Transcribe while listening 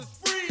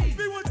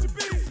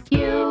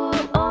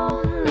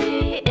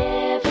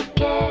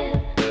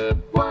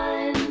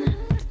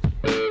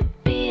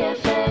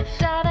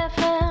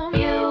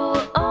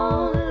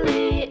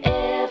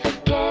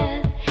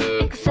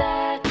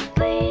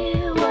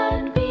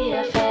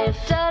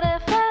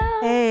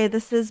Hey,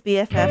 this is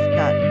BFF.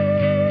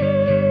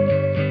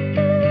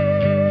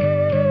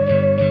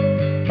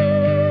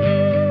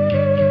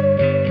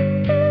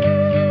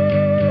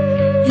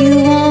 You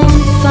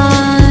won't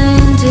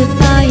find it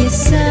by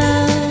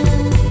yourself.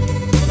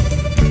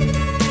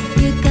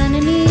 You're gonna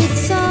need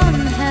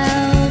some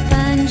help,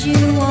 and you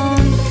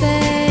won't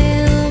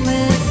fail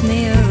with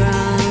me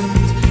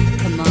around.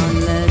 Come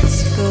on,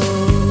 let's go.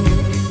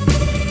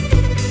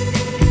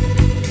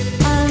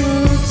 I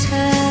will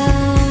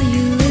tell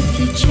you if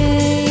you change.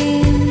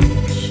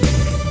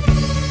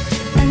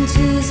 And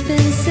who's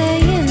been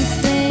saying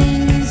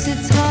things,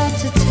 it's hard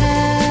to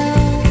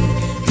tell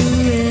who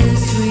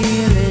is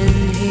real in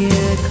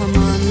here. Come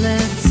on,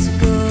 let's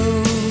go.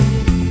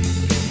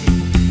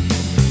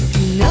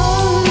 You know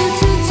who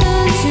to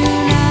turn to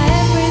now,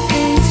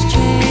 everything's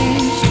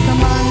changed.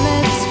 Come on,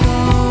 let's go.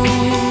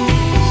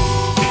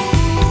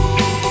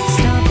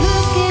 Stop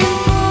looking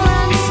for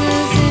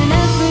answers in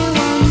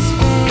everyone's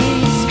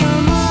face.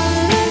 Come on,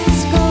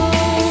 let's go.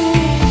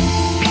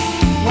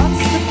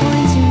 What's the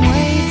point in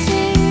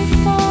waiting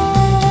for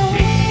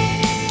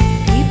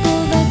people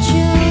that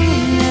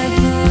you'll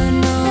never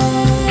know?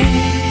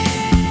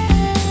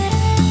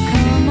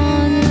 Come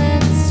on,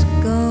 let's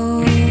go.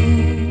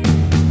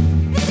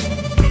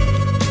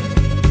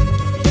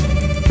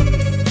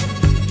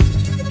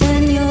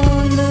 When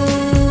you're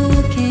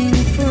looking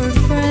for a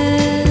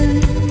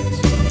friend,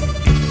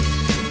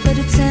 but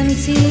it's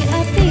empty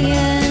at the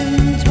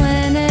end.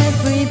 When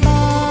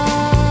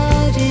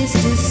everybody's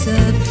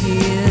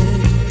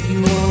disappeared, you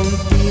won't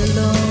be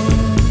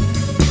alone.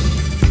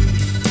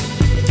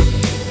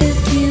 If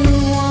you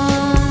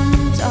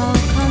want, I'll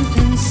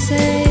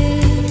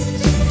compensate.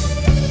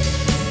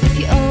 If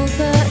you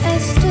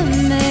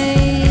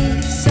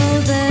overestimate, so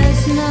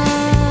there's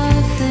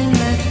nothing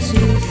left to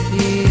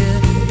fear,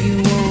 you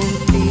won't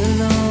be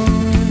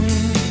alone.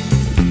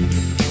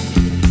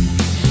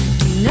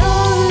 You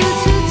know who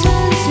to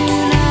turn to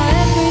now,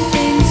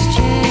 everything's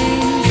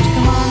changed.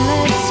 Come on,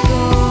 let's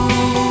go.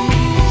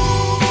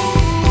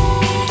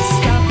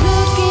 Stop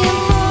looking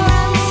for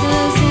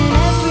answers in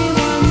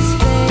everyone's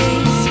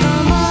face.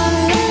 Come on,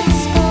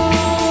 let's go.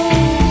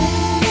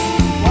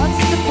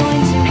 What's the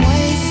point in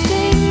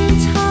wasting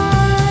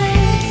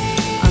time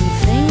on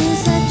things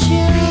that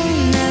you'll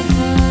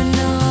never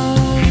know?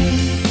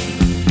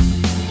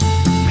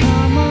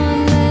 Come on,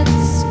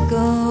 let's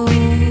go.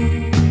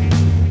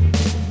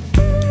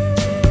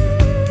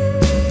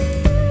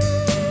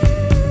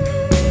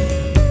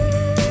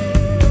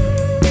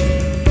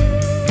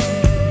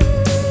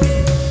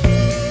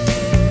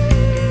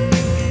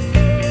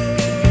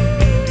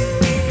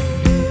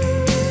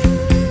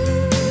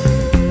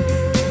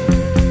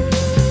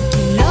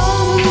 You know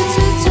who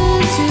to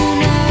turn to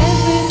now,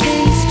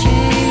 everything's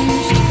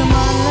changed. Come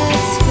on,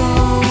 let's go.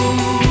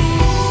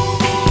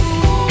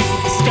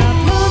 Stop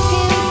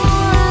looking for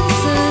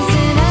answers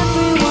in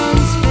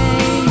everyone's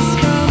face.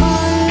 Come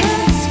on,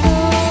 let's go.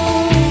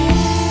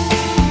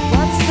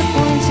 What's the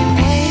point in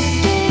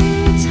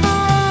wasting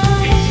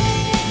time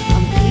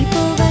on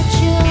people that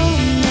you'll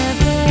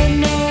never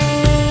know?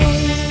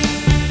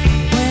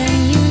 When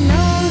you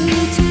know who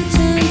to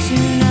turn to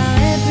now,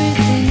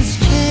 everything's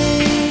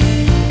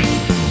changed.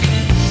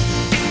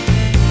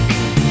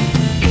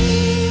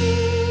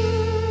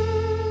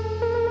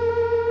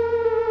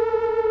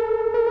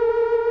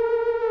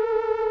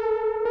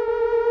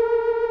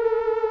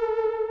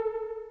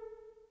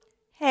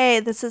 Hey,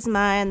 this is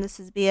mine. This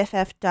is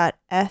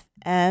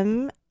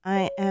BFF.FM.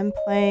 I am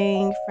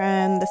playing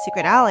from The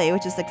Secret Alley,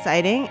 which is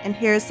exciting. And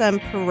here's some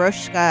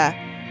Piroshka,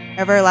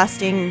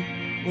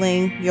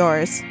 Everlastingly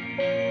Yours.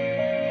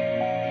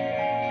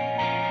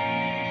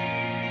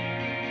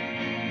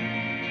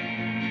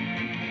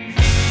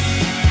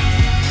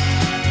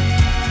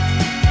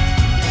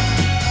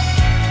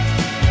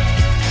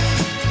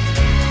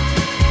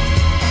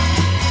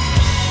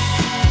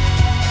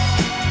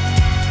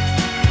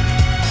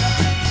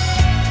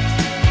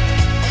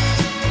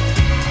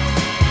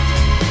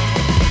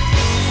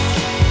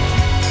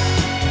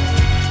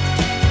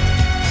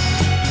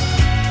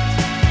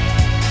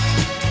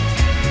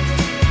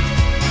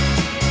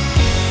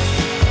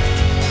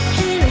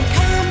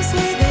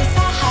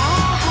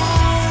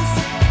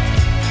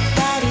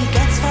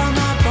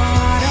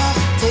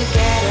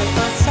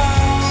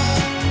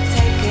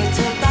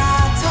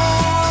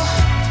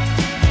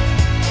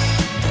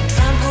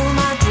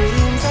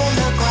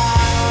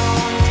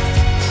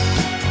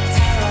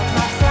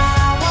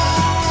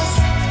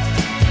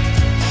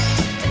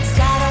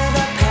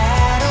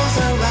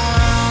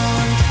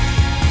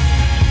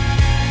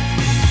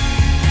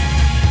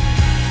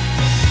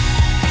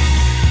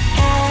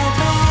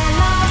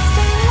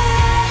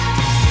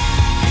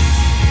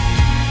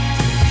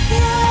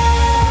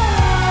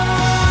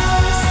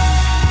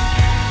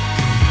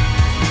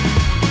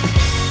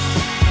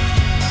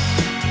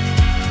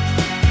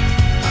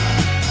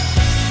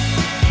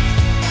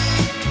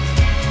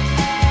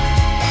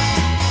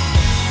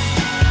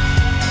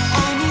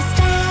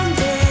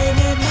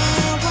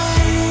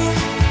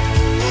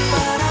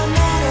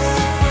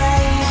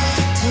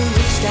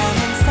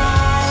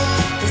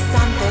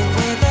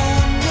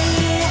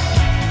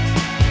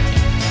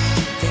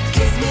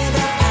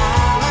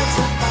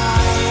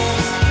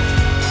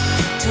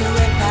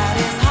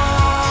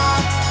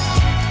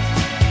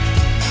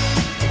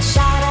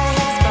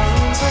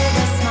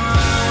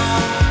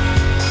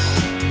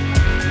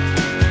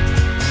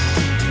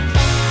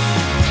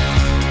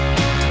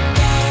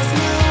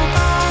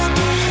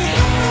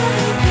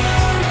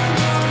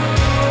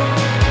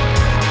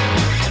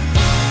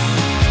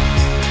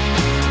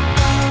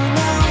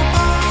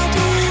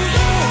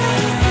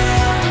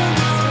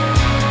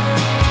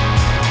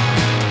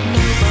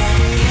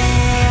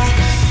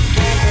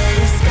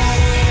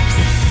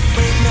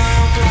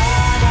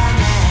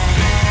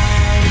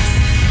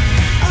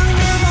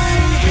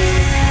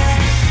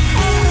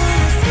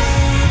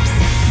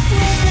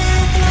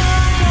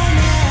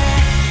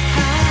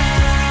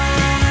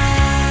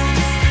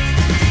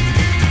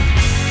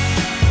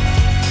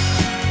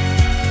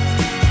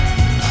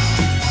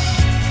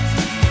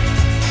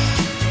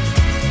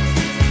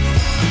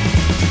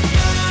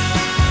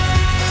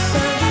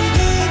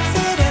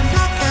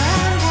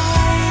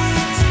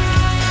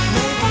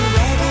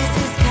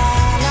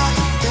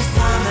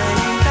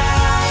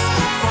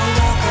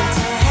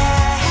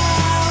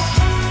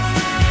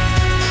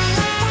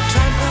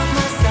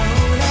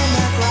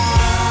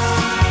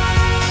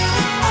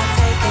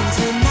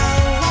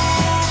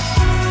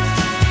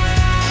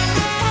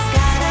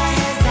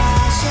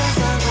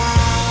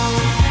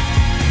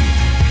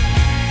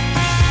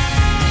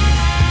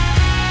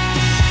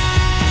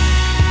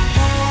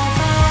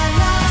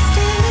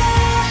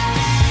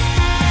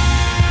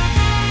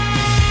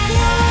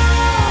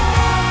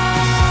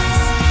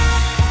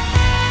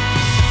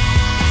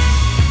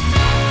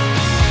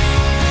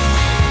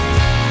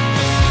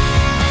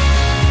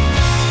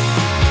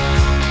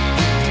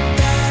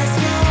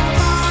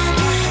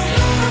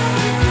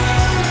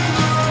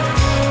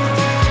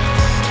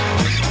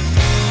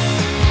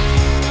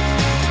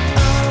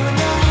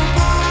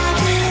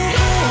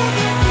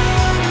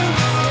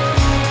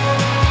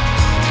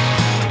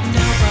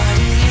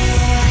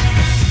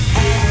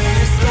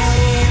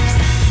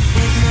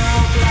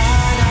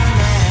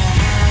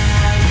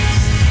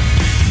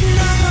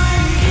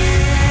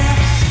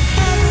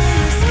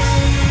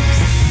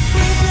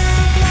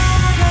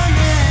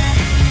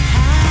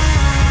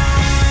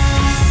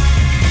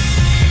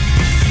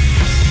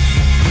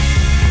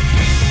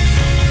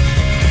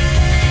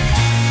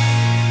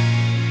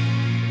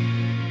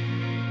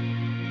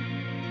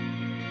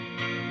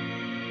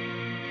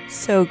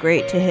 So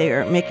great to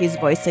hear Mickey's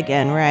voice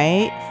again,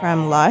 right?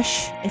 From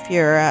Lush, if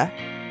you're a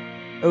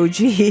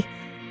OG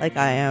like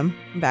I am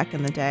back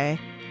in the day.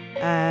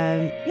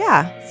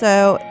 Yeah,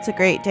 so it's a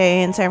great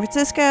day in San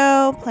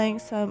Francisco, playing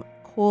some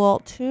cool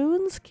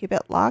tunes. Keep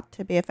it locked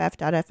to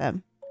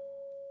BFF.fm.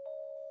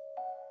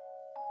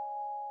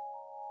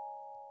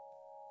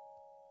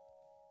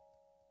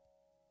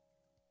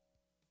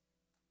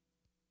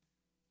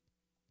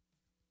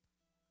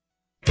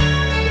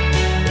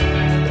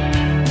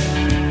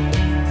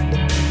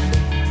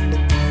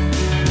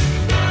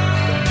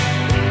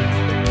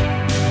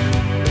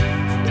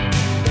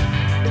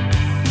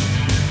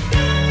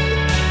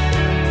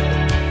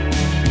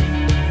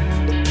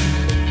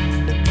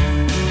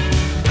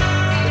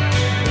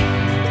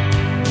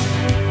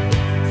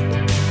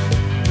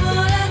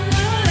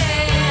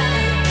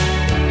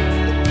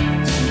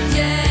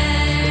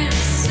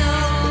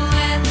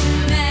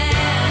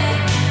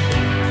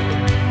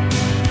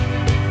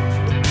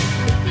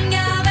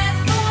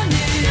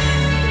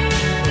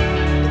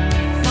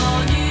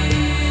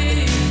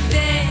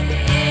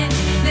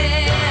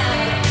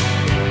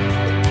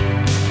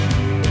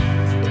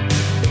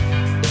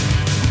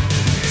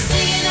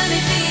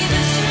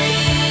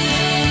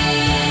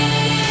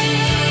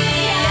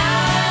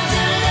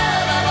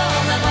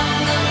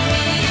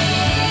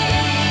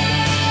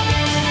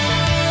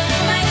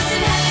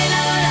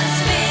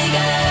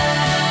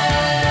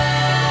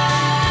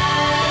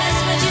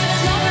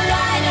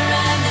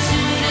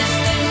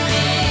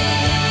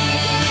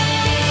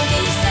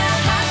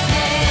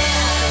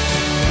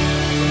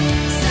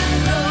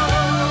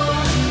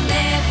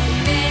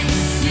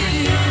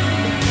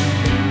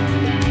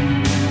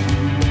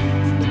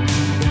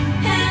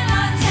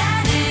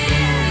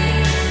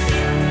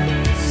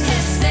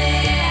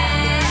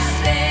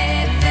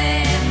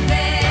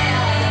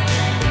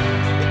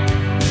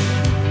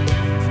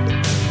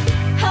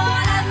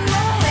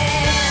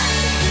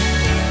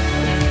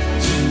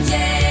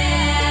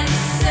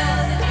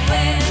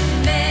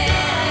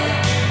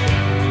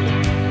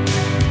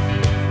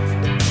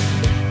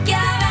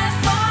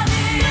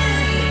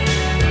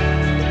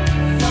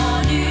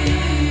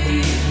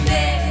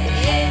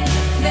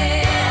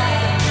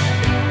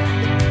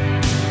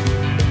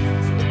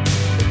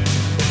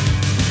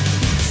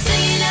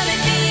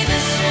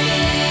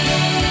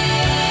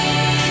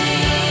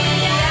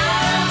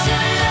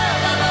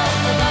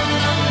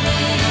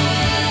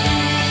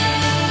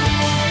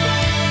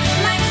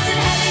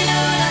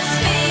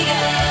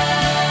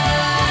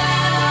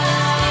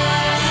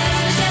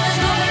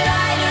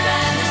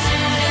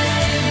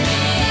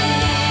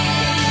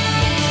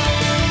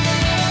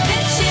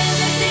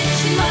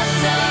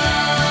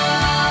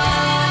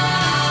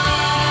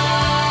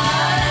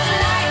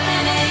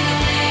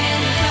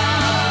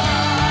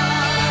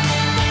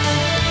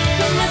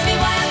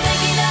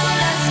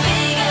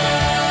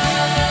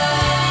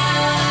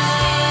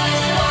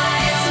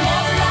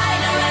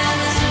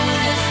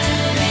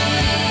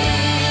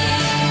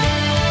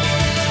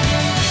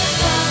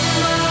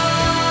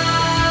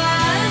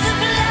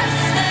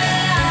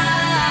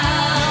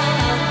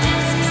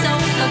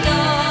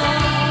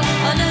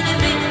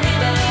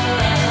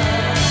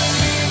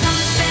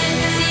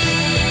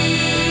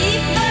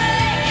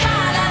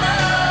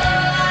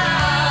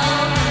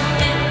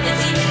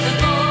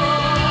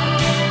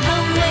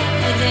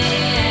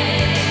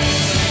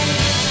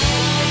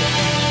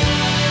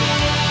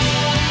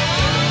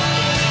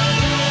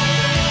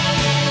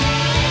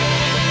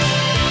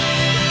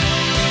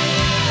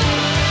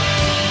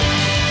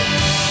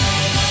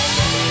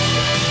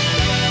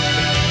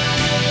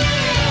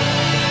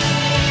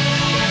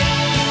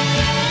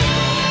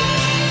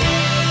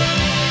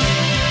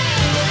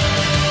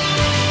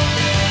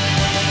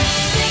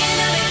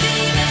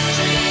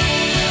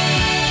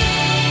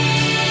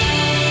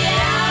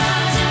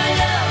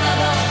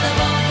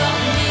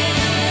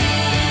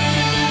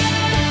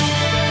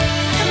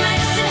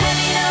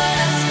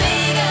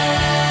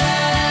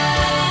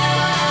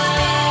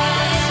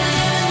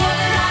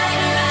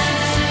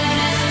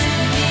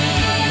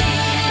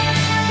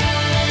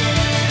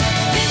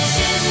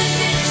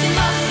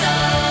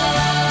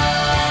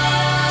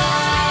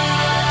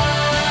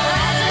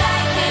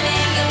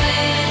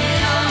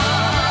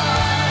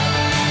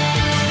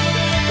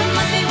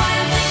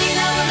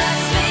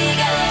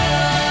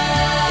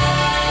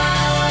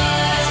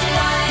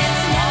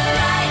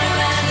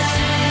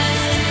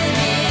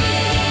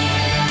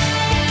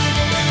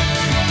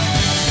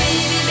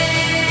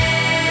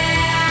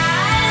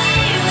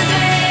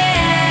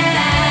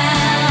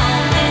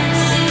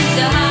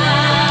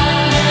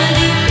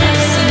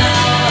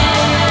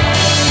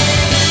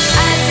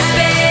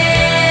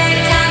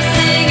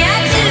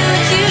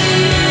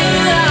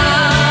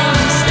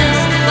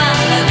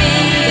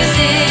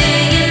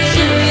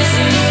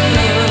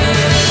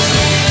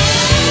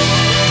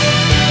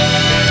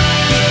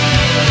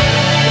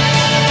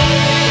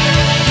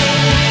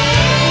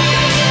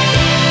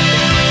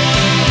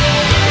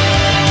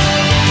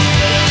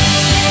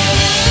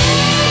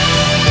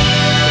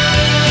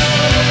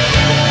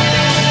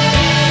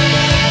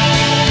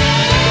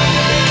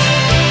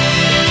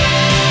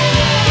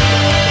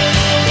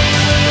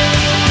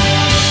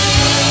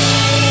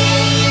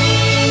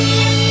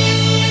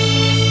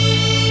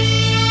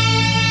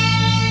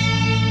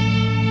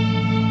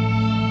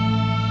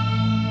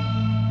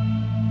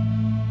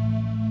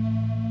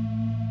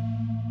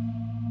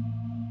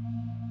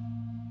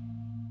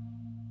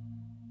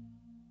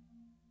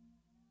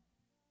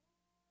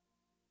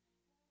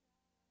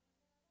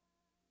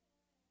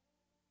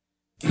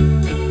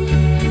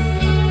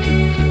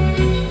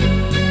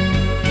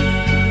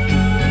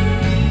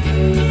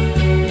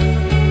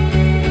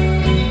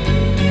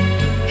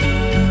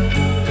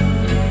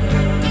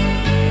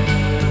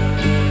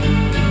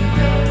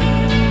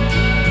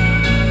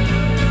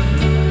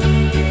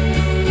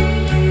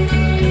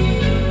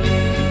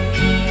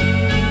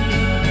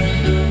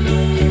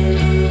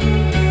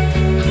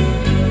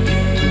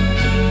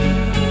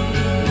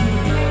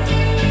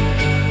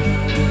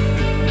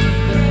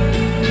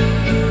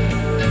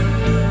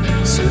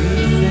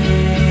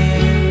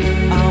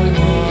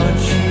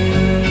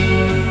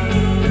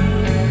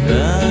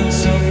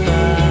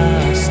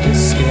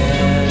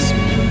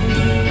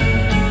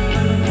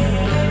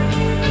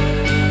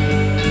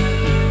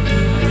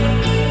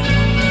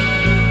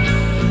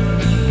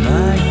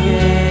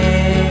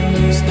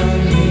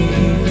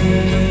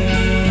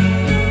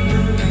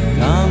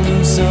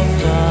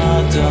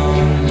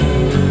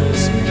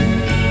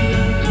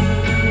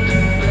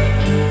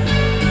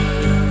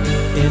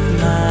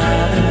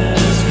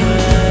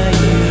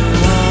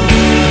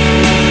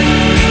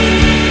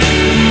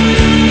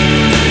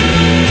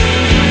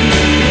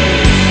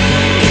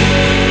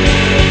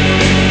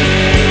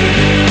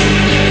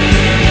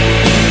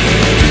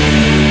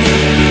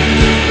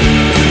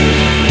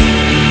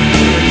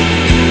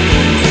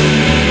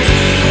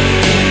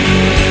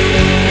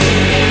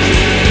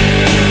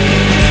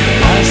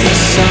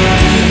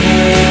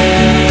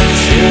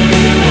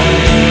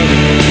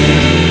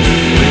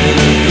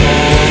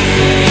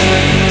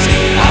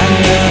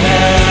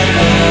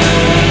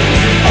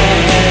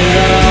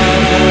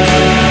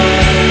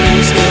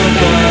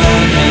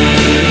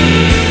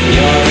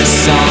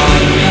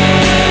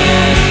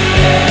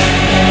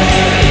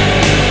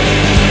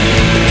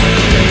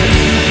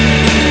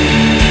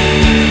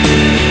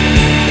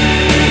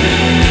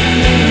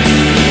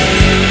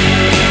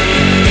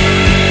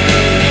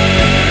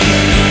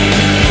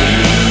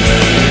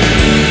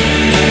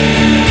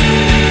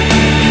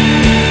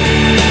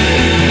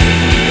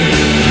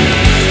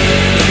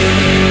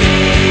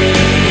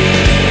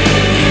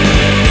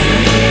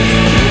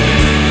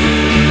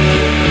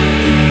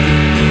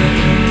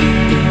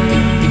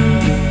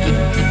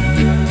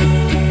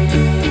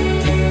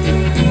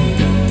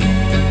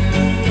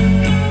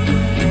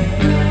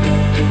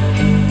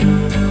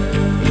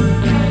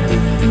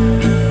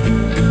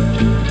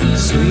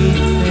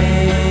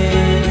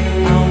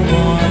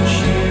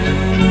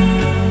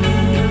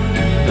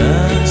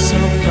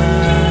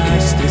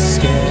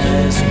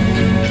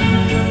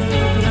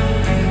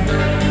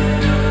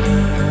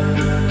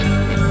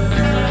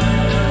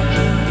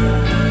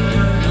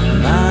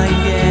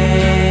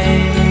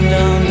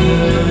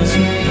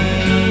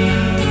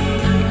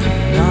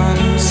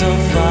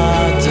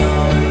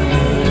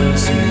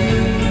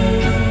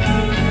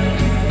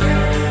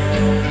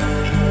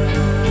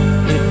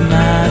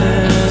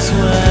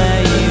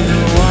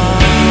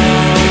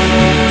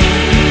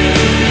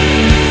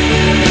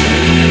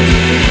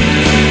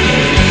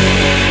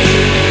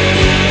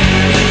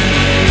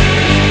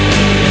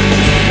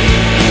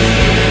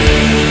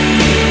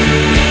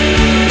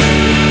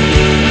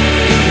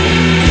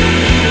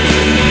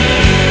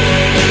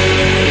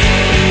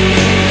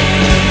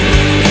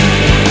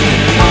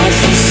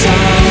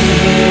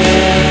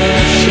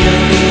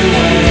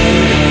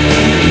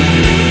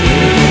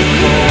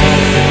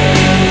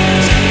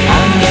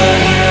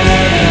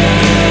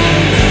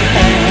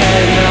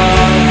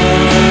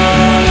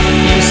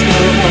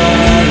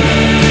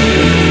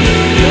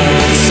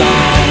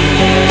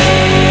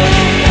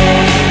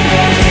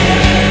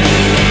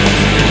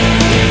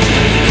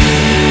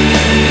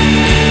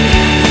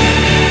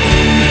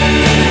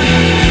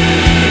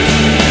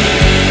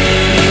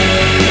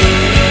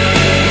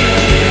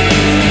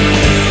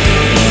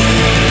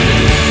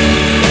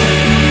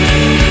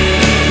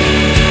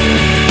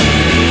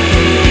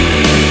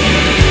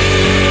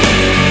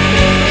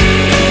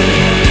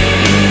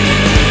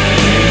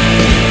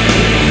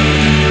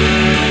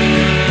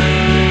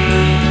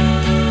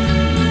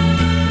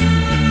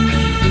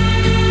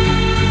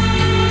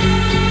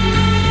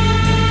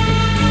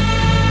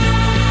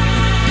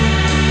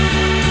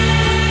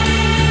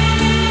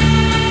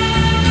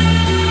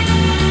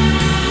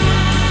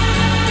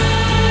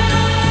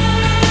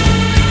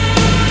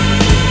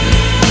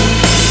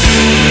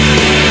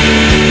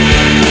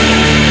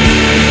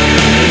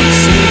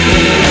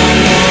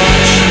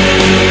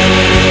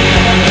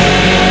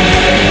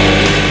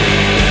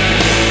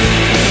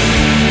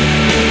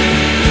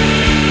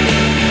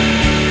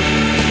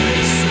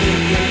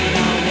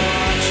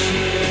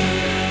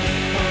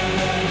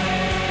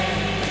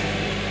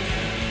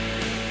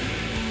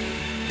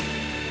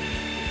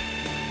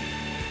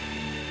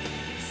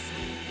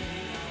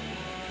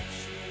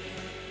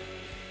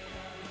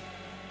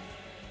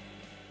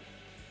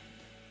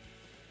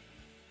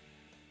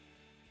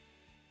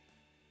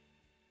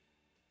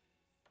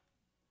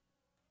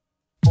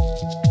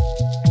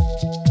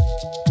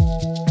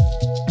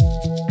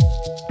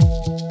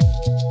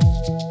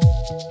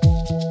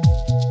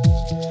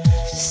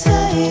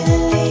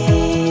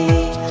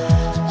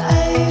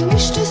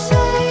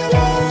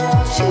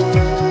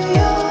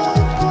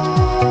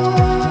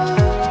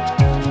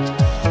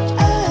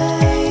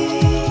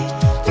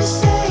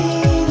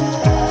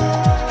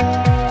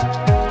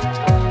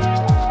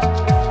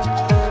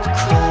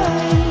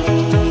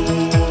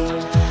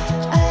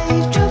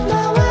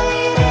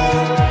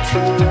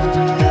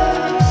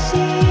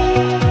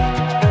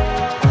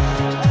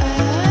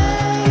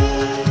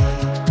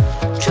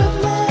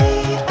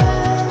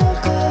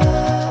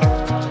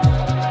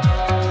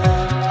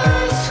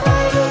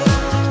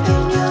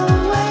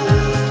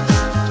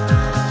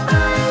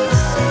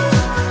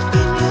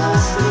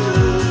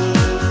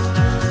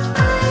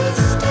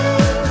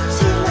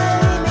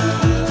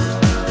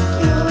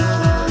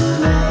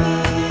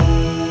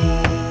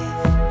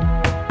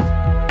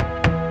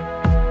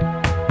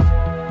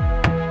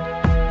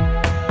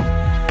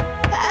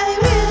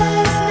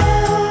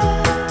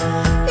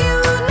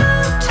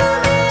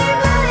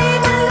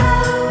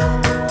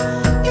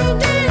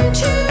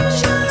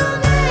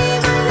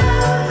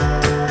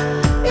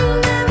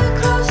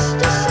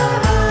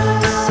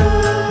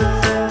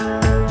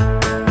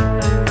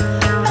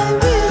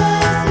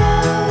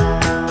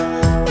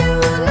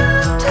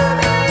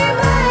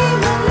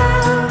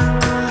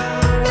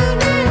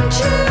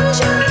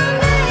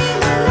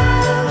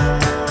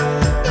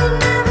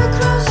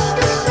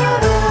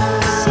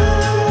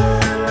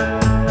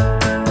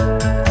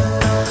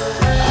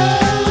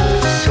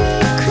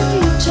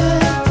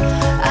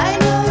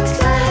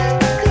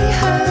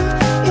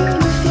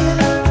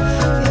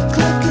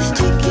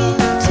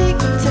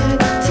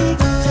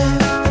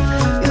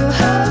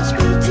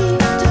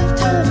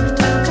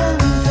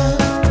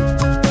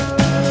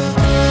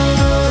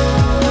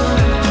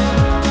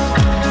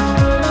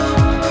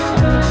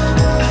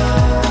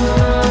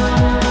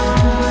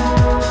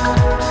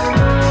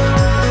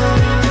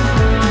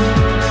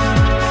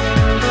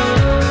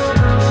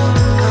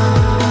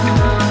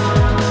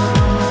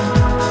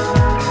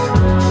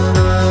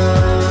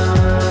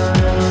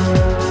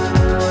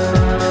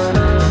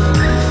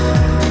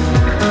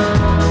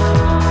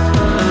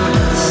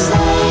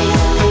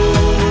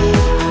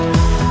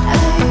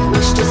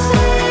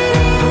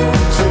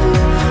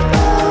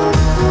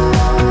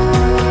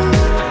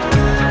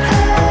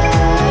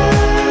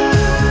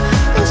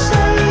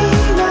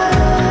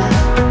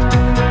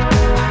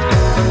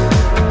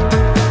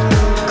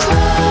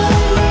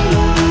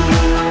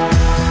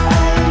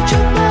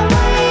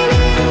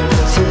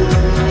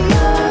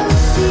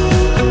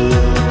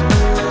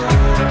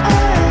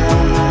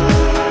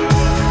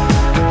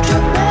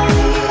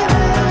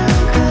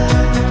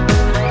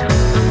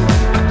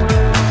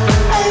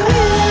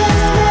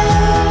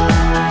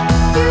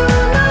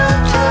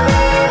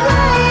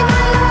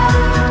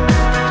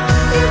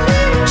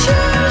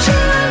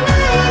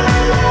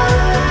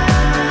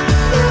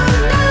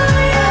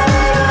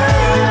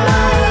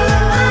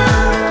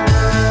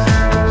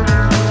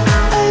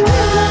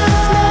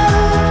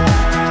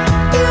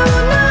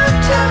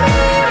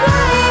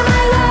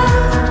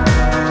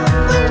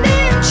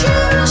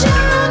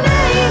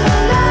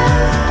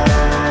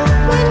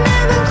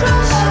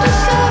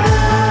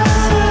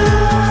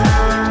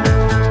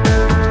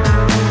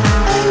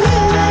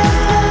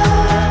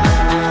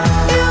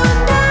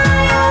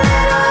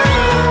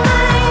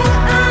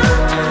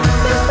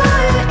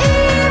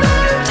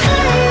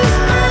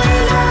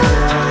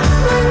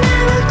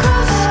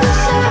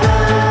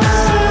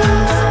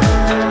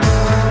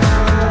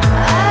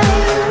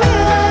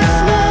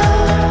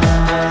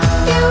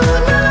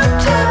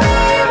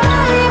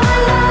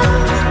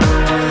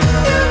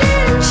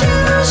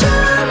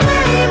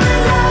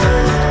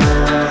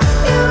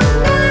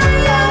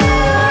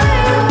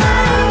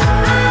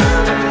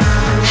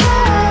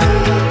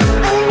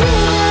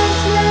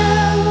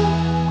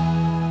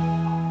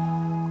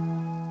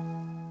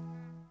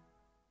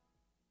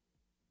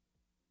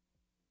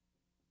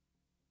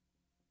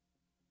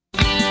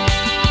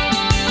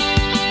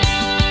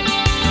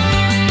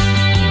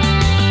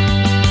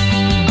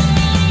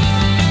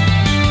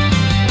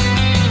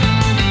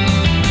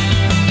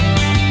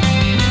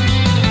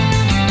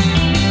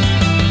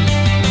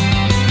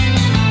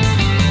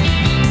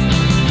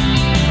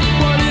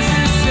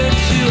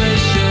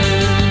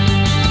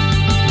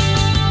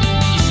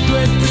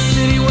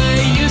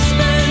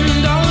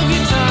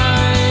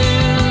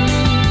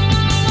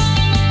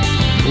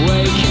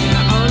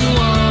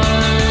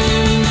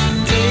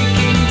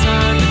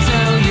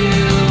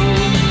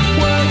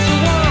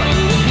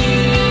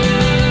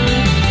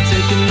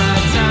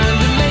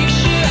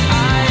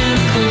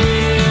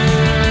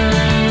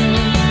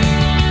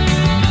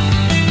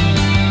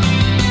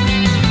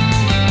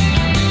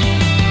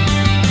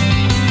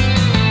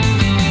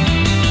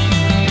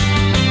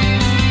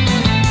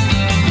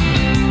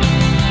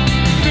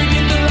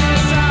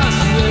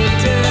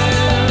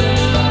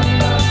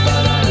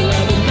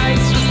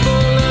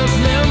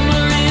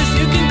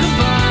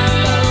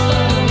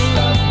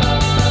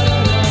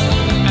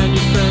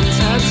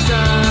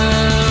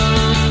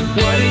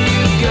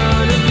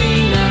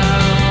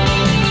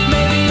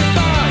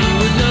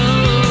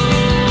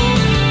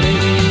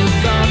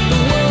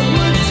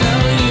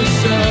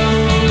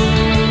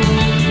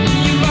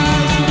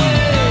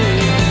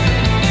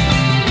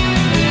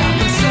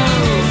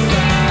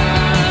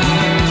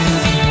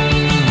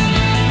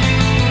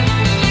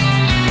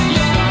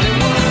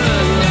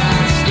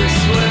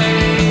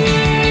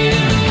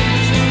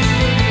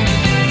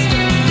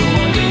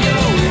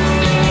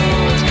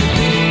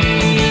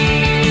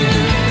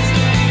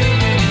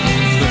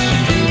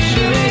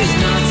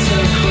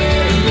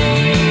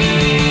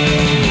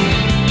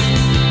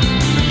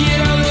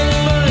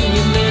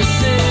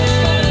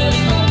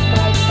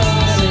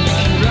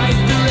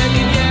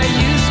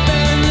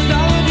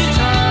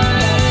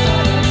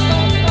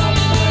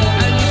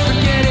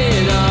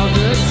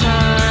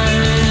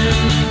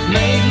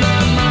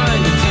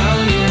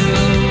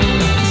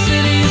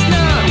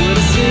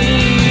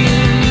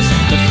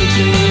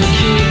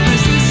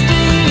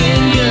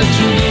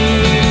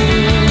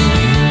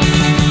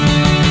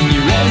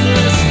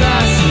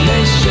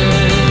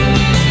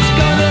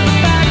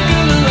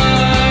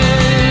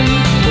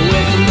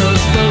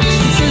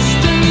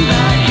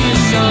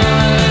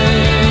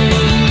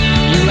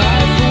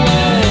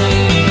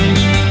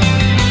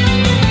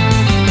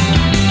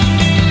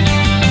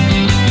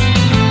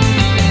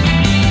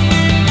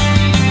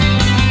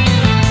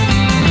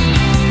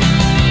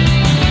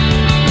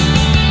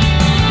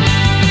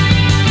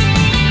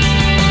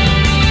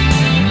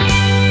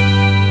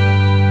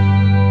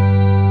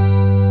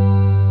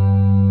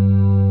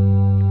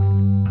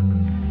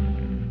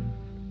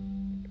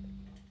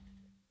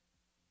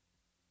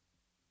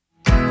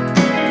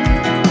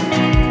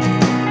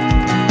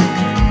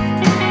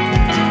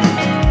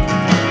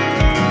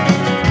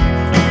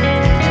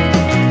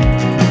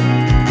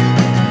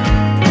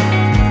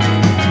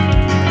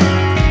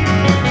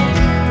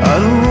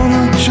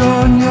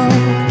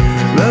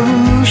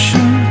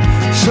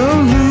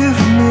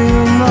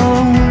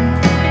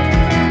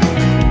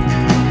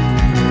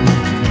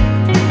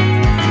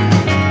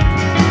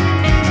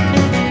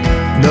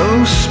 No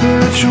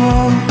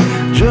spiritual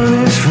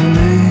journeys for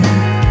me.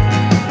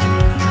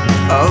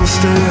 I'll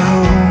stay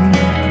home.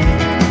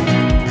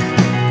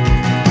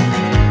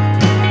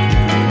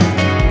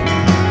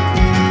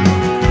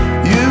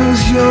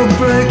 Use your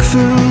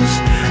breakthroughs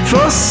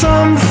for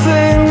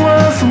something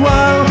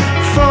worthwhile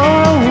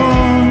for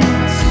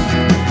once.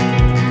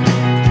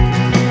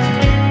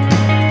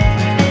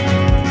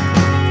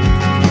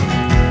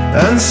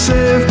 And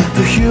save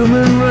the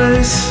human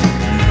race.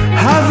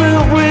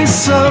 Haven't we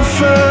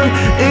suffered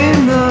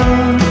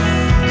enough?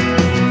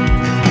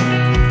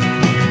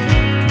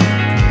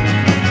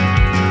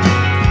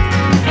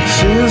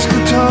 Serious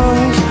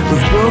guitars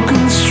with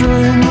broken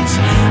strings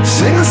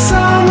sing a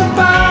song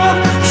about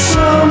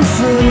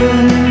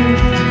something.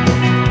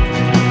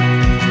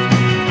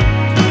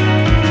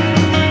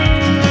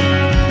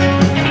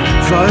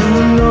 Find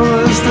the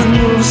noise that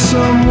moves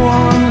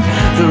someone.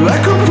 The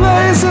record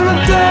plays and the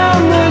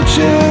damage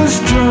is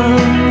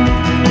done.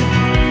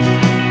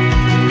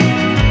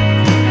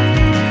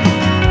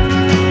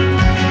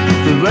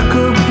 The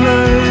record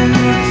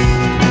plays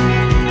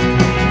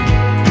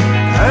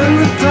and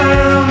the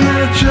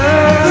damage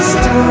is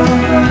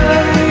done.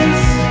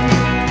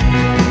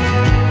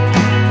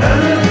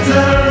 And the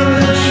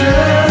damage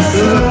is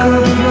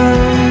done.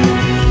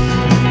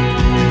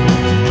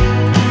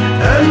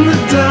 And the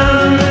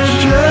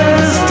damage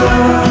is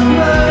done.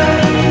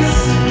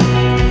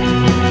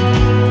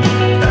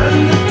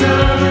 And the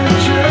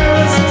damage is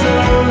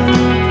done.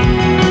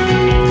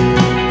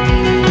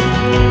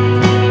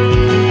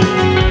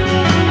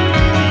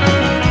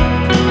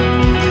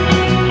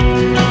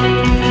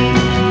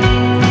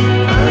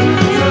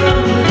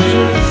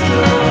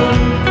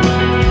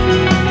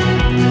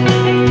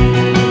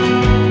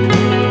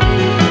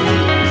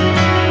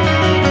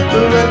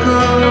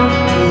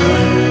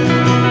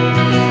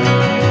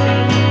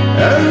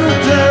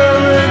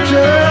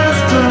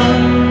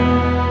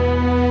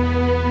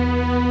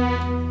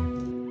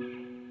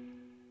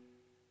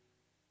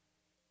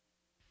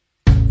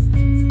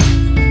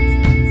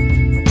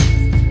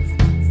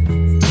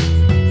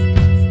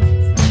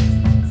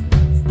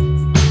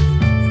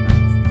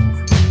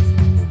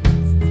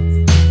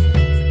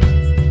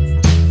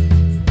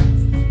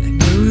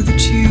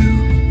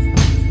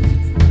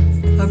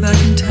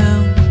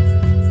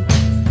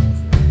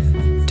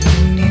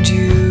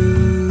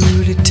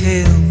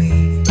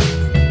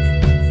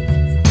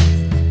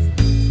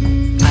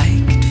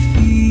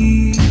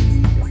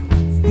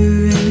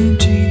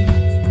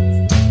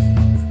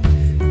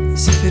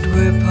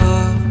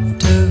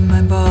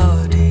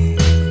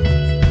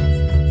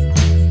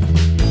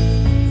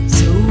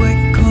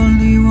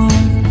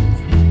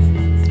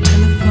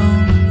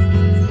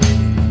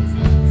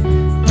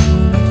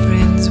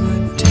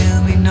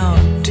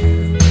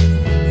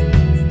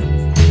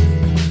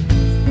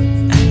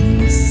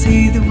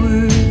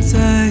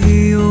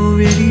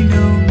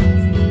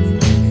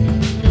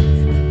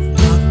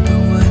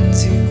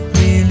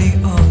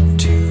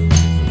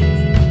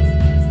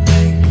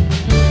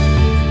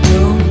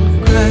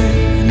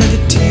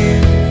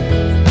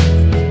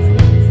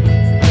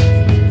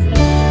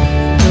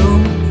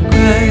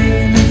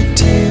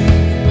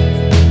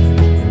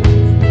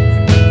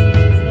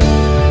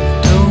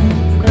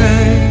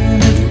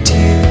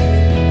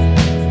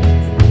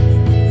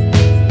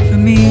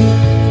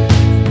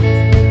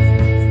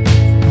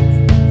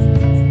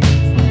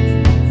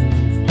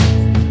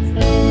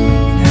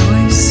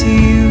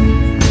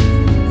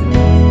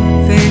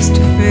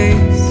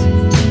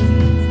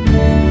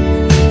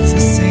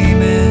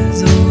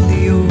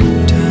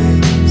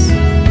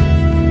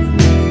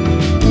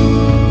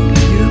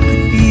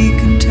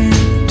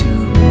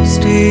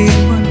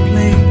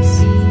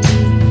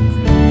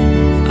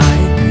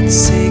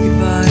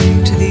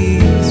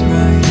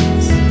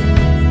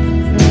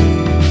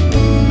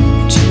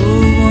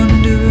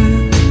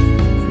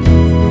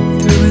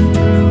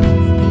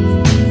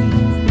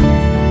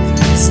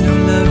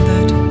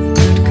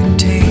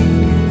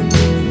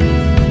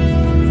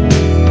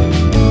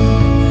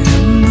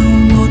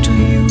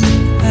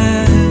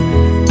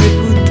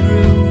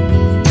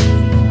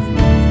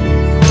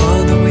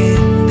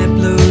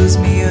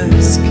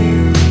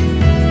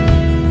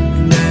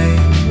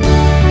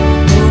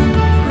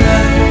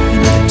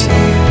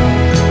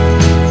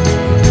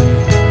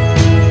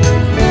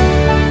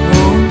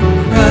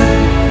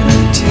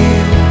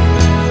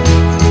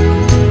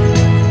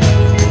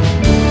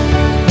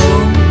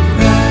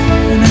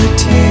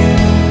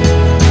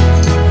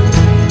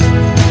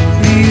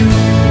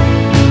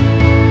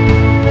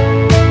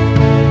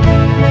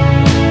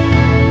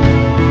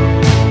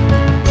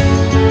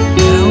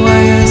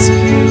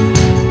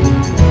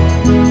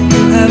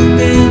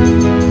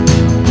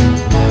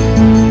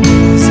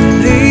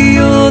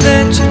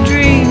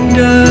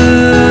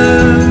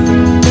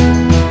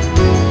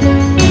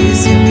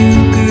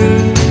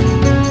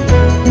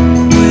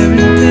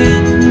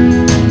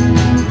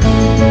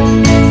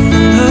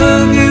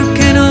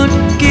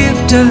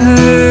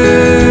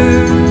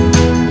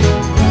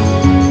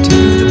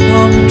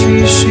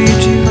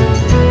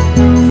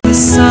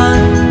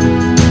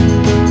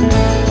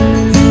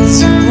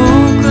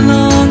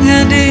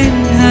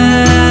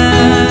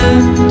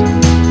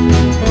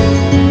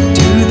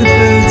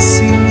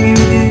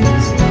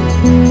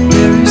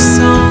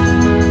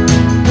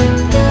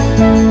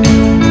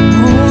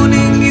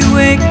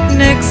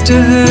 to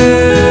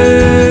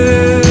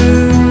her.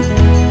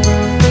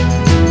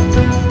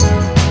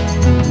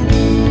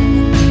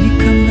 When you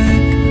come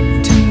back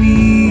to me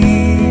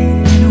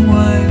in a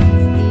while,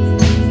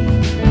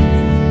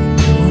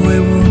 no, I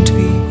won't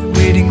be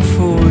waiting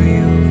for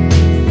you.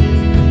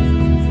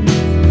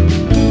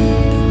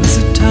 There was a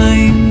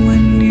time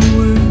when you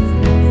were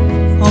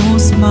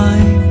almost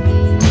mine,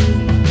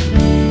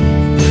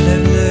 but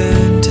I've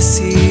learned to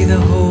see the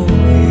whole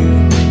you.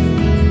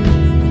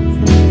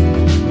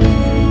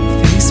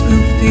 Face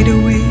will fade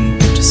away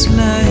just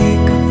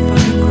like a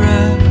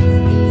photograph.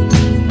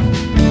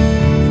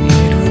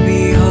 It will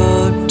be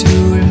hard to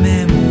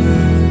remember,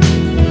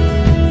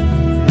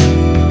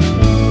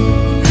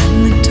 and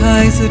the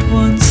ties that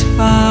once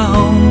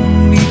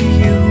bound me to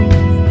you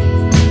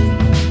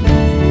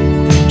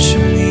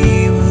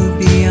eventually will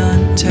be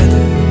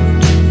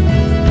untethered.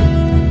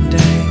 And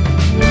I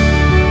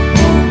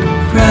won't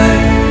cry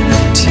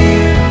a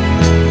tear,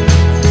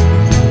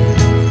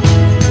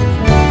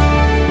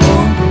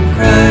 won't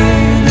cry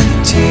another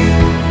tear,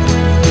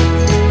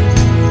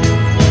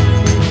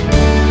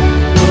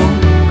 won't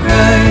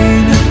cry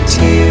another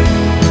tear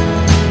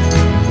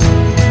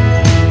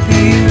for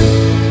you.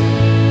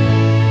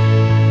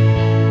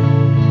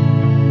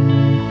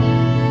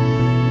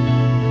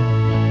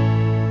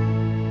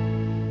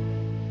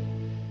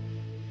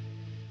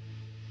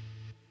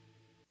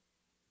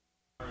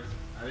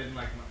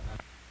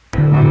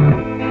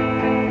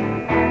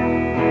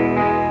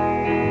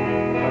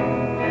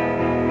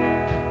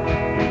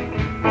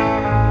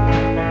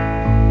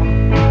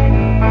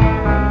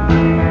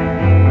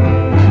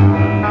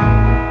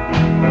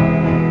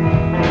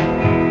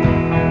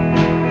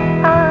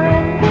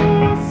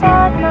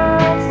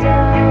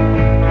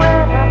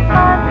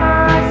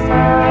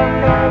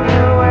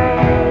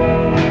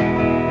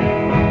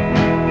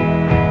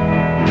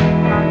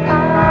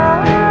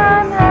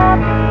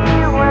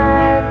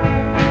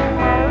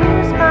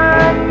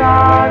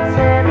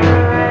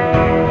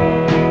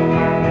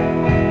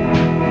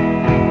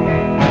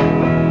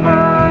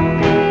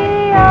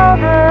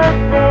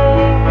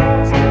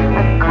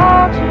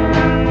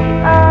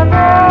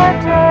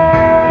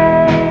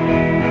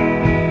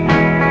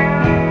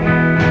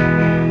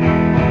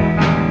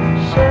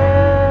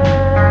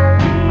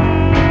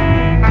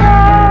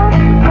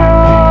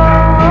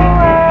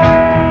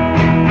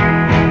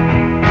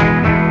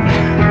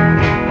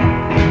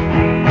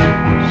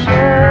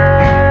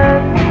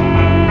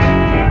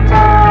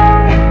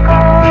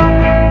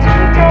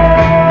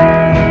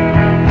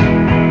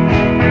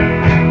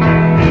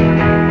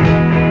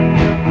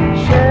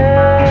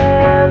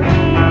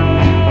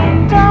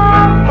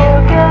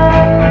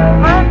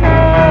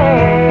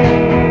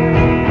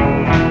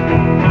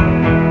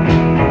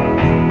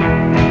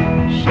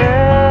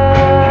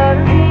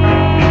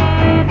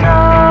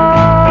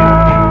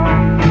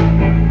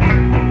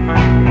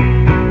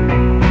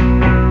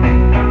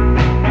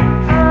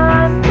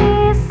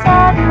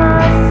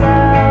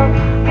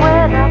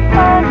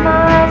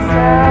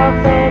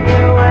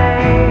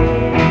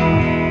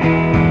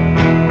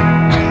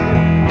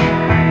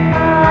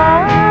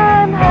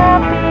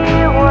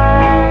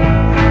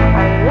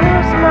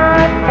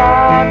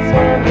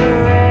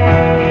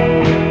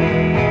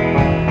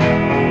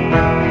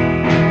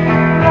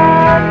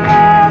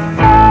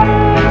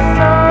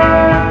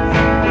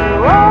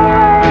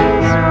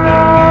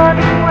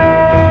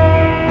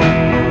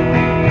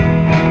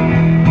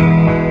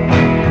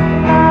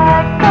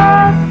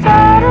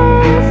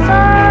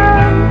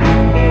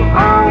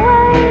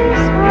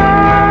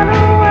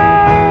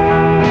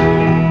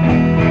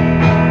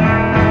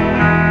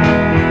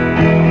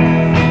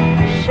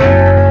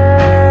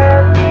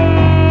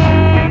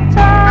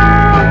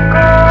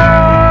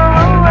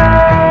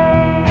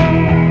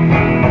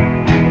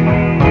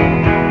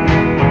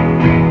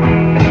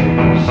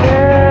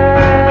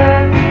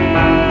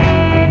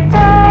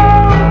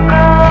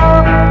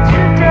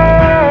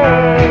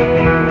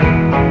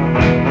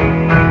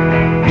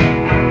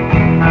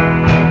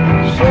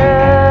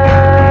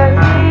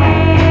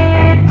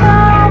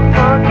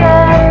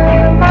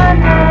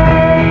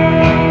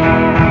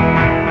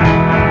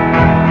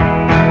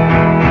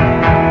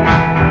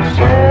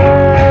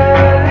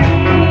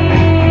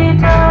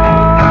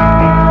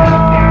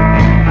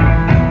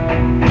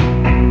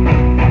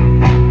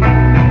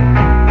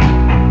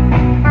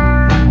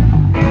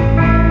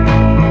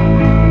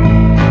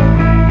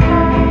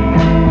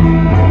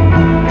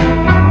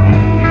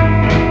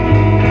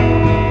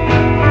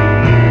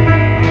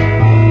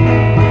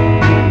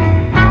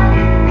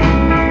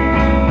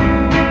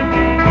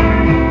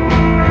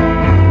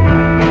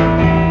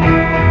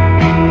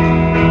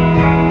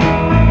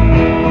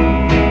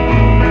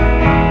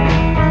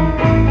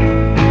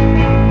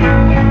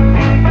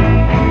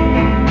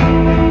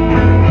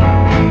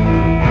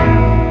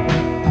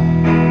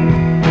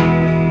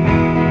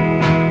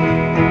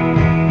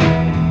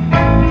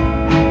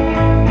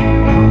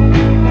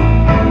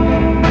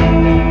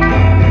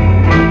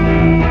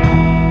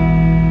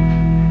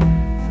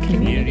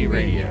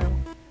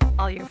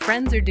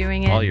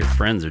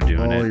 friends are doing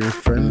All it. your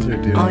friends are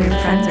doing All it. your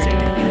friends are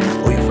doing it.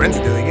 All your friends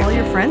are doing All it.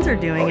 your friends are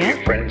doing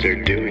it. Friends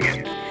are doing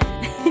it.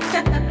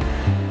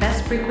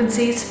 Best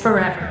frequencies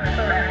forever.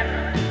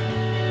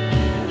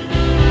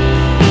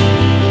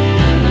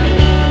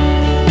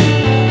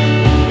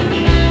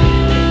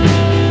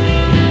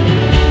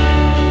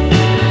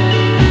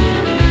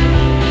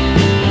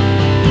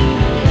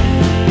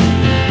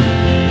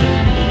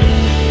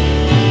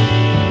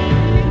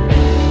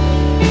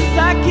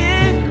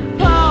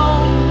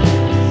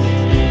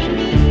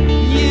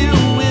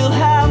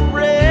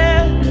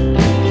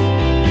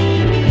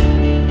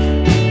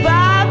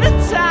 By the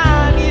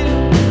time you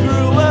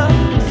grew up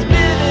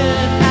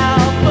spinning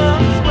alpha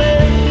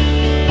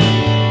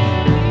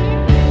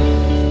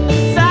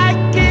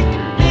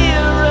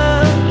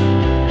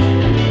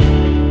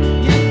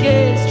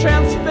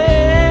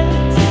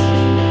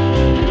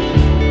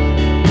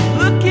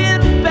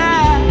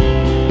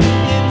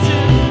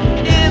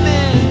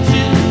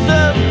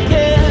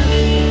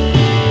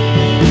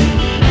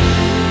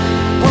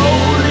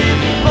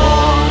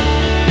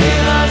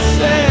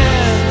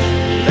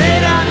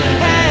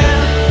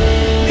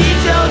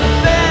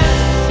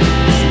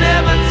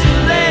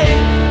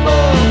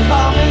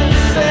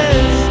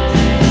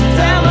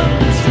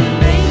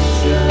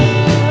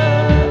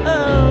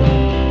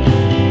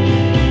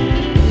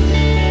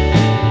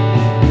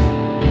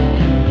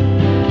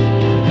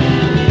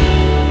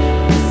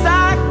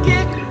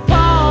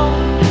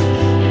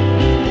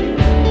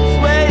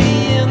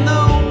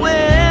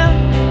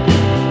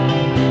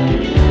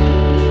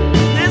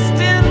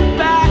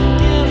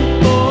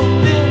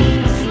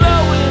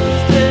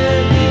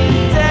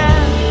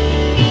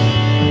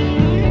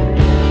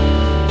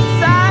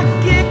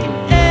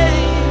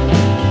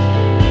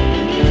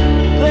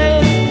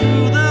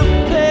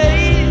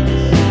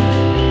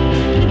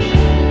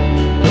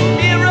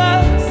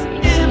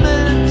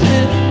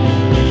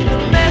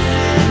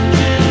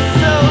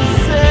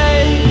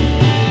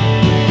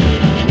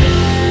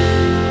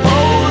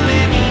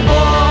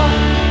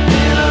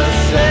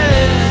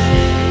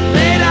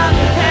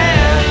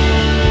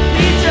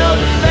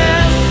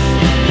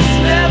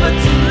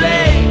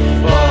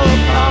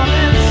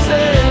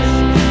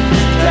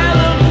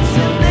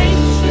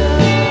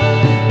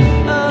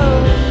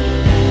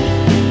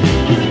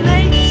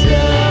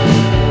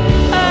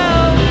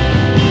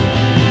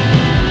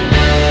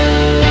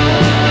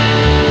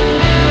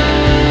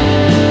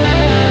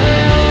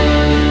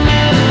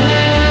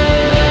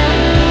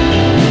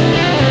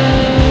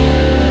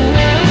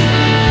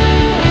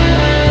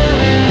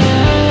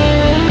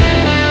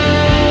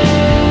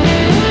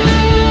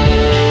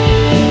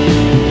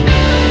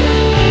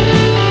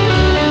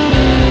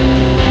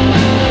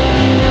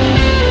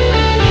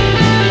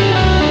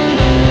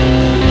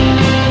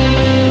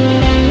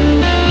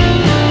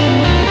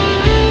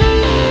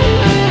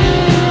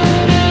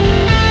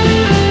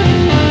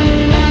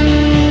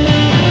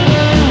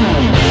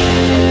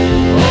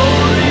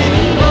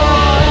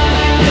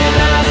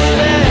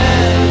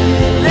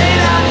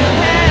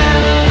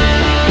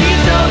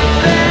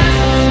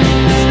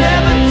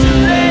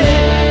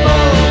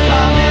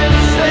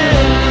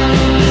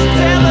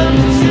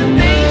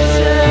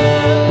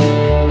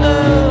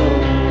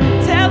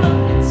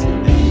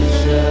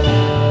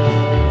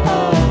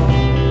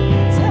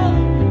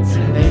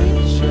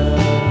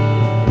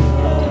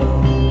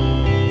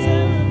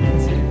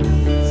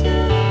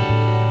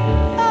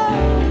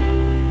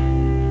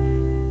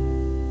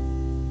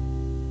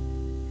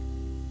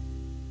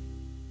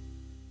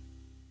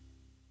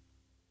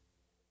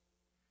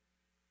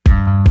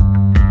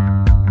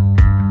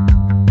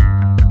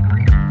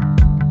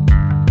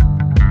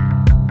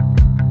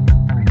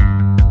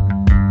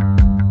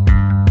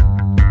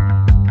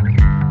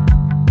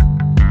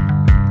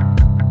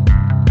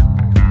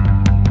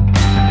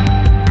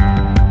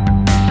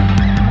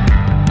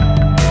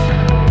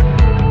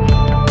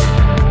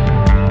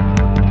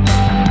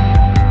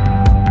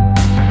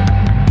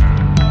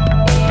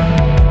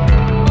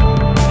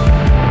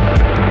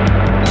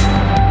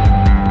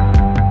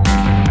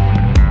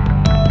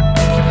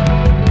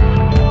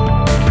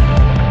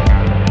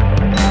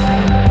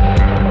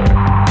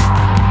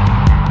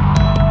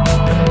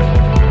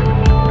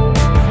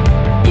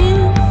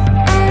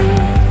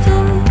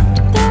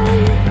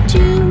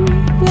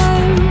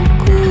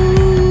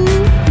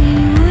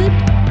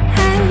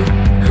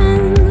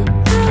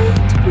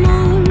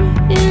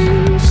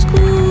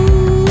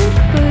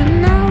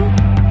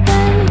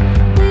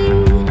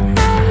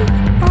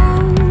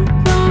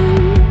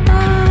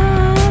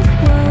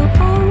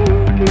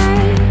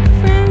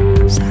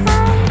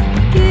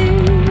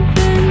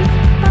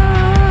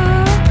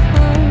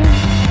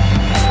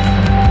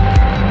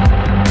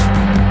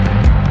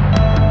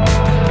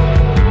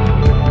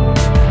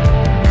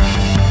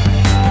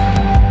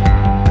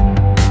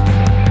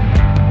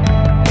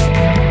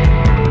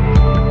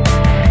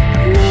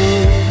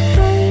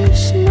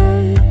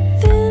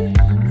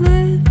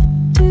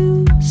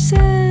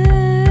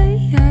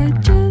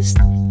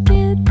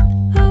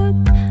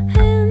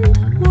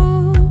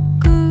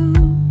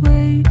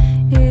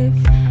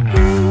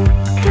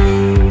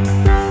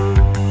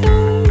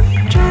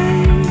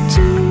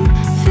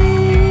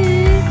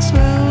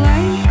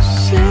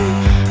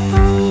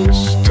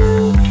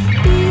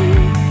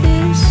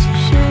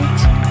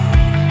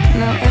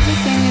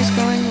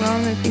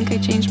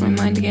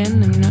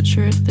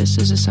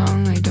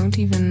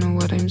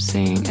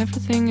saying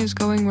everything is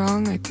going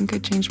wrong. I think I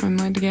changed my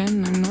mind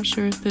again. I'm not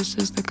sure if this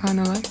is the kind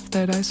of life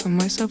that I saw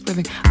myself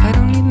living. I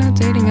don't need no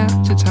dating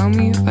app to tell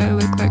me if I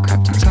look like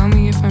crap, to tell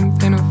me if I'm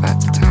thin or fat,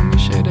 to tell me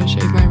should I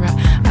shave my rat.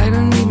 I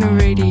don't need no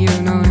radio,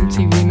 no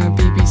MTV, no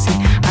BBC.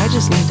 I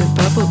just need a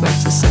bubble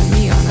bath to set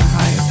me on a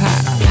higher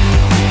path.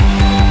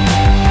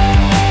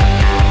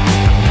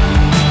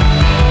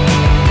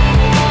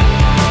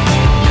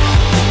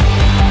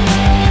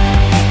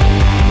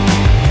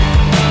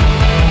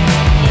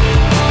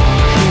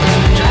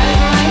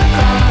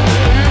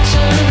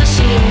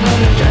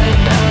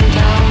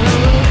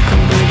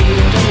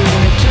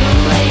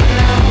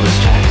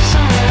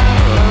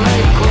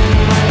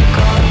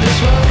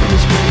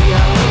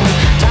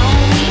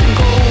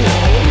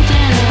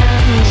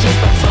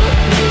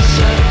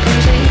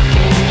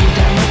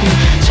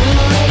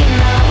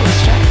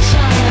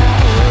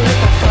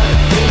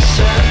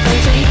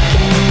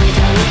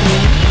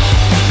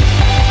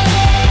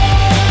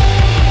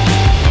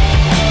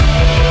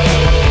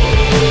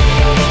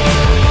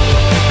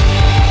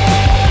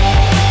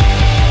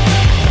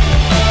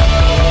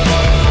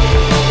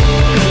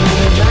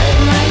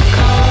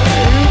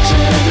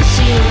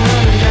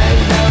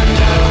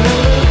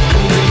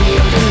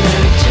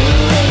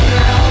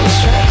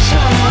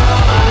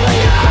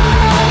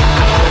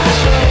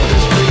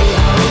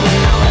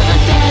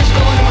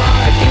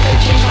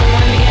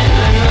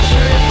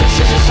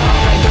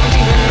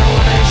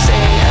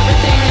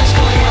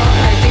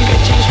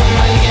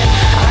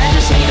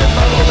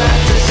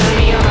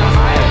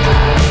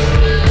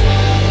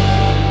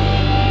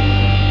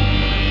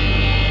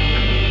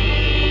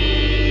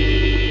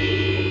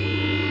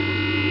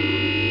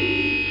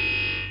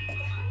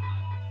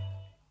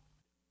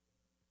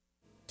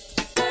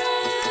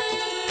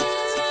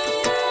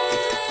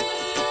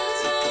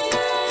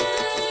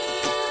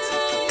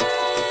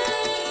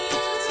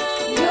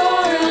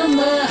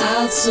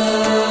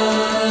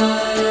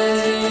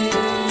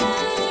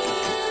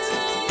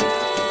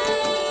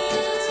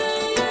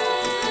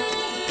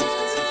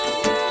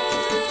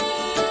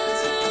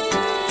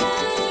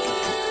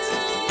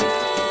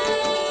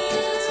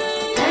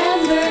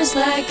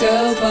 That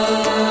go by,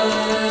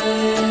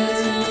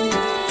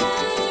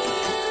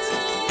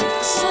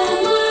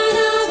 somewhat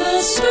of a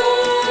storyline.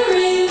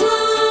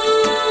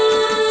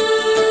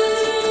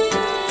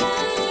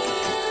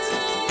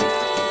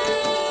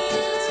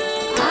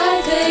 I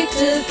faked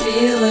to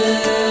feel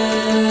it.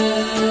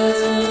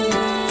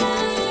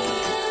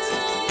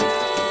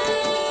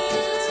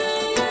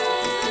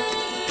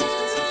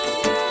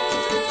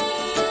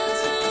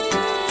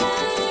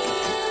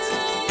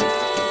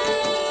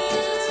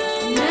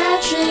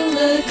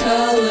 The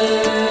colors,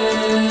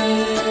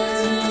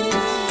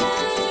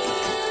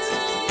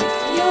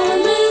 your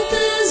myth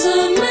is a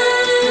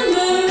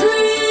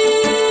memory,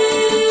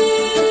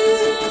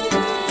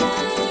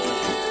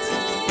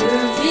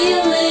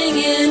 revealing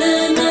in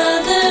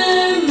another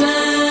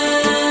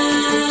mass,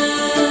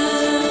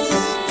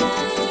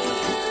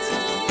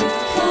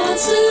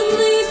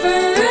 constantly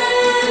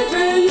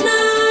forever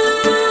now,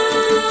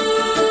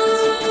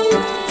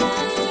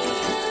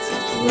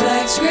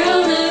 wax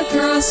grown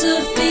across a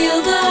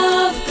field of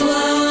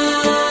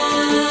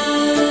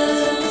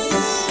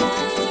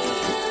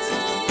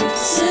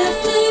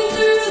sifting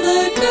through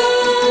the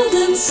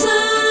golden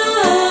sound.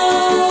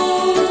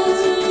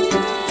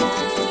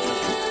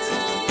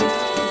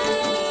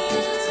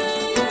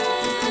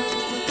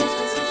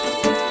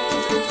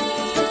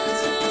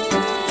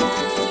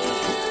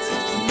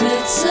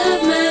 Myths of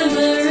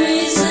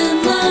memories in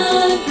the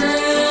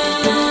ground.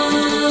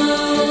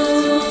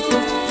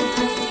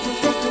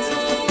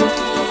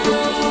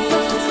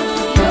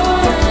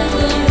 You're in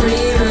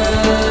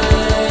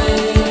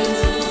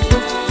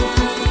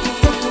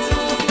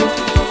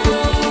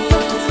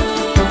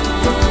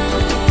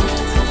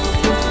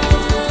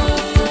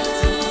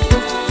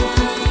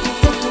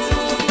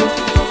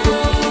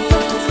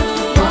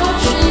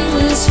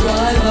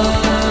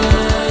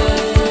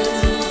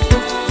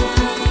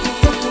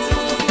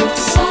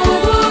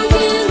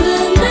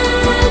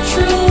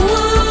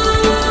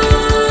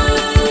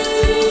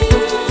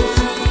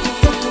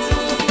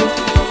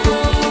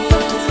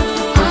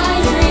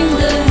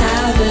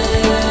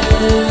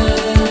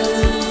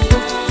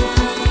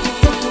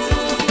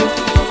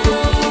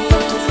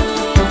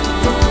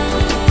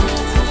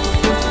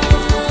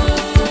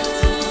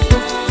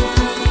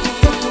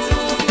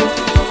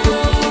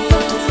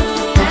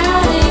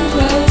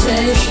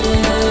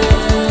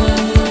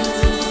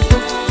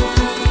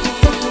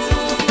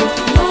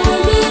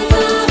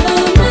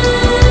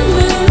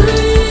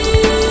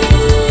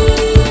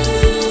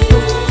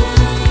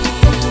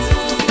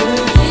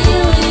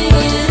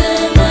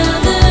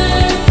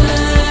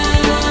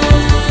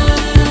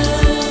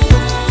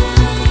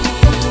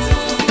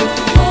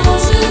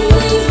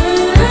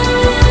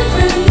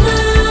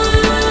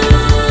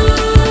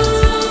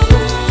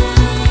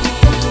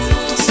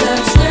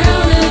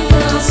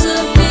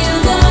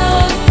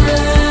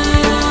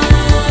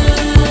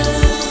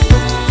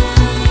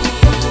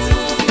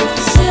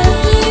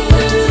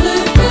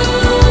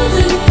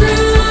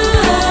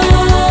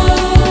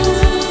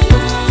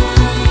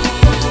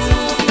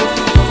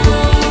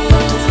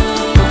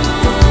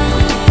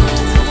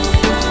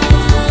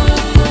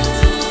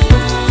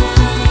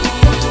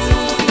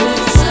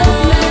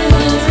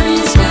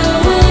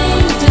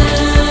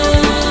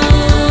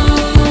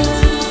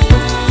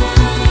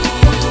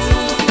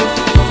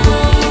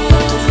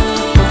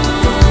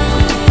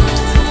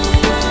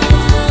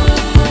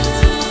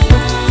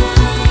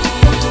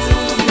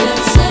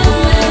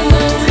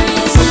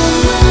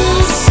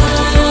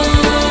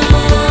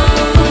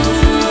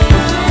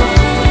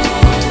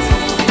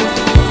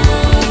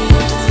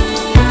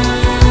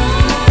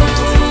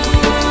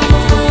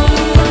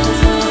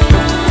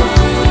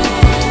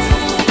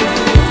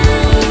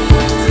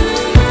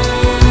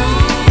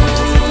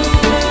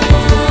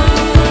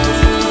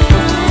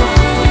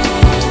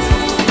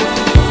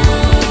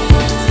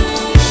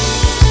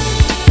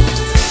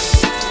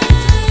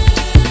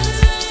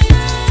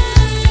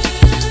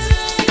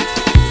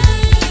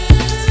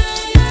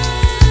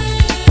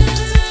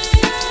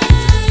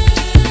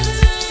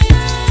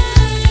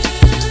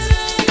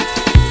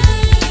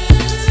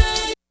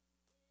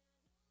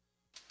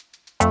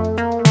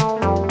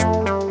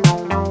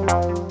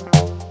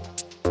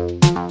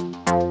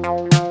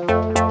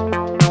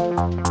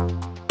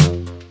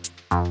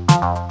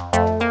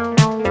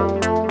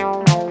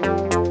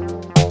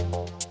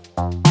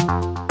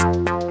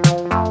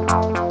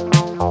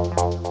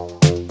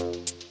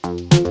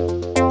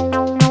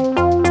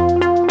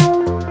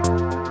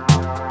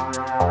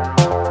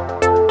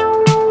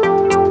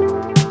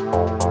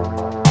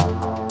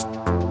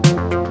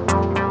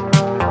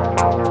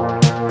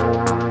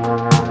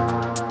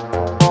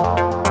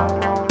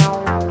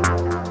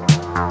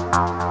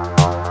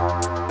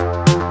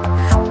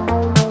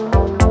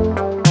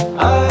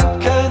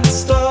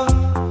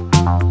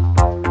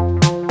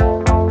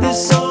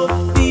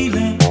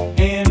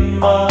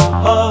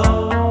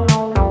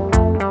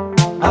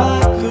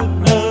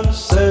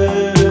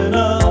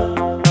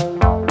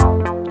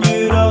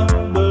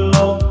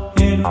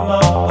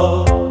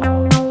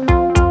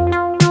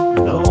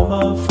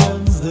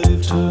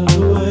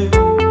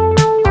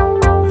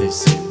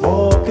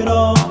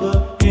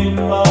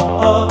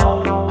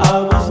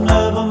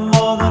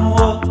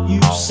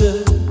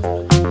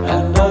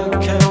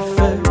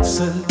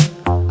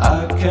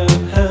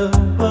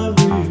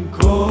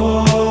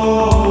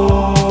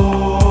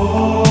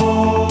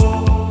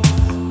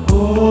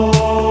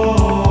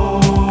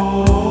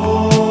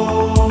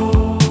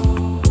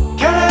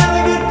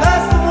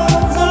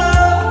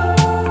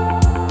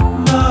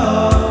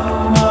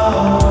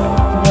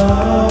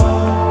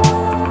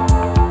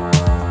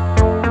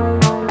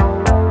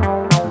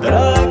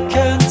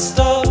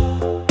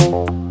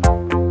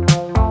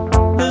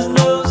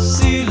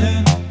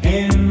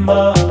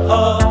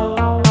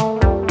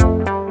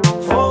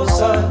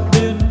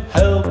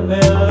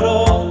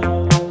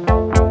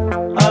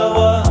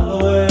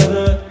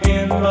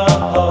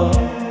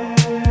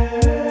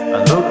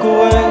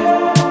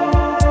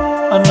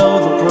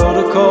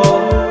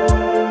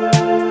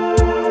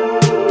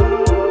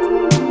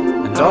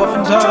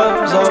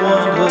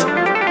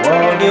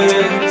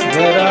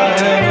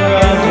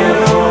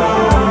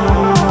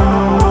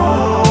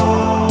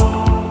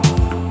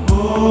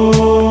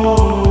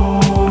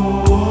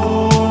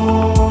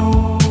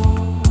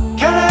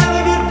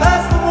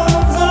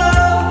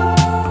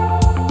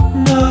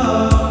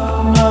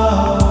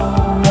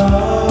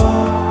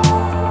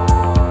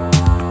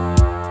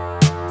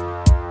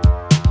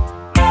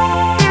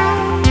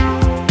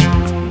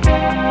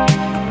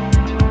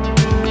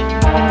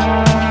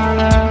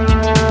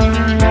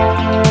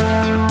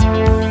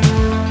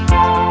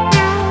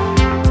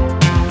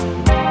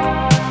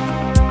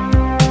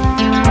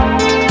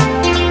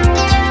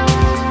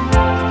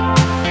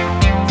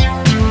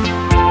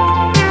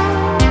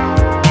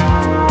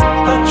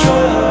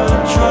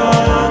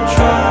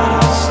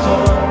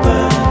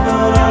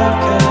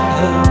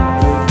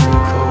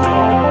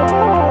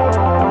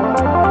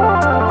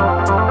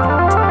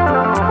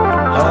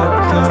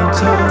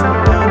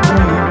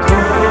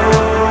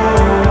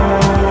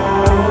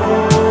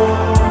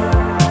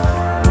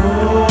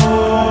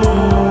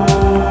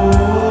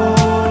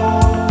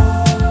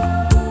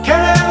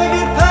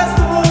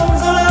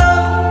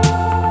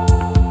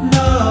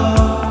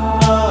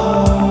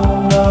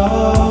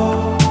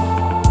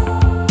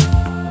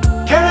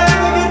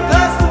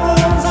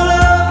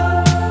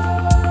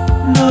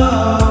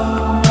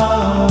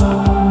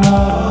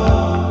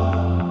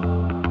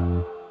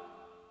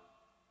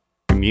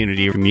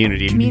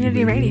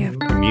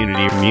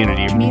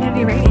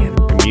Community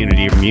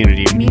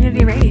radio.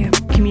 Community radio.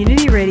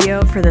 Community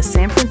radio for the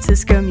San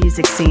Francisco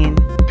music scene.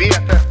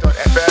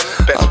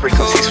 BFF.FM, best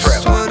frequencies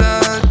forever.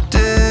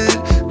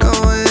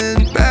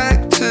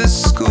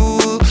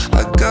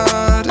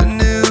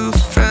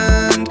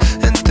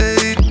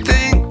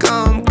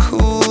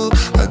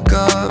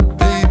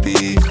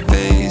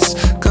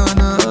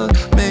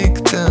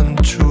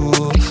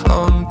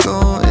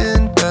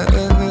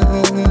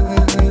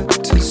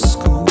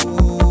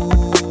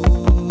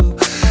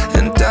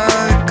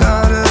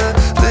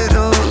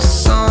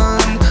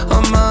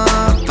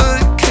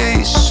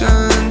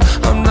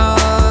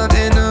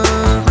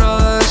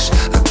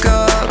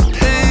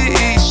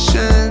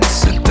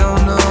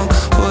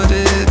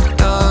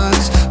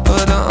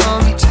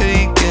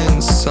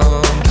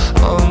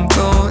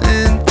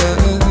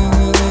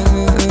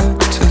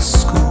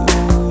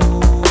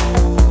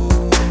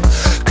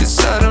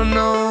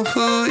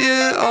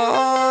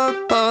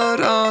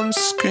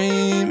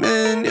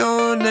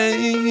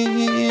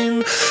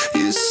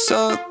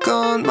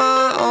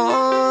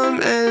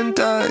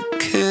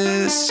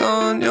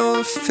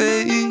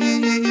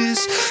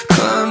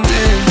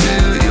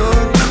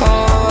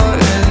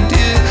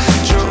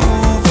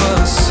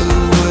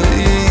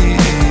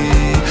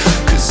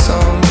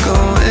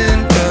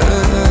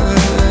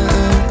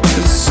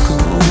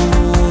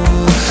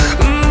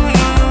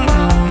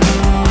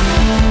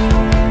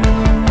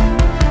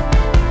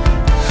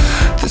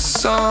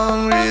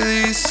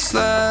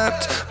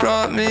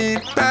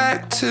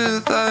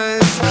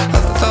 I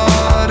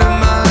thought of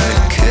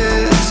my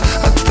kids,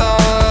 I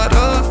thought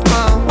of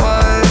my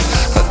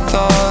wife, I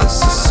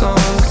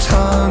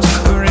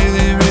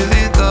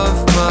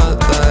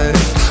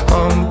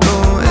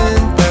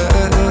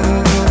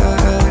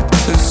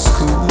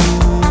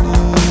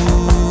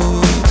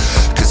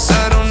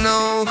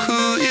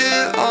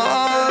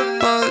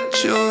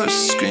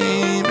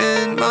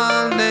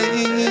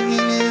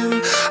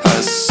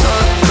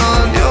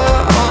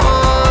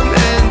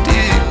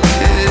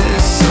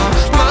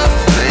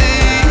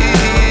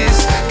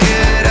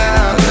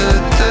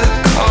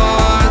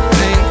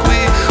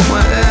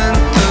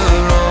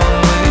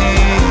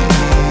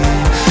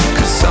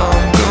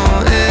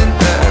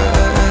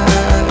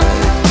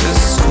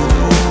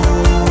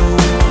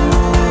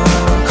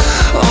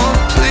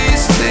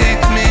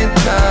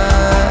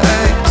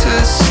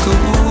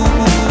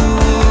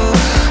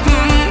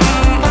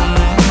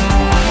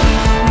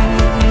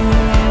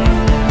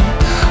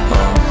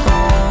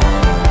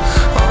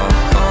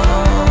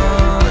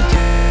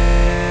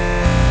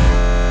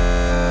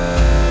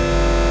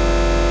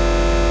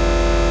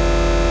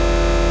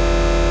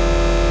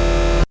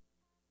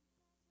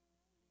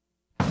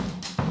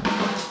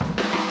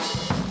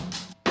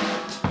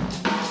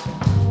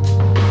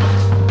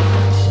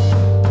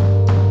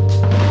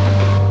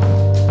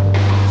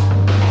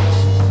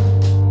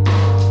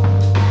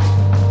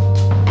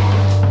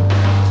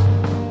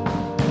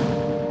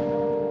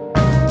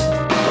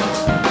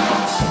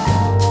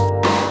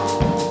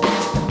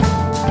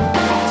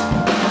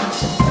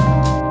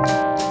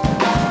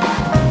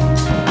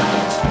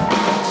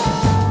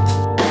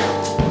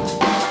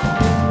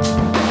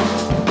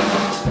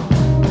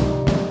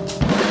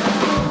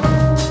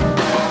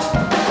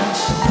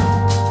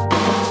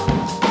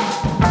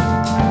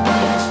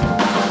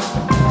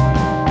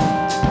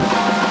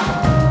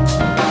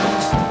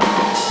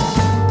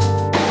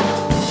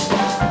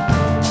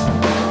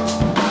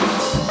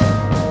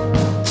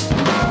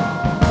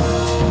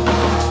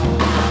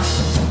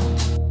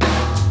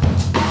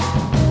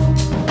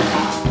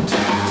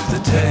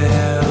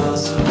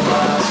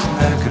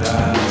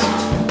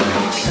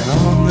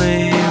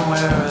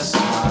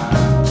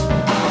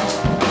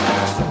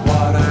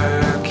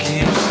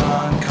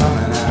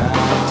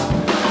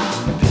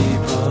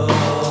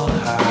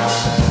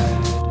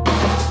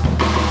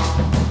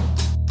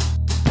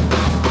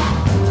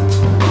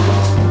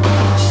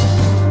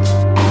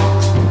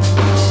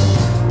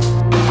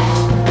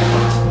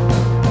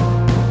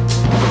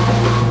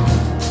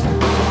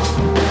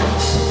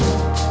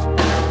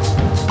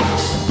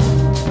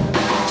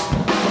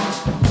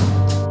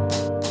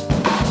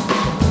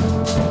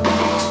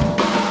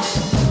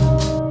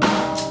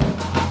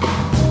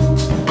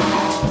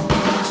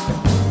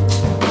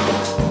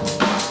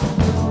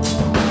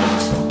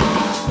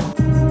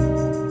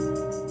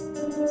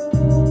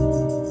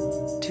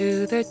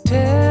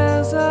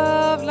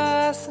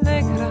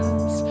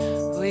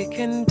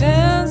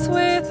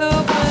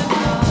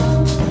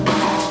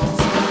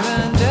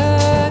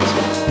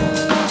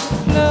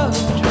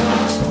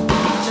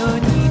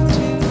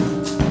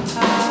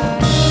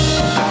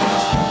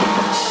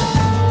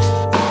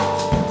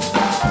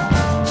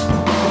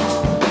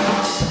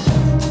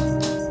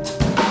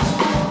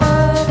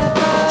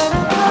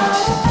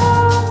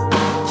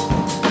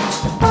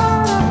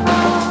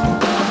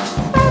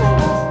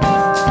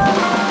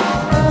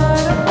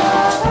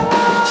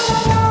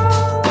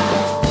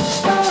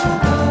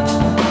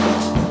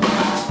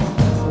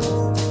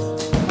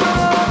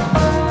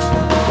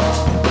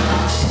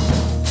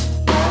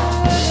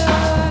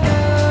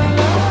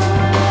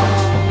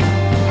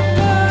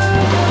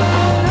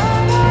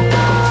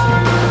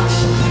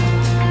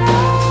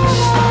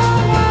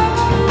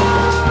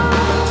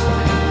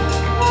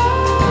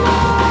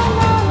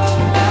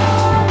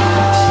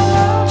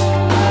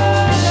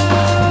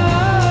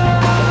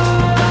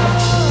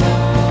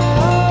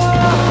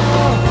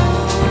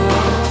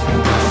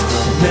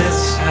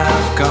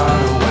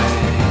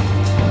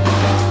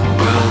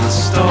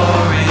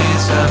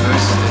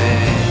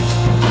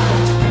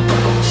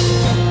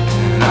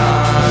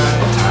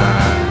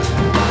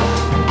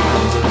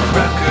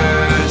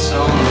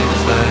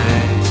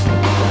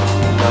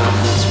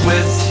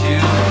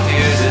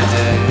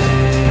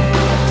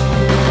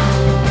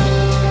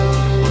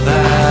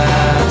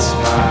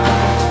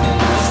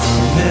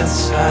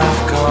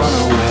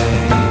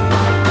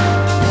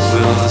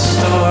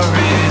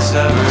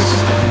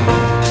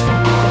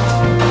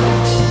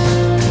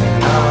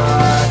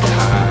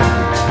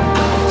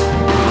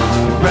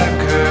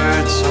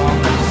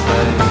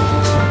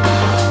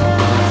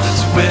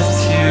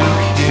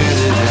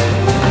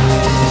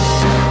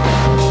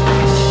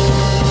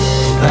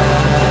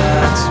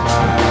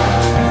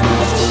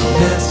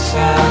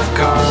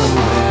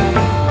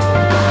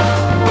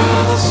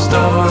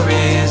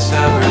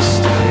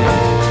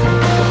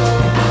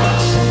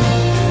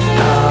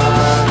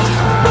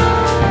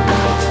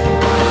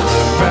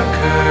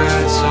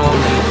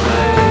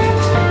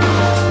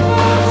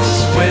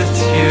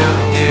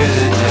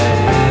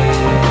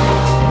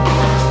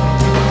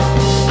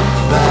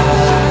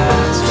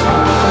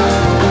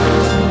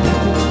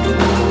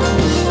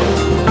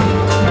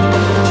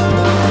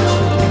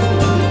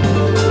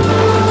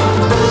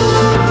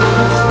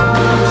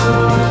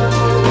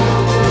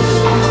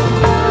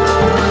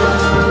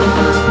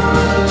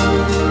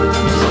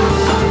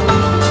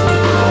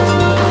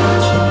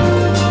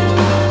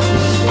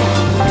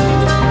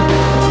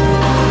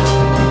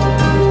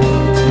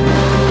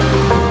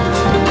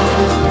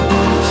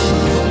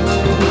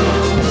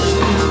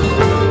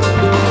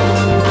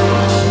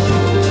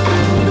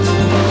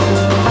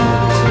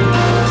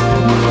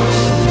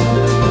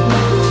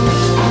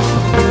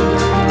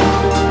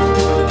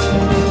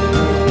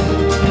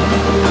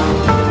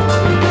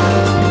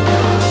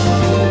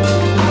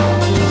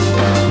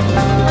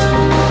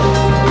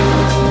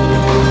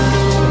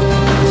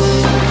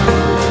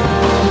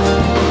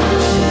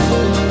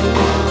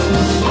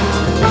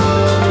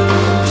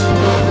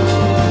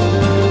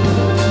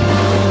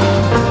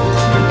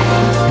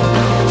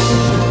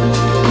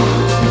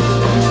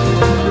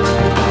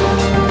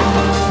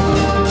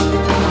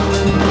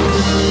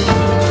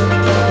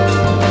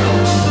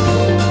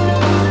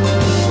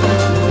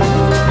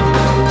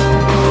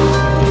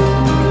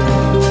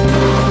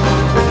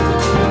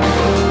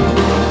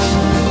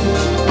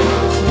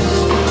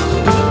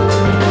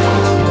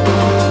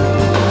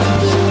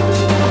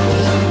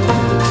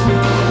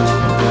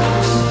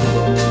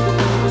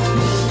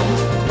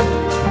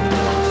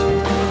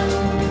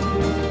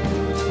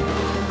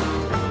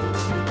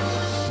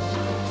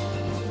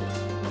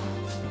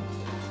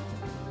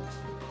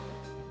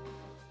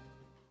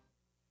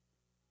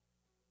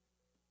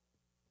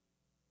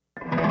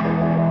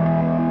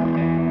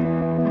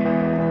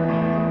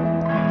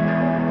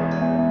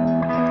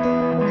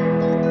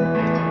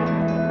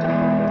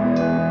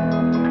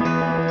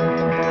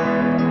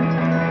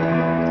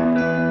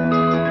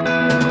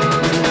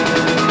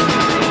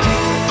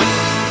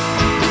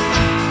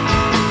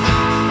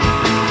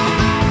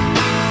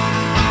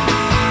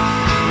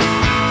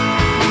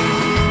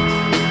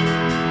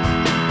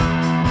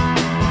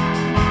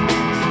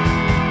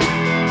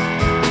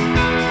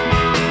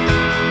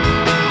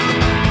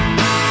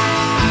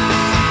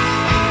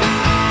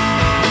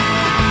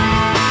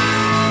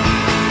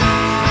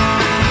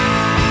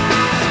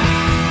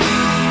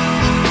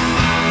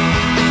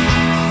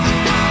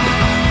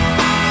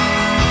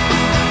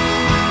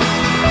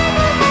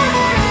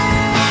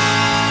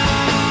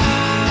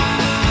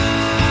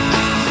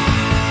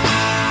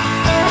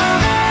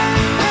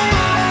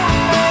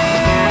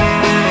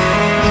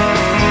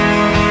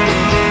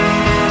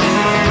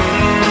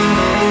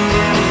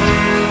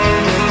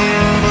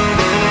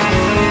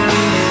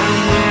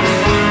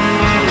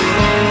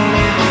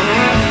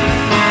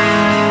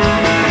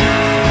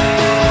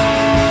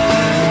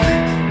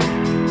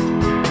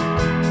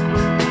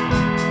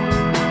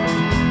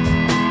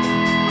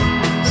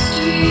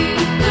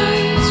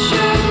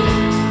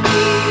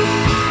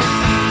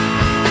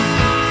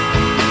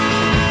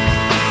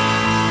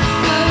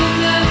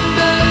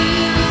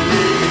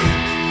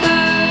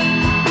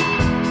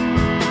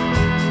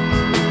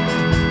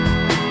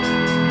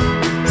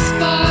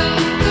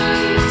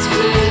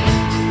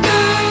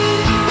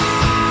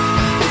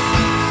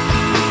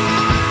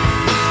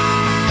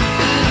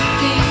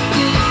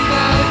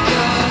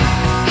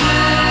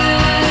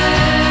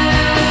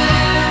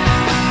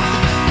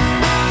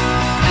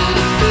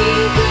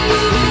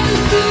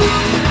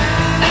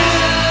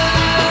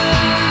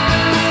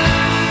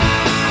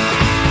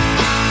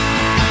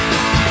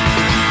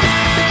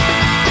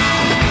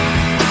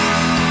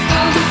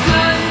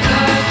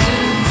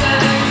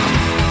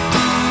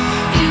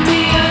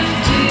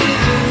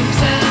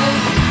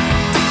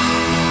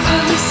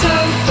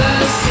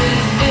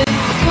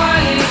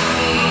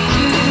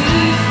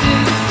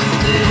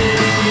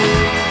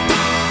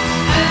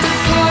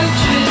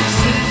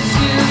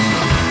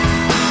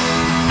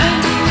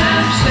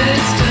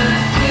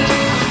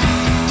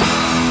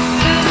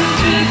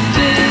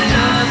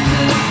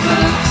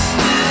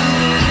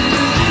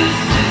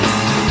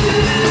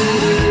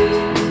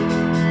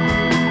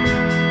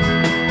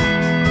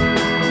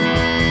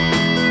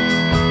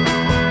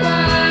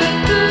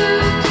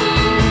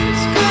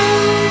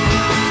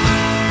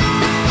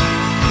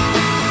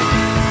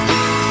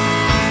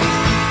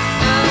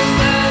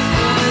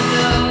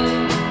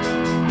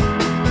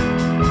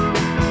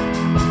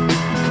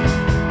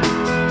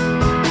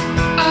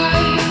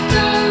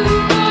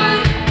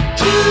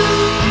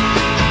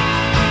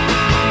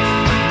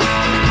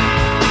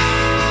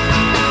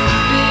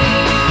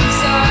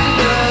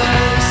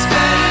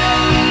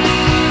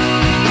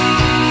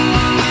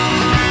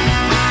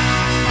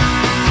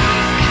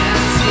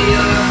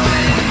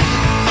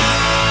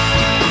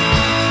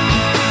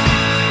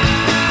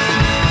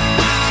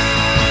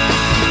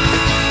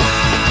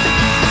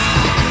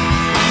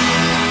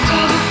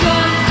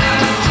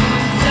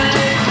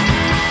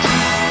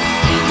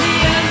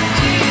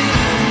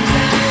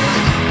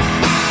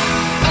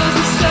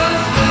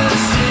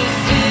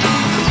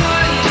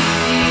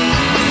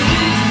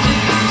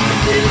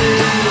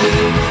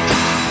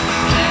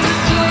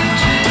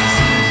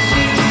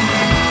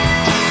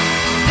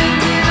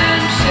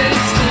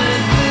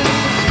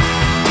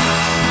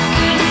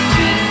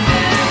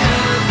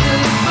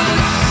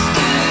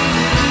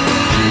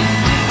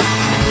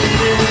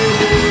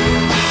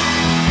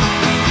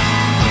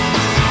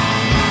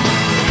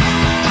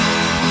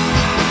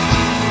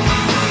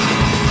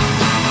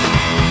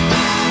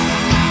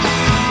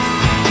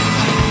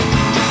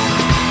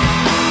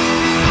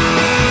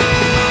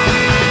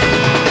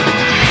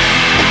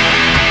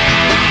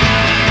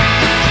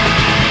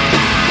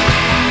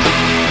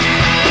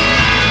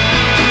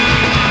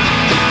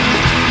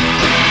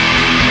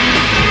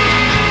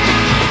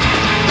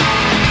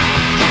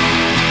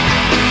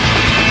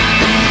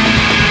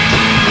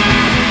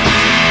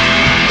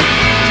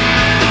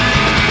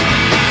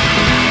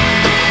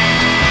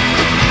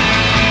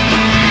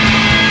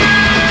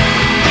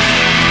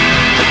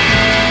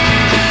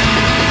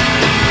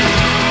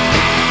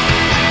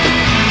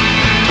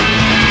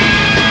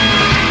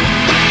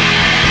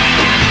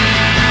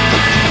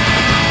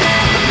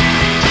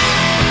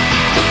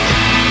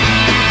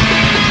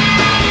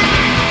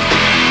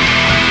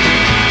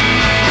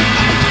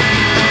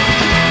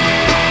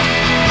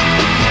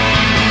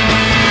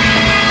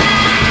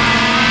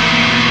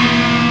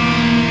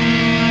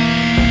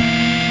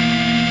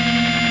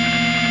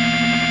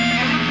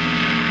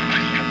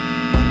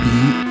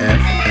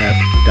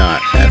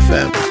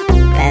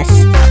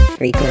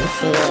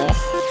frequencies.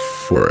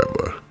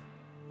 Forever.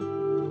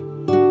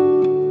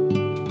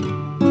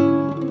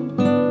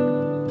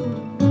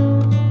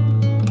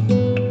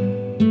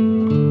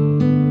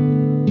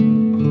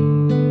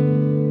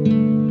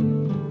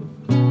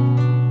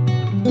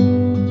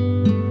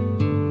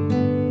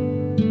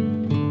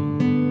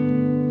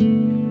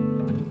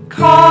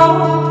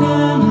 Caught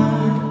in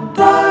a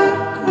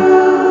dark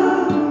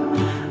room,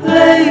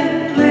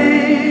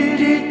 lately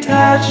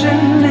detached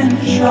and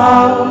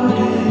enshrouded.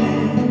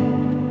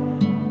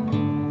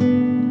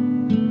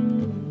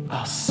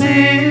 I'll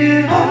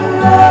see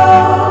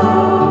around.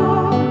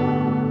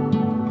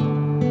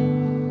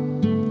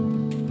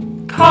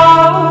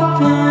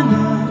 Caught in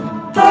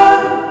a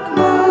dark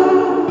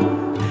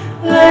room,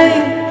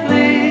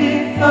 lately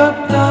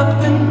fucked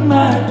up in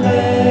my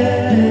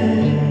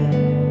bed.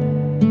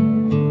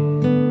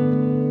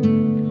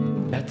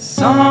 That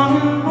song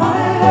in my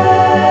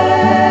head,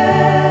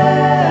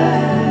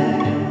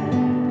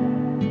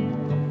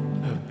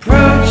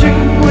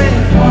 approaching with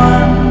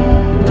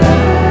wonder,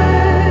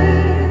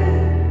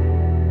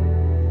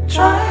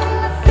 trying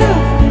to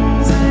feel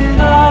things that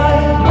I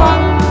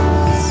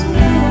once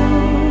knew.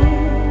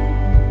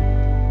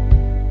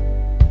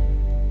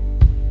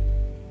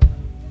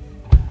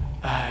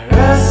 I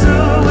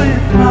wrestle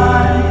with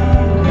my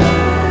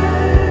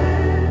head,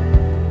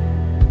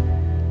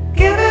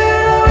 give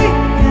it a week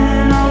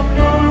and I'll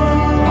pull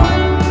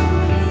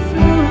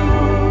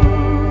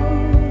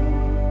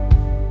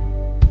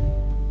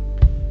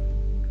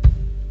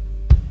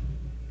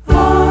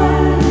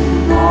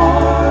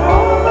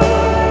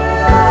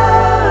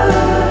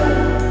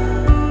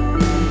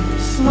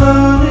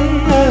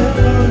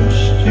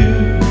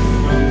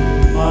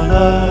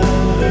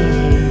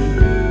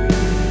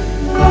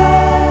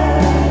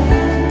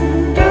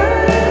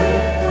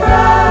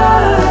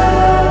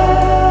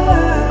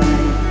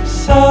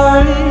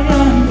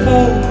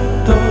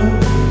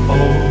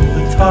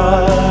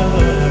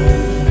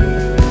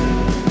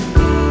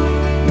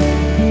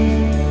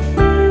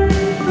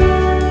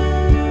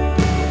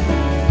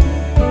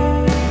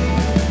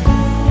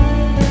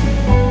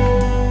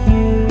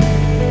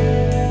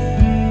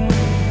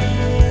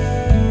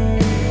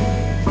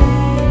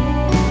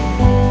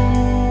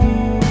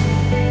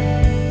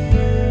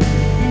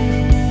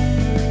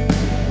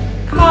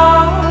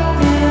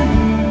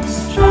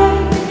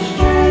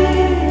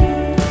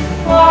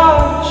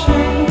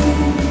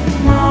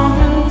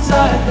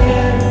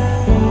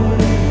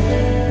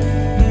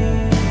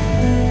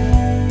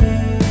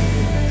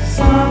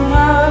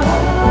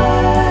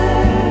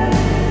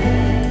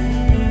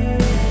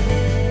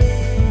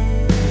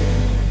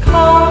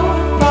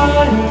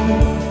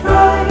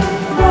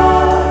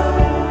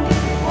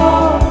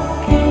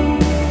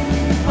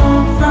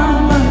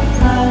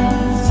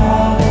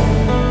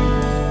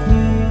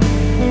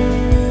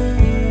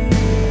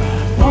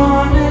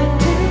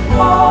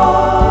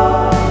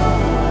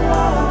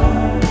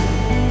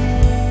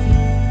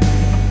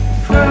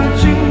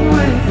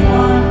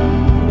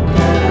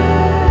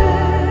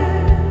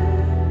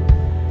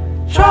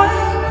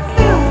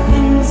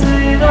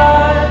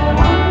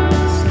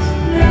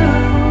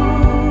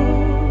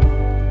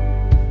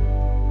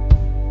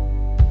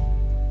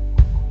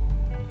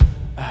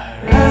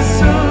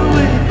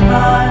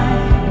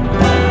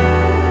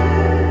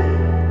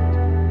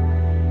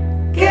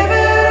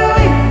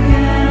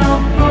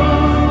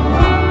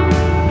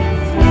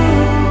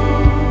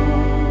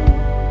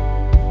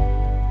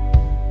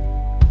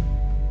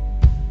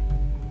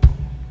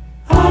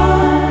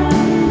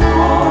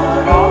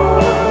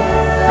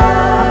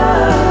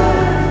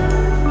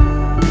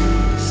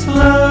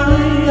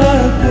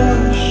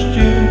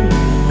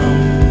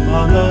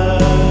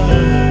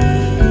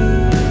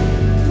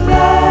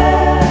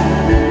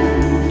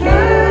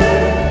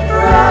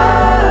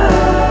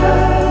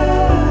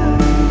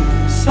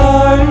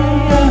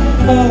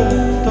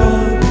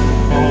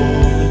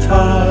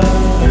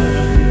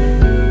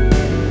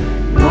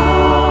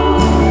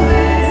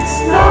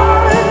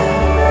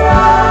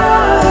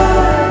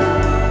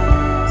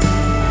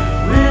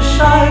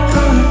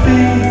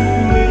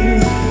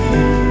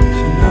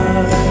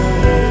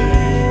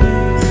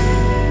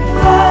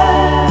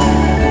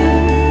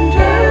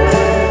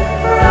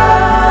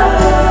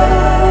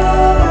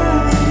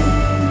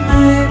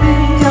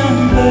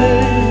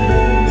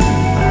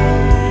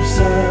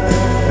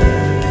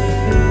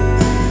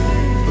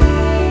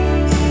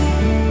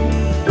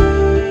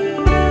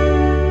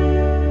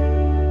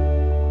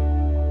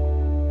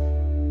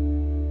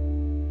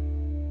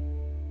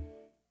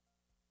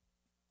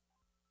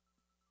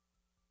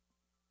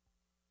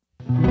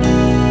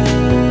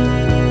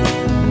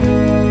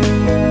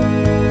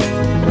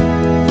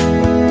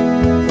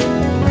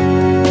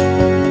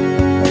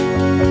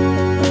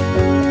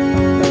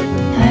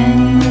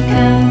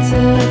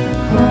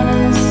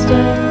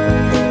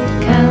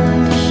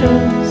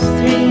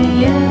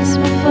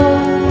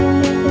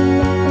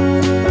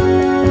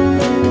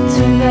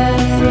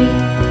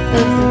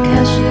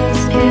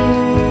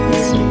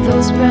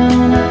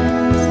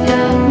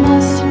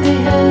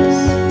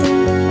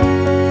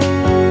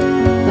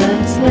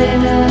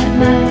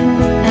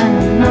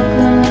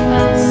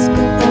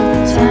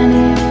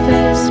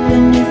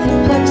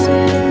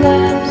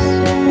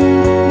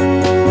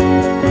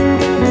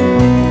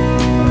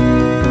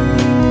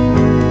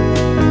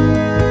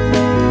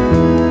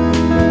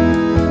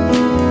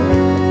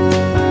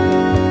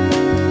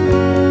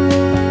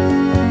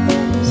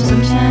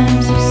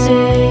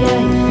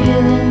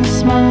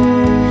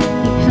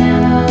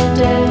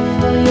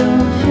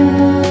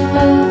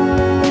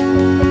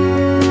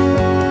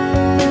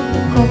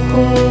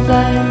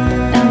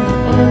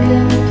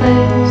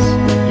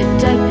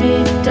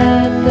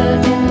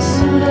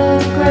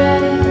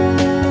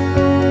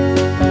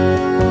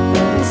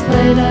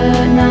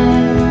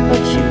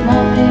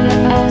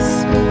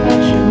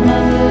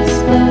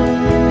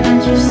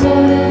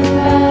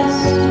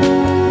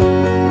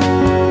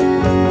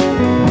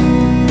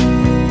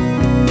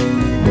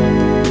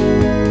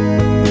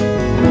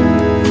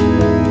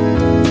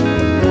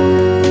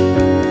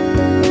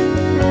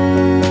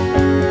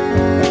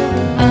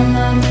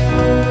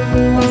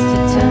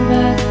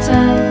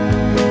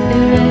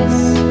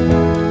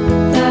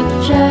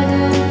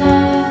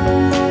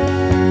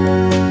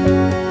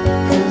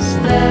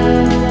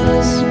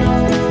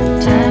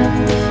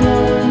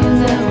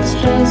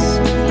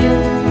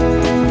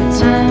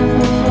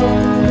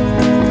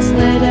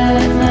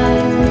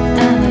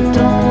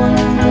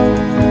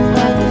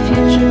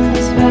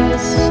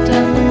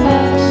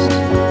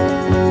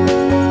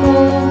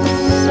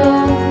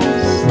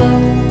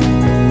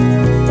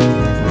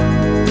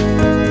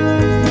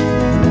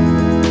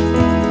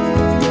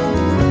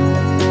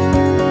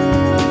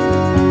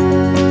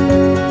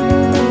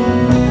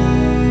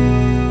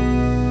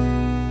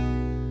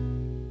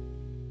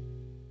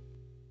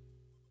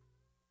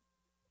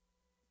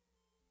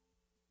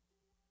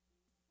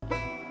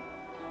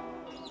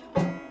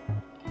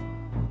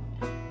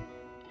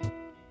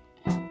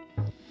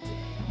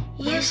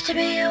Used to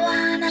be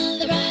one of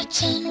the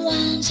rotten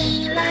ones,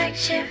 and I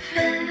liked you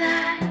for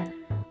that.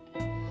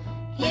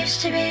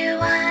 Used to be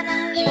one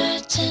of the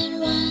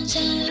rotten ones,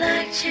 and I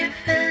liked you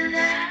for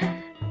that.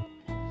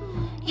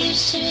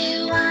 Used to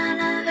be one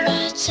of the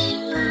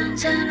rotten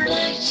ones, and I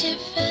liked you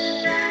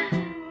for that.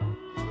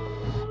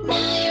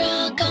 Now you're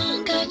all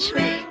gone, got your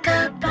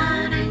makeup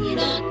on, and you're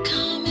not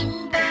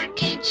coming back.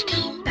 Can't you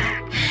come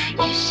back?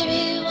 Used to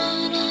be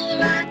one of the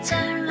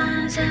rotten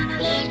ones, and I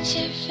liked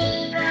you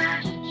for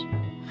that.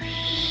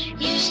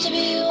 Used to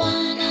be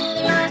one of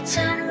the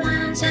rotten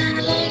ones, and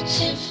I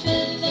liked you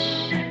for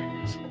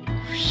that.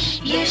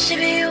 Used to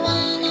be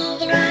one of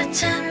the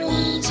rotten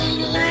ones,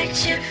 and I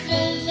liked you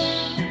for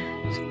that.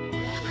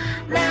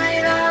 Now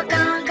you're all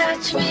gone,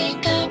 got your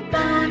makeup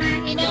on,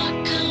 and you're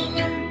not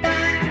coming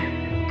back.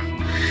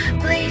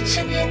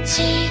 Bleaching your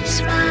teeth,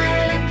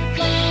 smiling,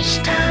 flash,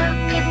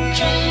 talking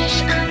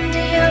trash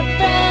under your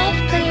breath.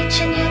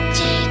 Bleaching your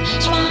teeth,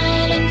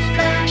 smiling,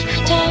 flash,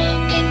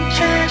 talking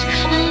trash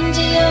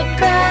under your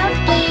breath.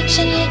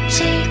 Bleaching your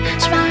teeth,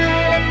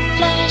 smiling,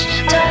 flash,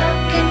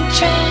 talking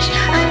trash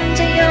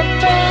under your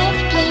breath.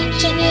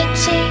 Bleaching your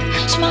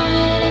teeth,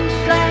 smiling,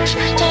 flash,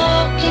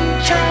 talking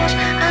trash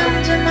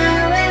under my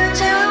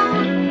window.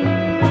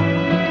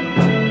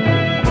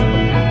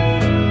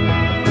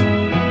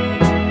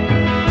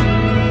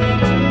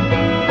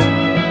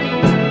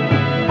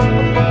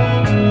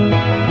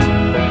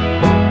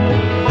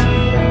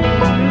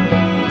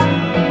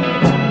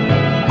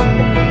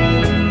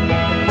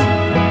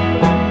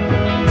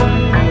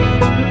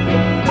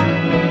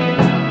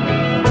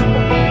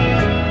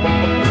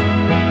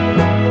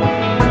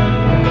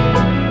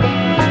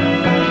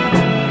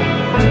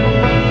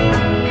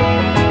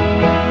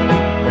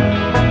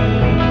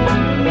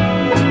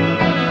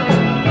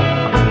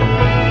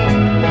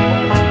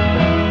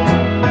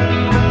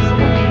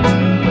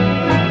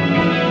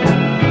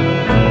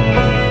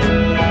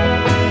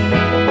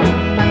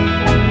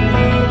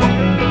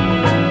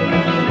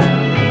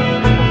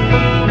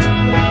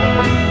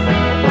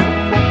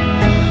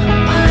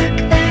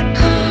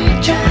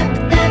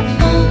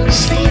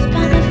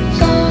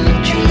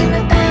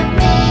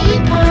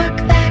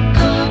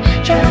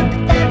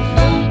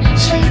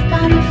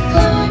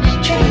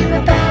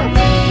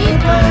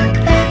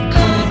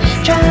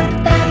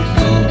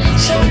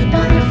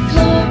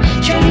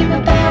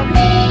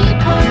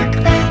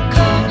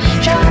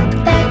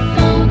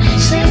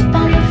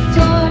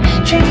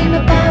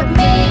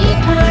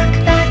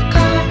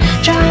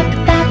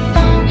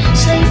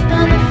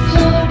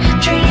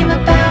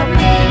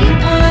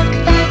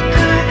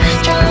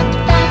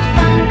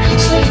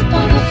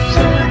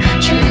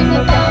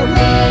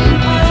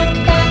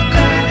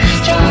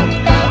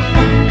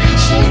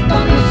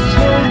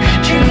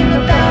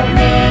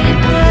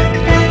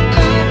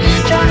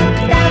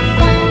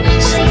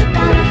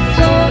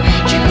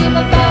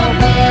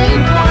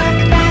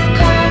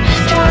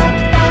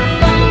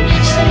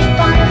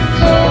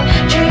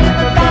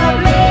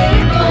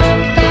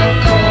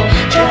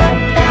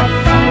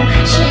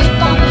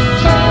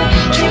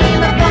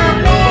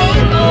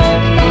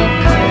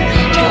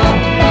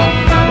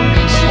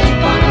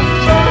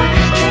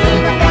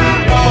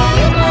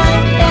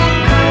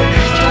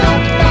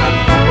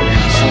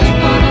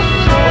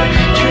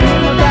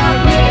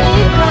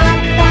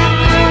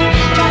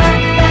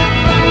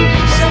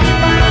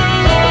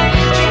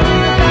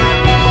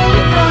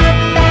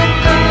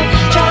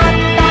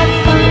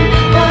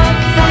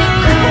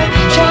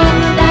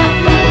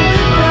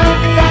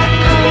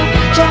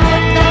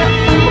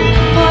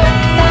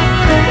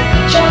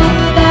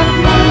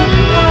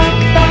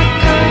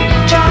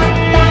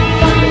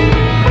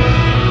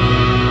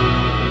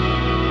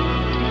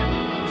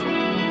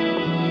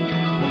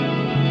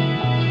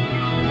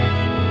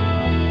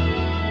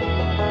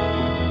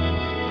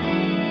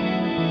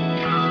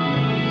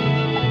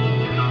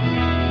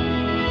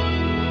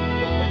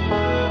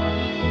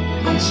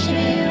 Used to be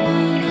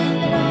one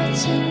of the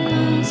rotten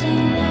ones, and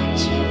I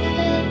liked you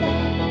for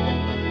that.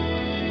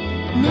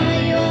 Now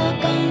you're all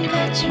gone,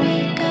 got your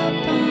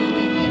makeup on,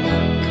 and you're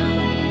not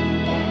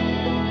coming back.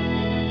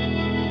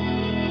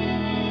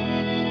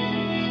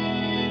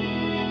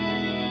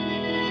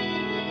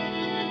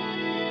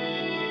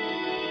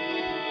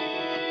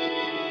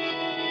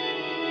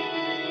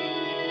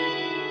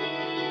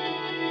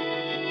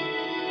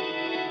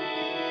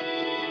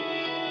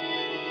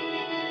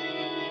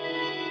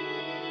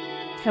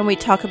 Can we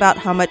talk about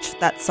how much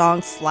that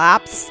song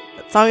slaps?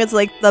 That song is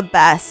like the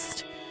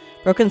best.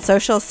 Broken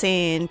social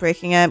scene,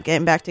 breaking up,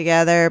 getting back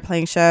together,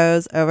 playing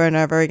shows over and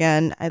over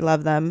again. I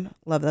love them.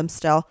 Love them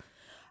still.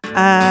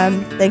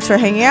 Thanks for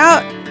hanging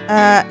out.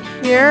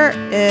 Here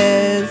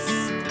is...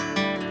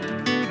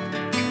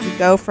 We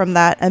go from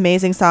that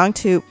amazing song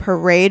to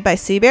Parade by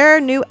Sea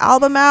Bear. New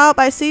album out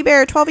by Sea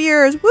Bear. 12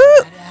 years. Woo!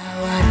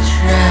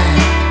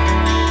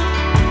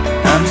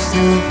 I'm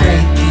still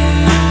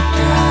breaking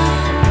down.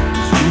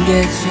 You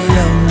get so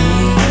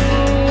lonely,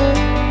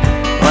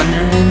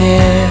 wondering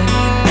if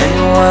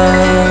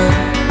anyone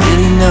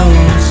really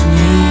knows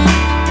me.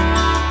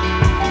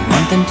 You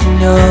want them to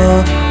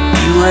know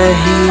You were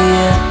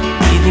here,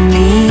 leaving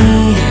me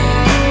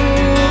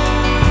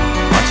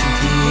watching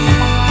TV.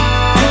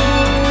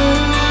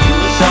 You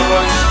were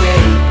someone's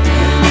favorite,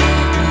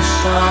 every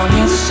song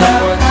is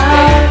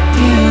about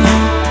you,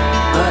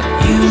 but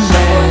you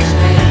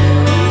never.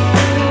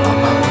 All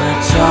my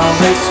words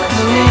always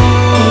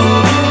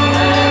blue.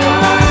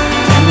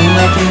 Tell me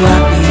where do I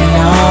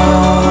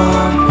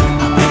belong?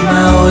 I put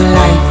my whole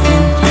life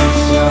into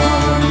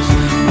songs.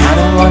 I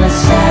don't wanna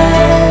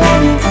sell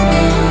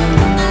anything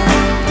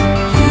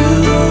to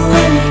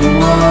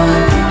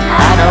anyone.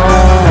 I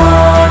don't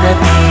wanna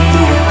be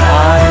a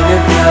part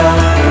of your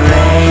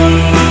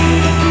parade.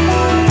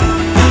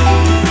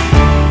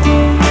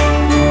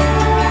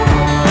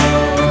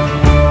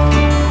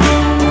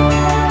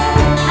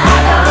 I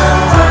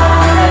don't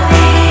wanna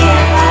be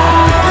a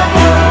part of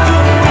your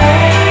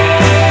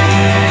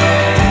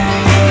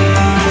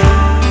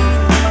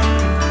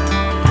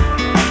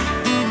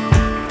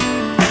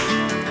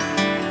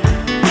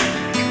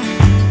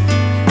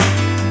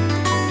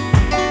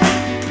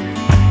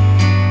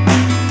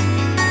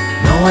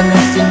No one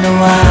has to know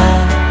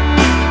why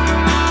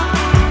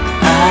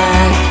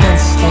I can't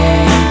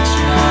stay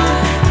dry.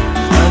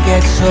 I'll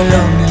get so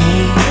lonely.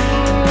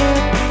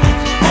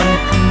 Just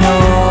wanted to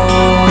know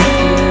if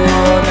you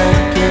wanna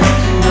get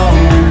to know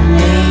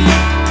me.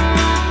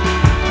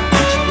 I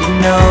want you to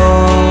know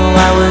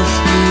I was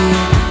here,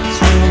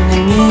 swimming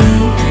in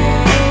the air,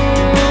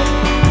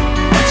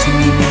 watching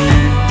you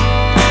leave.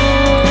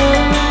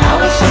 I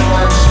was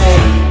someone's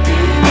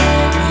favorite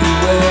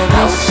everywhere.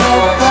 I was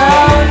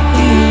about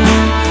you,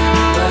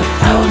 but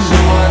I was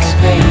someone's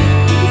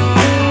favorite.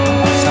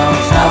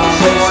 Songs I was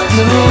always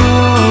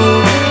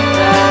blue.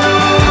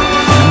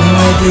 Tell me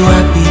where do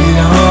I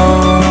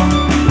belong?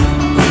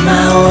 Put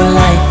my whole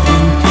life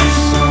into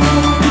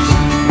songs.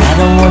 I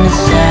don't wanna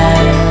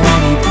sell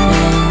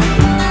anything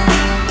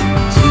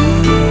to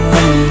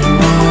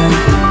anyone.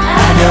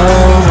 I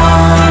don't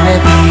wanna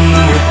be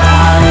a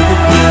part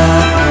of your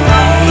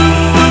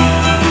parade.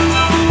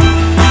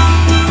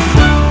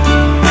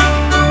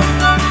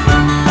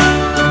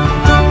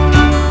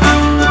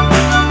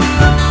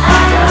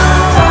 I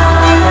don't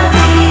wanna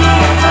be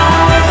a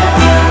part of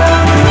your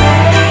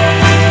parade.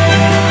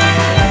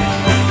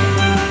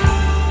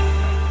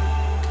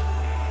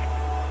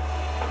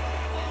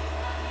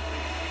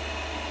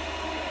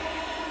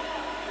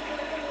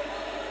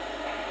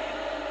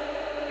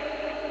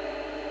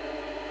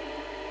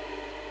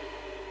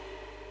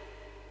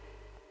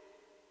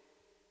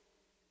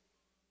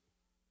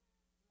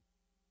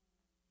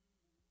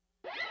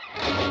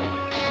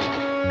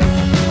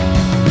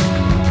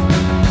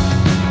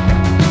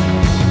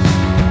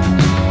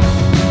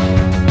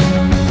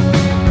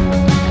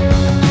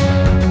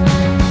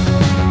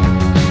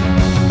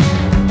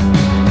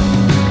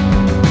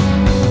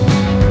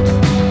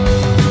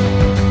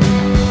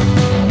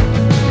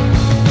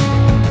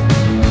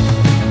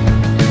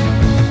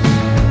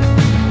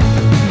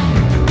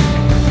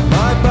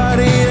 My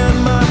body and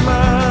my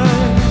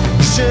mind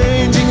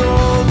changing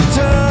all the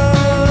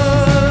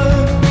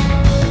time.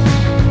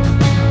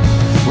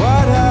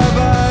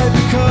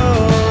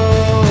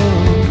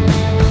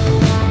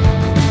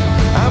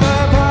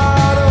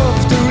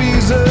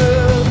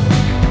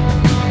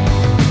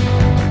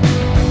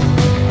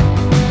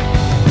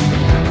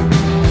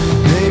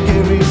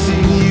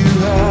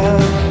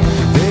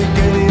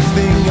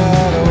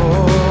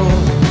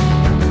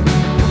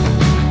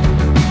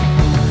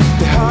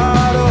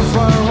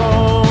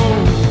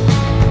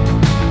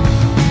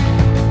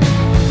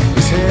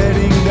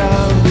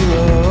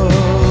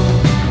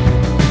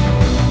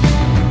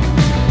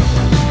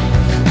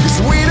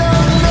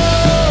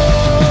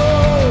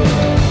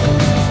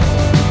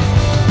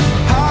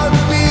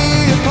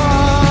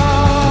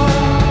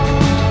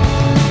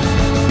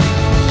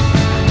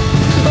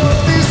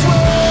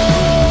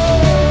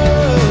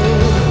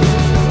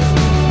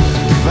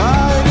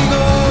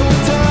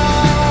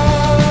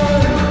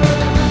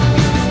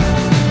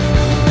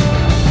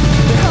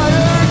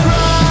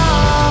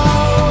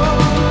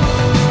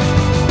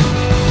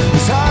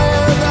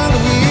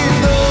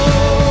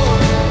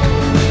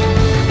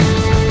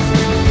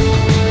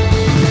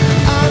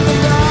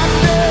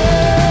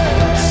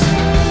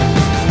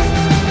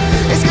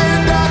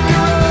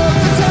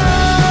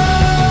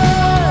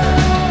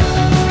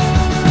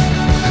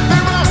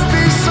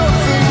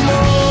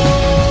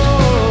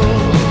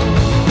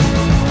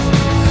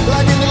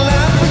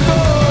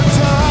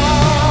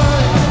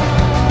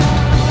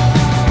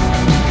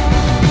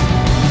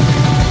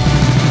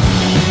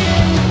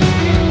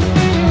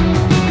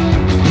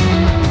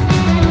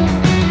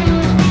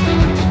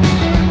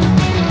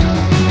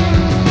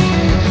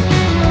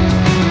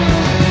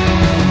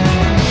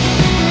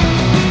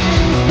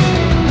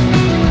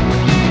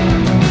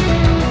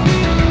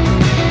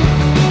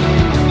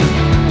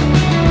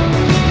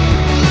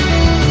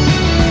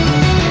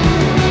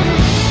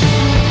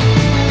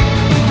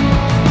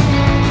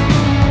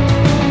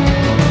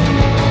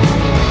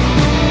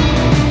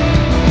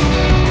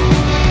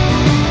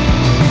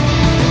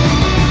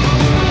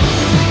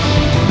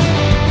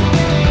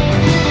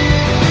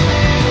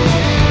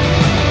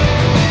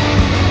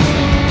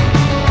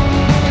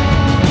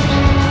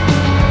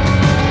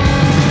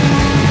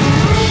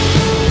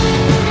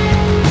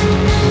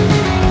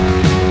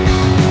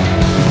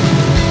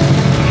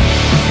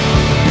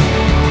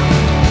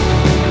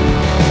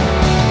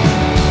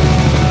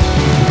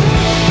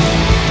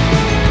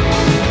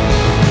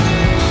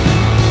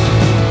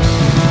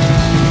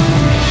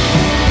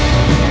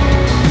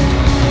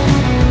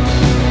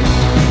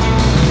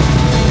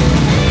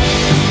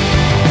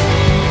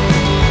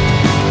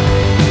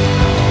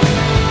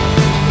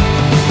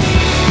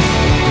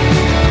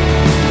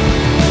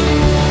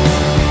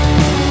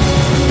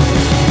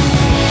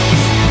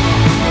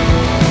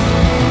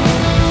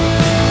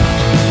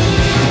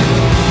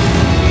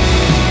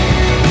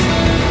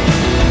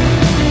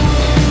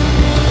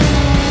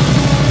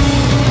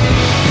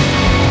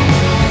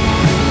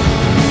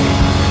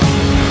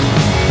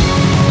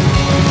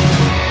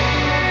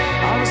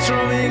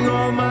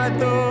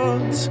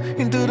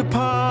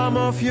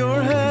 of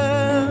your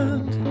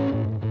hand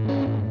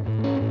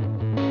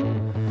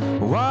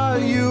while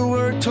you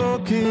were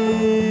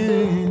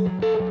talking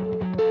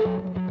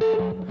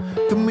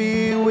to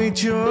me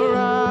with your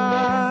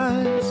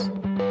eyes.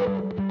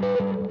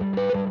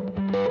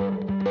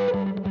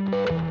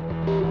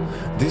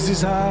 This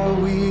is how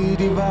we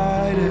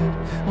divided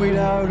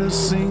without a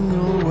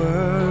single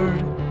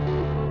word.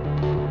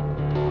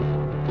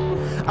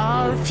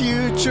 Our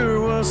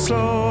future was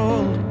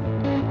sold,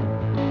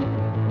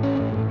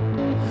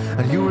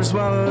 and you were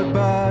swallowed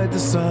by the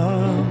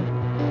sun.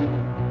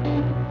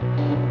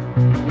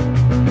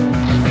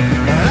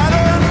 And I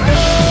don't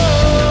know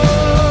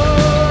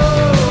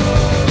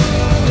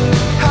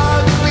how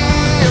to be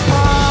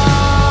apart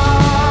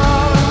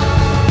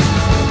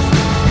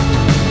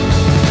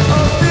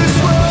of this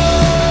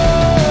world,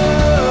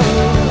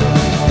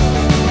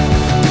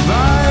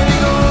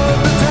 dividing all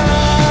the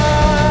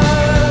time.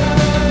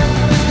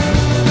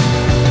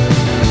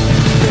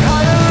 The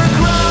higher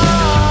ground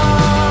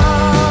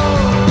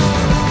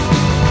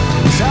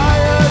is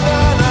higher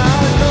than I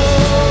know,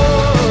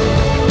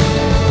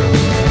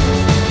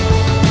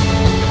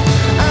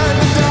 and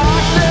the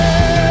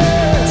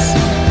darkness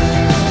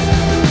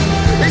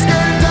is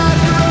getting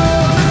darker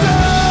all the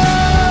time.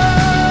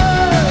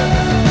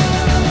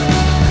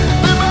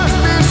 There must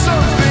be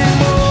something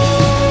more,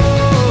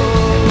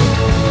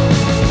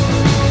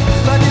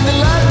 like in the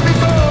light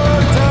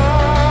before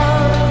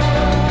time.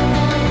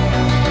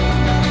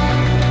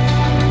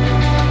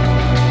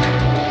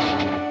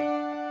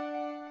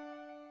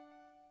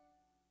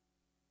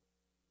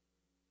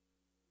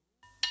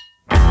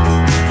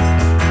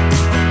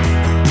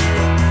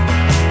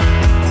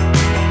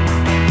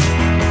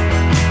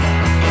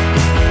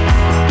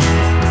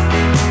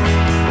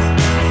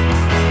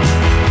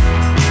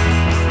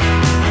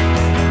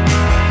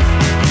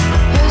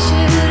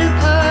 Pressure to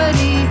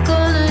party,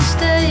 gonna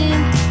stay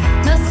in.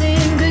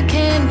 Nothing good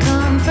can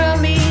come from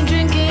me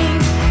drinking.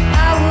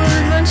 I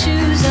would run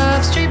shoes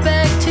off straight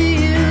back to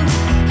you.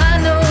 I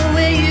know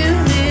where you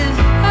live.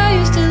 I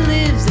used to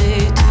live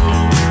there too.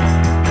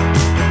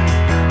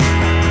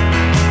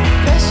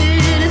 Pressure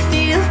to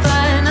feel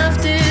fine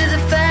after the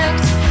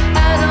fact.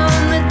 Out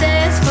on the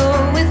dance floor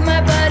with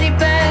my body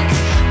back.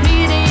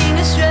 Meeting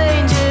a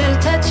stranger,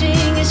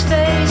 touching his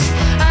face.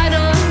 I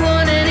don't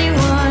want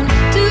anyone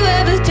to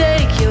ever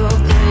take your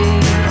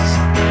place.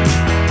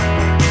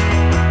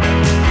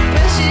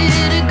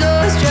 Pressure to go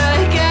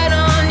strike out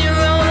on your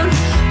own.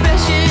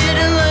 Pressure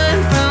to learn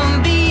from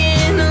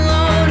being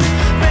alone.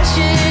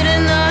 Pressure to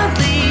not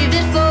leave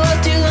it for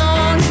too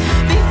long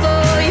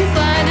before you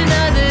find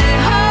another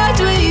heart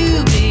where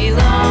you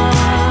belong.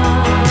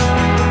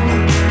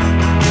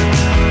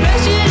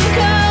 Pressure to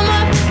come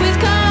up with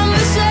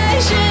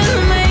conversation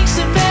makes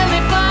the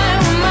family fine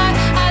with my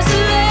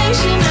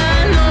isolation. I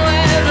know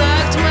I've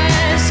locked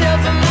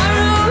myself in my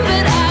room,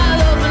 but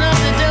I'll open up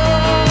the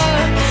door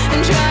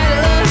and try to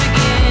love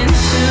again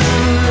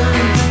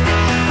soon.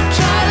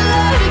 Try to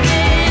love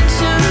again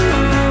soon.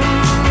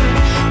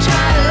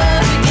 Try to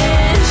love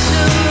again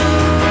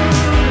soon.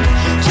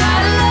 Try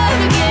to love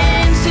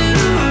again soon.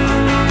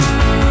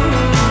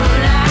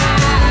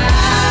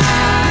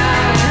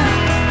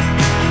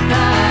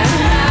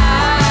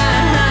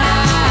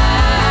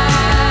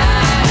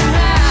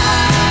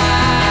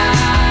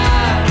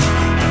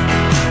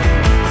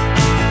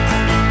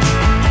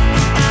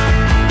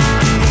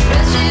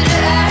 Pressure to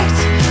act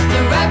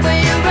the right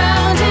way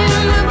around him.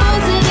 We're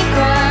both in a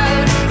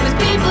crowd with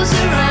people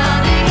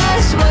surrounding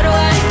us. What do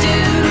I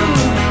do?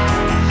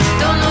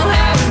 Don't know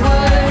how it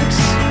works.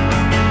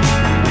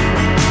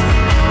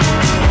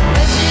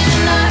 Pressure to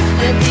not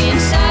let the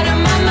inside of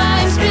my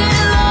mind spin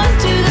along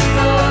to the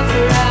floor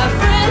for our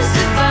friends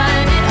to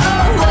find it.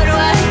 Oh, what do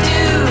I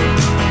do?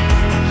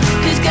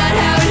 'Cause God,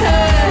 how it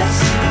hurts.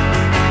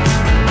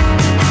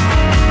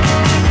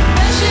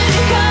 Pressure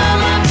to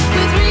come up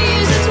with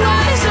reasons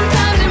why.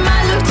 Sometimes it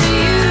might look to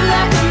you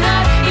like I'm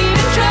not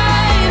even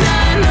trying.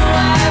 I know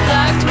I've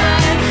locked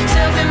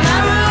myself in my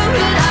room,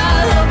 but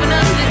I'll open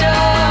up the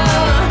door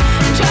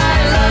and try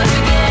to love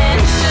again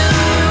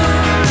soon.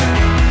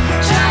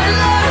 Try to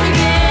love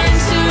again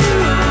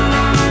soon.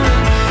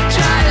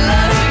 Try to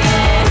love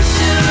again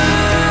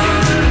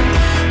soon.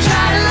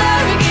 Try to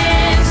love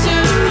again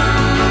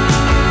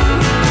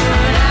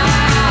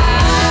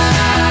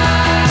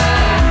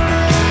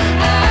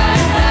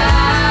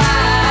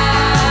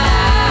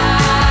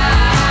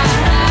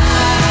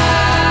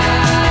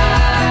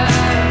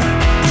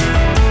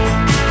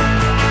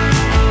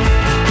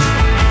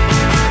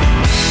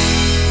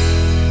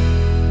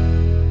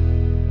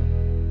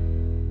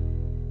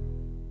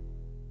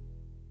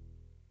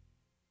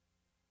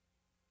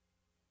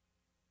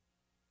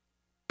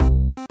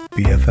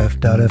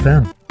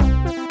BFF.FM.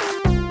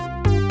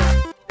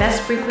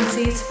 Best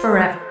frequencies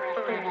forever.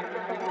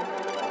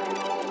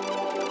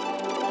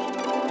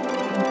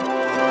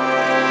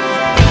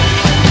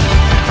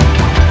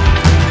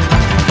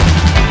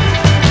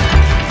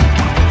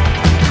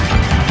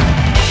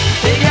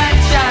 They got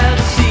child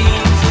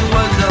scenes, it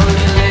was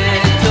only a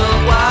little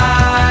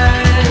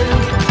while.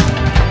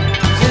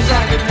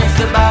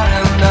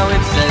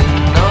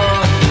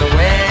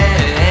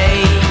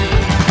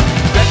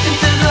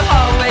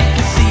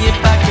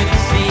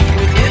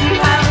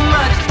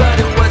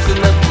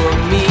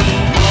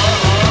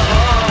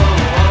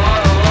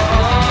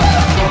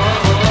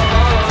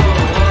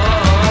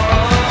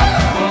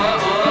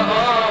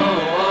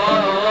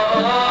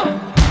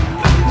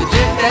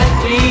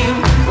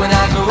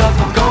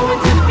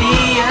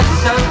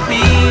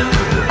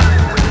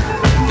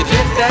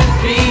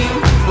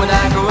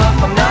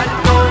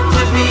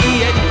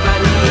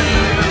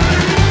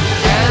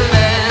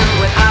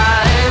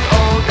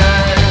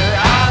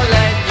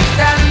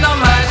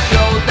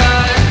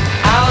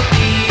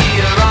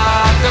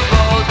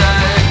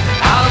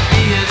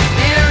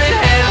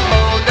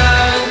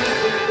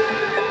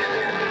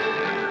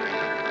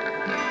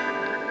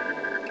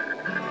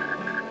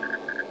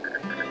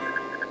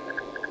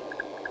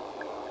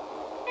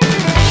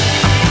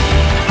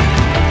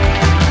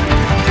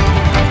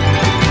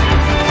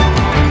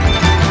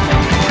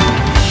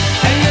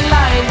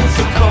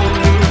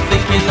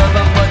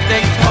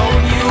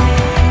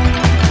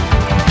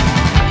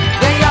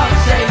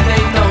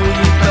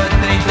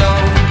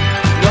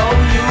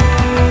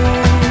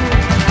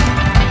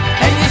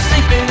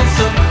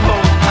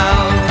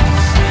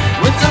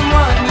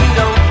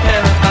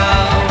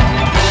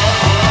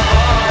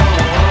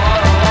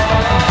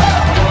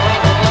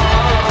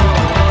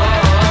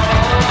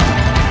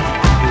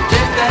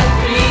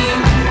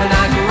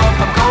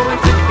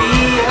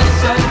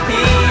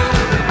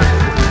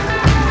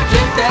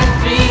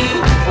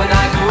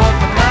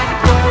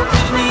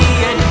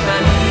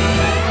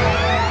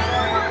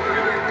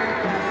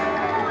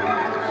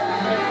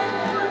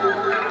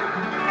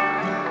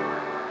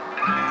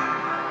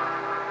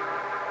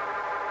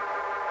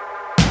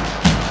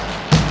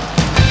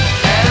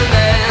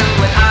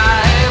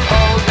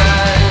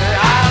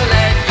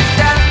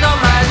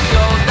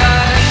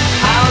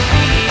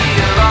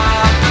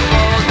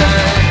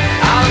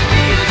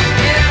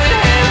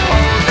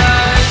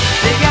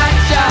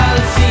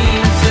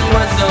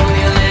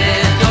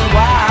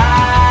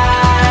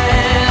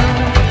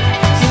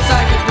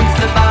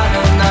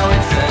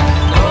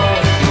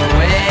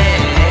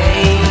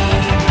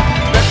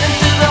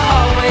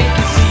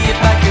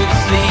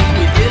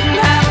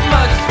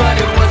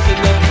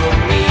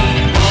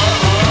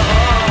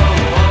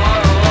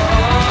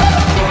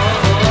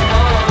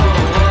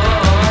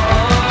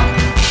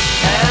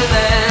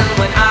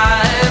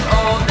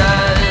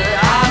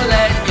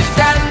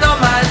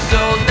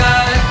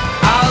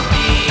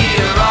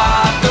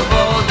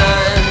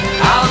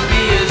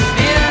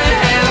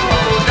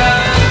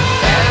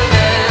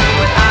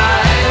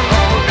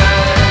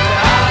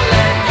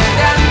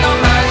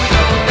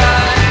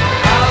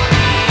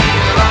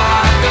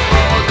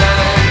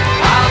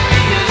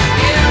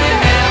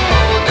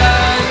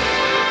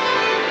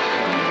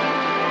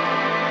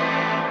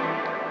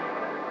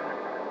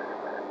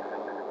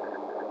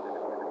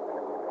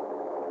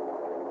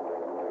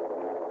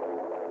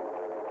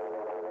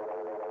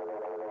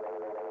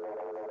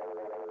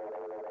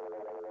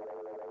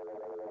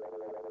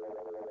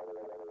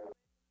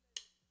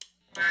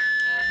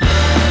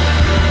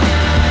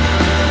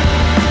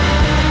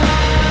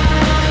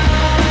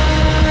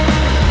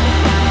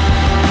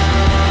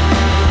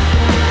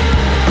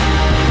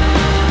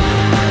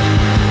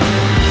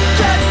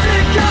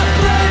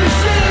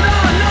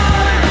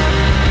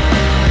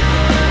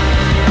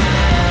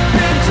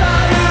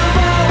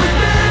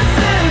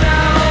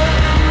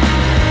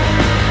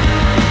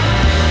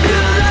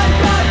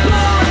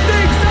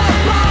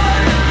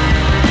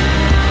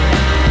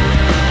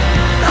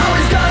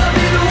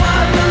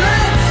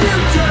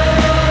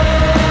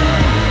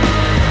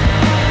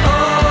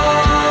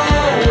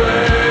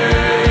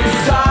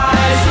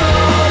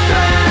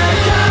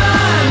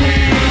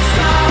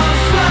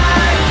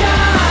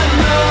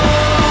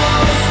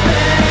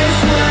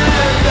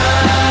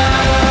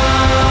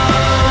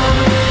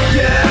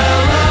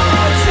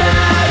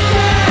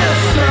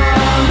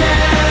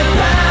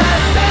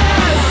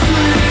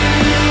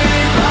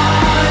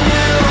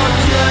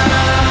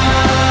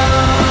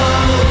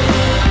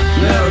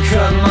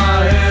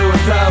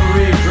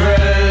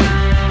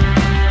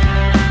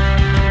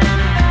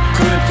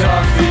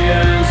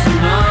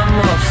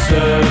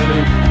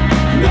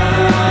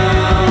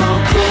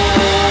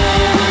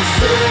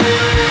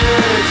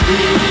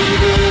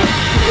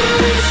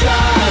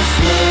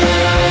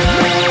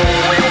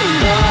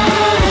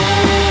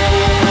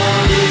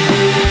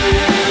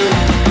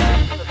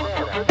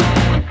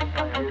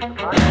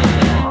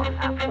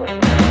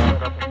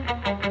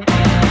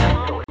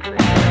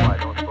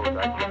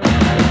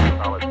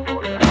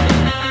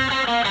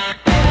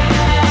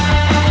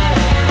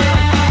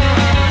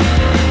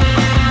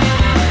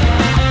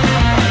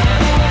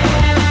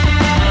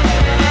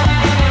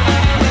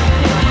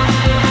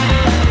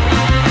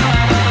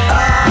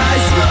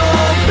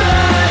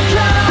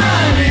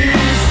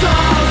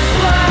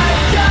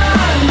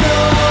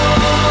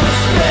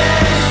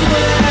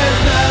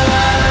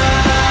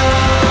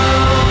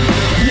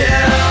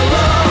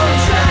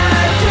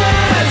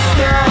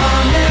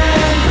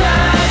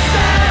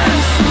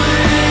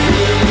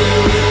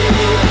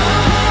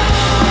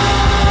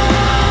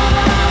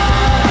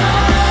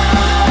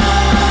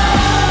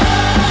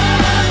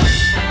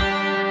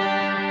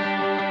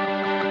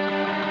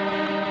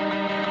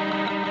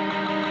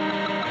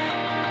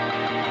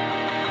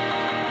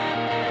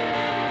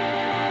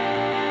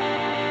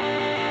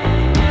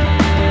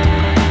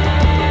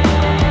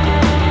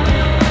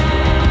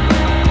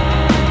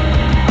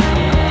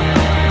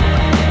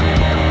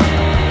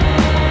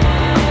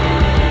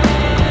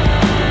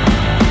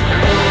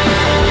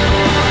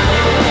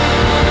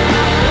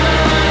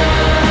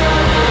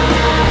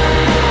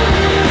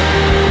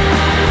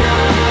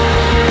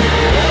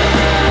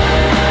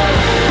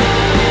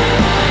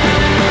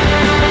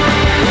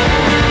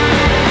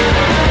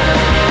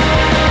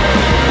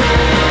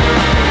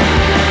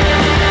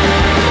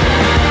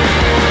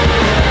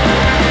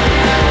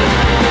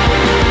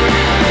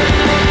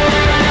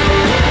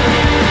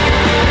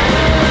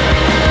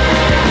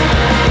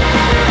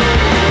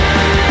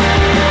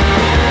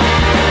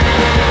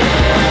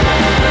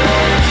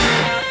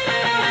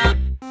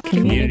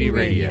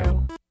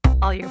 Radio.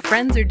 All your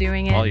friends are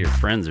doing it. All your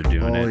friends are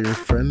doing All it. your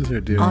friends are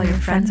doing All it. your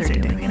friends are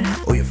doing it.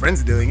 All your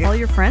friends are doing it. All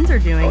your friends are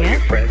doing All your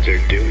it. friends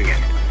are doing it.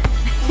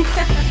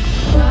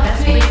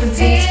 Best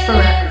frequencies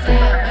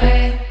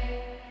forever.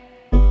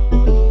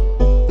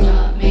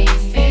 Got me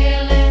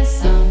feeling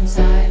some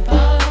type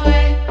of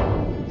way.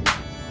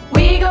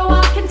 We go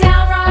walking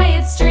down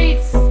riot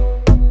streets.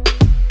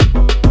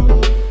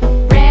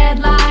 Red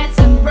lights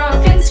and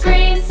broken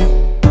screens.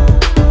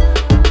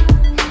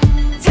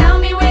 Tell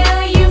me,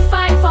 will you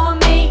fight for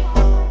me?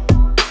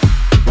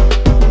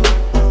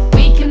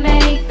 We can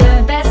make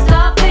the best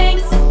of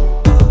things.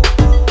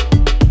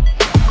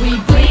 We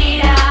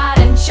bleed out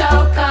and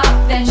choke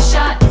up, then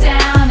shut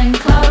down.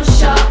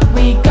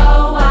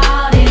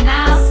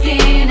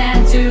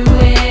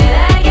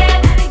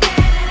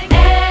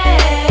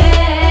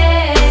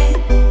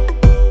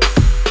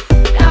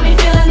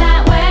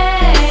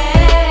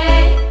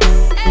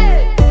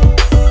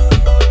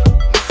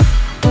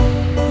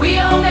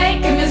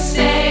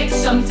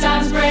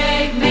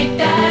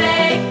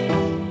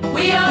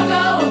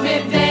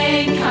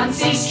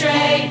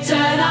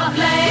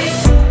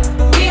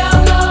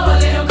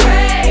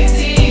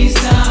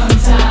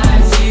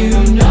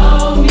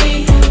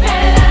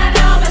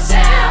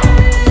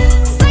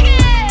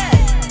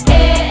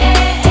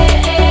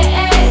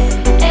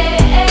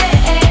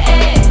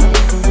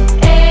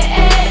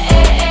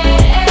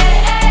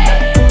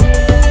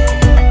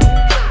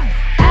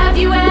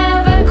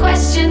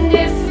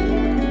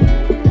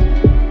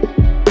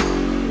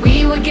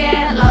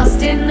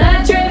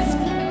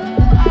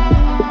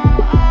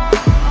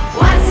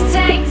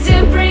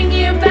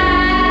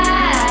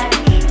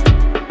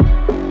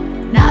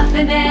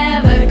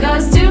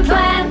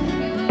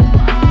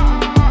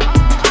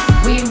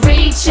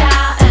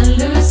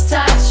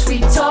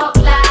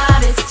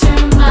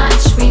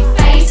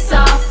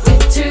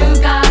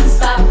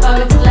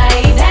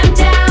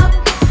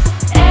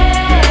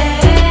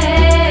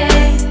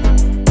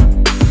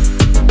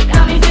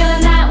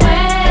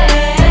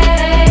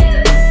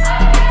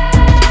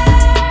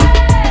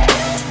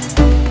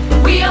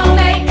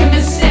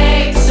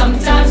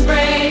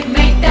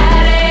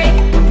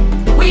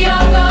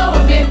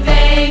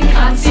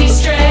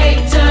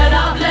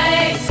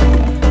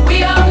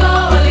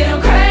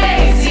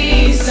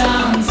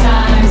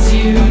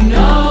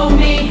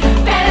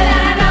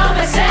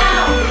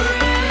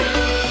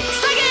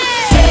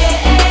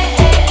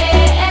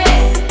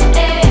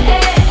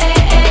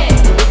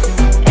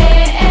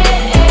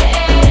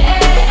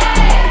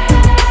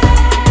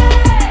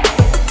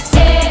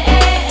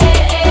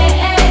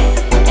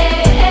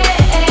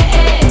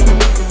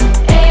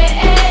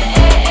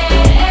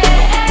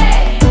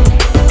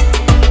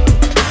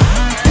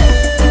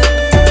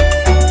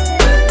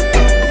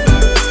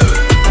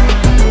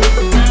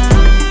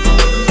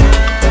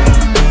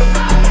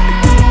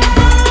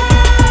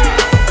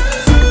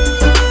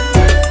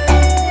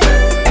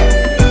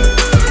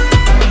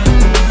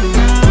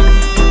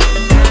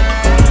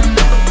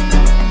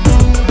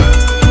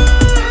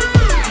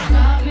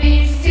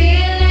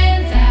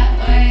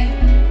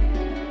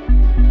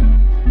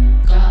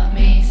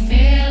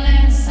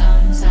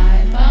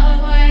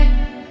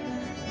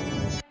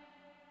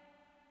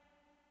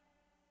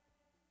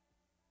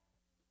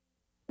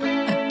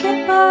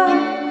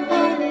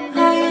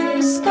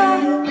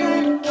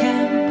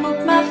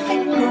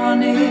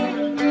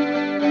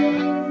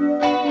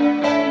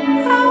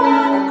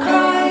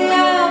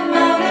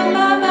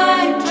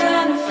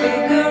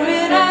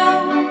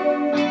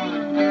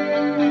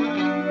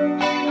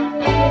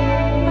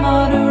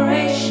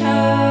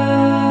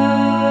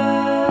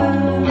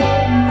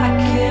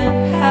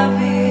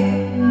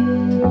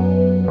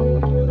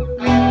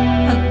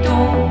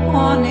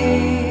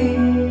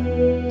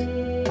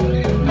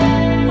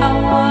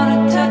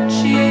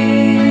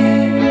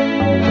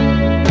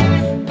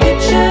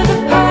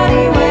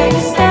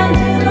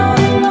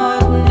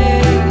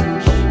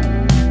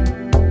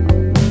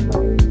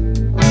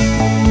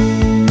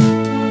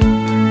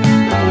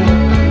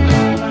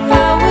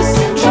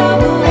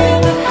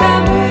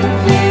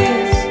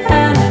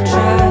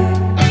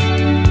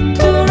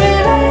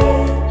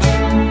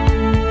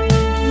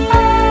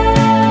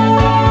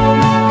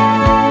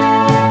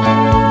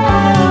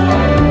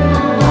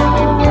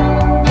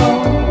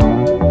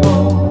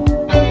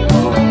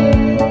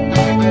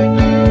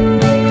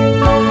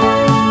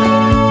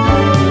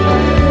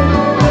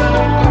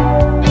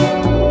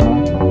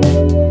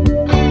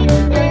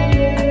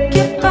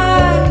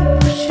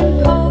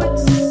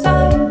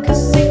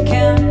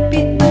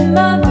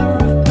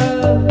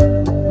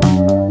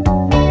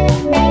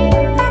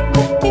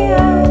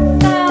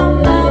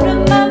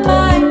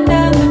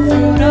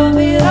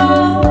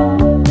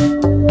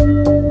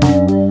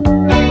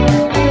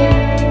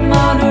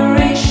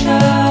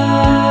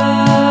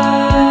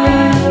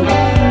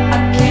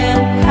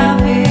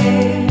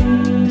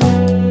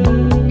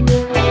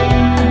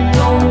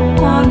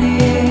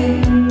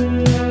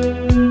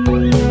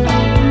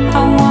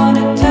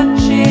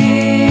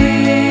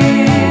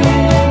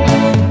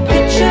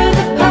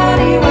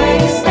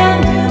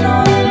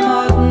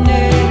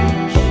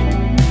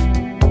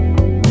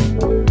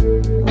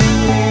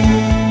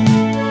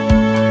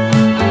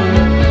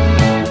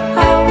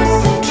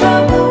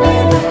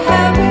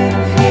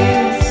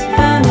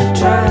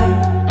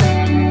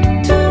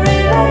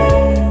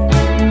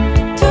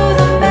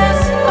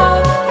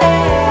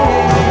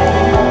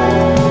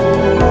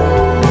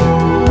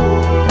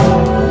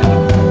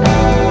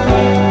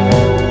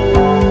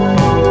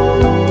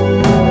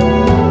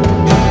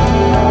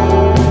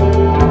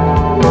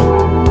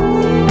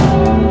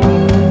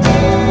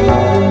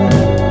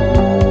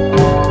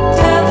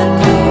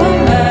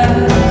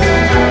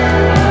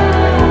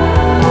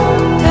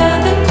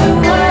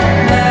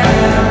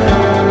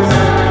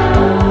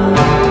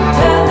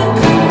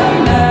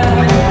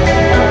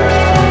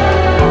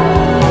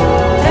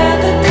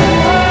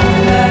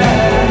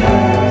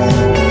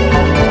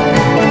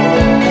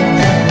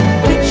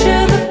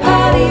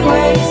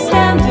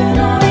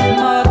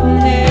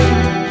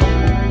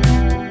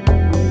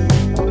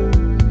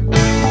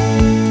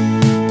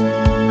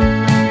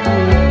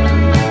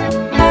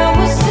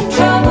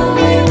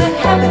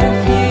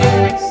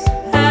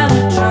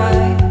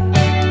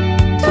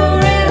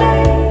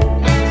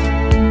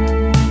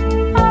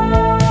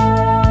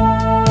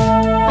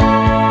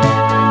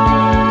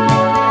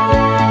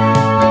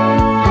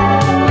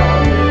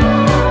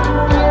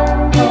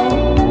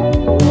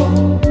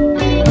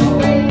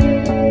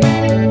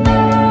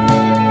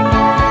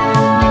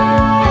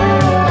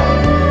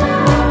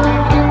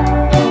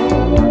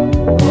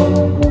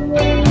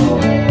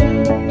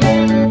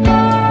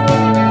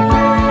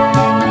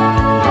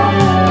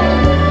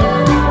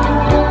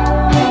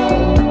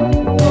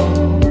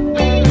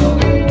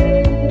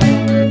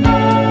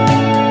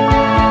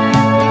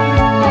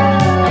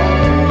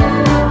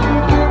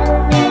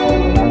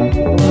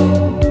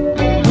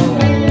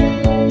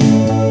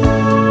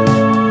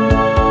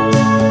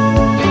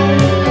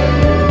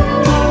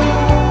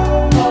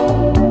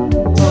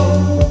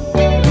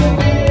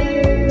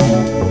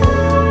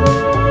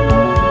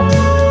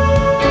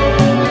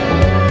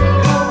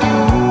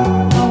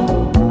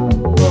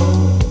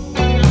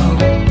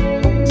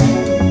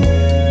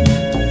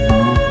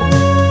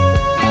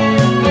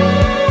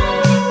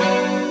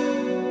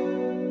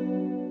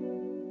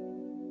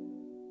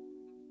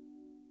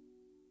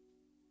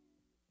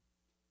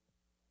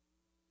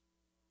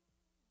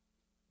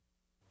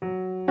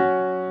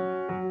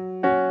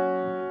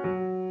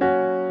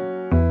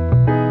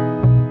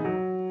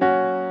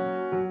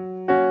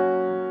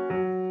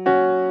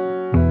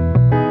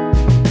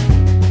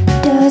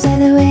 Doors are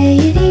the way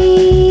you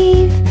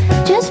leave.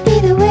 Just be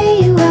the way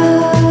you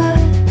are.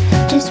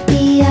 Just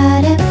be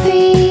out and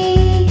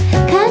free.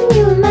 Can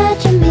you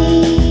imagine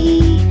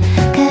me?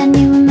 Can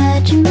you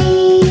imagine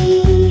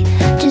me?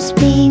 Just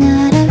being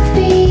out and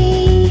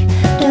free.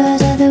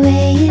 Doors are the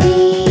way you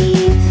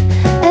leave.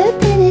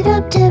 Open it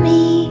up to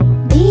me.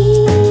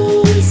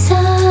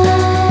 Beside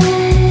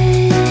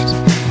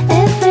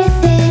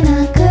everything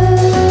I go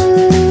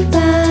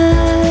by.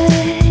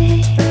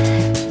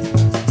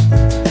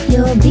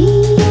 Your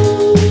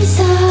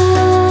B-side.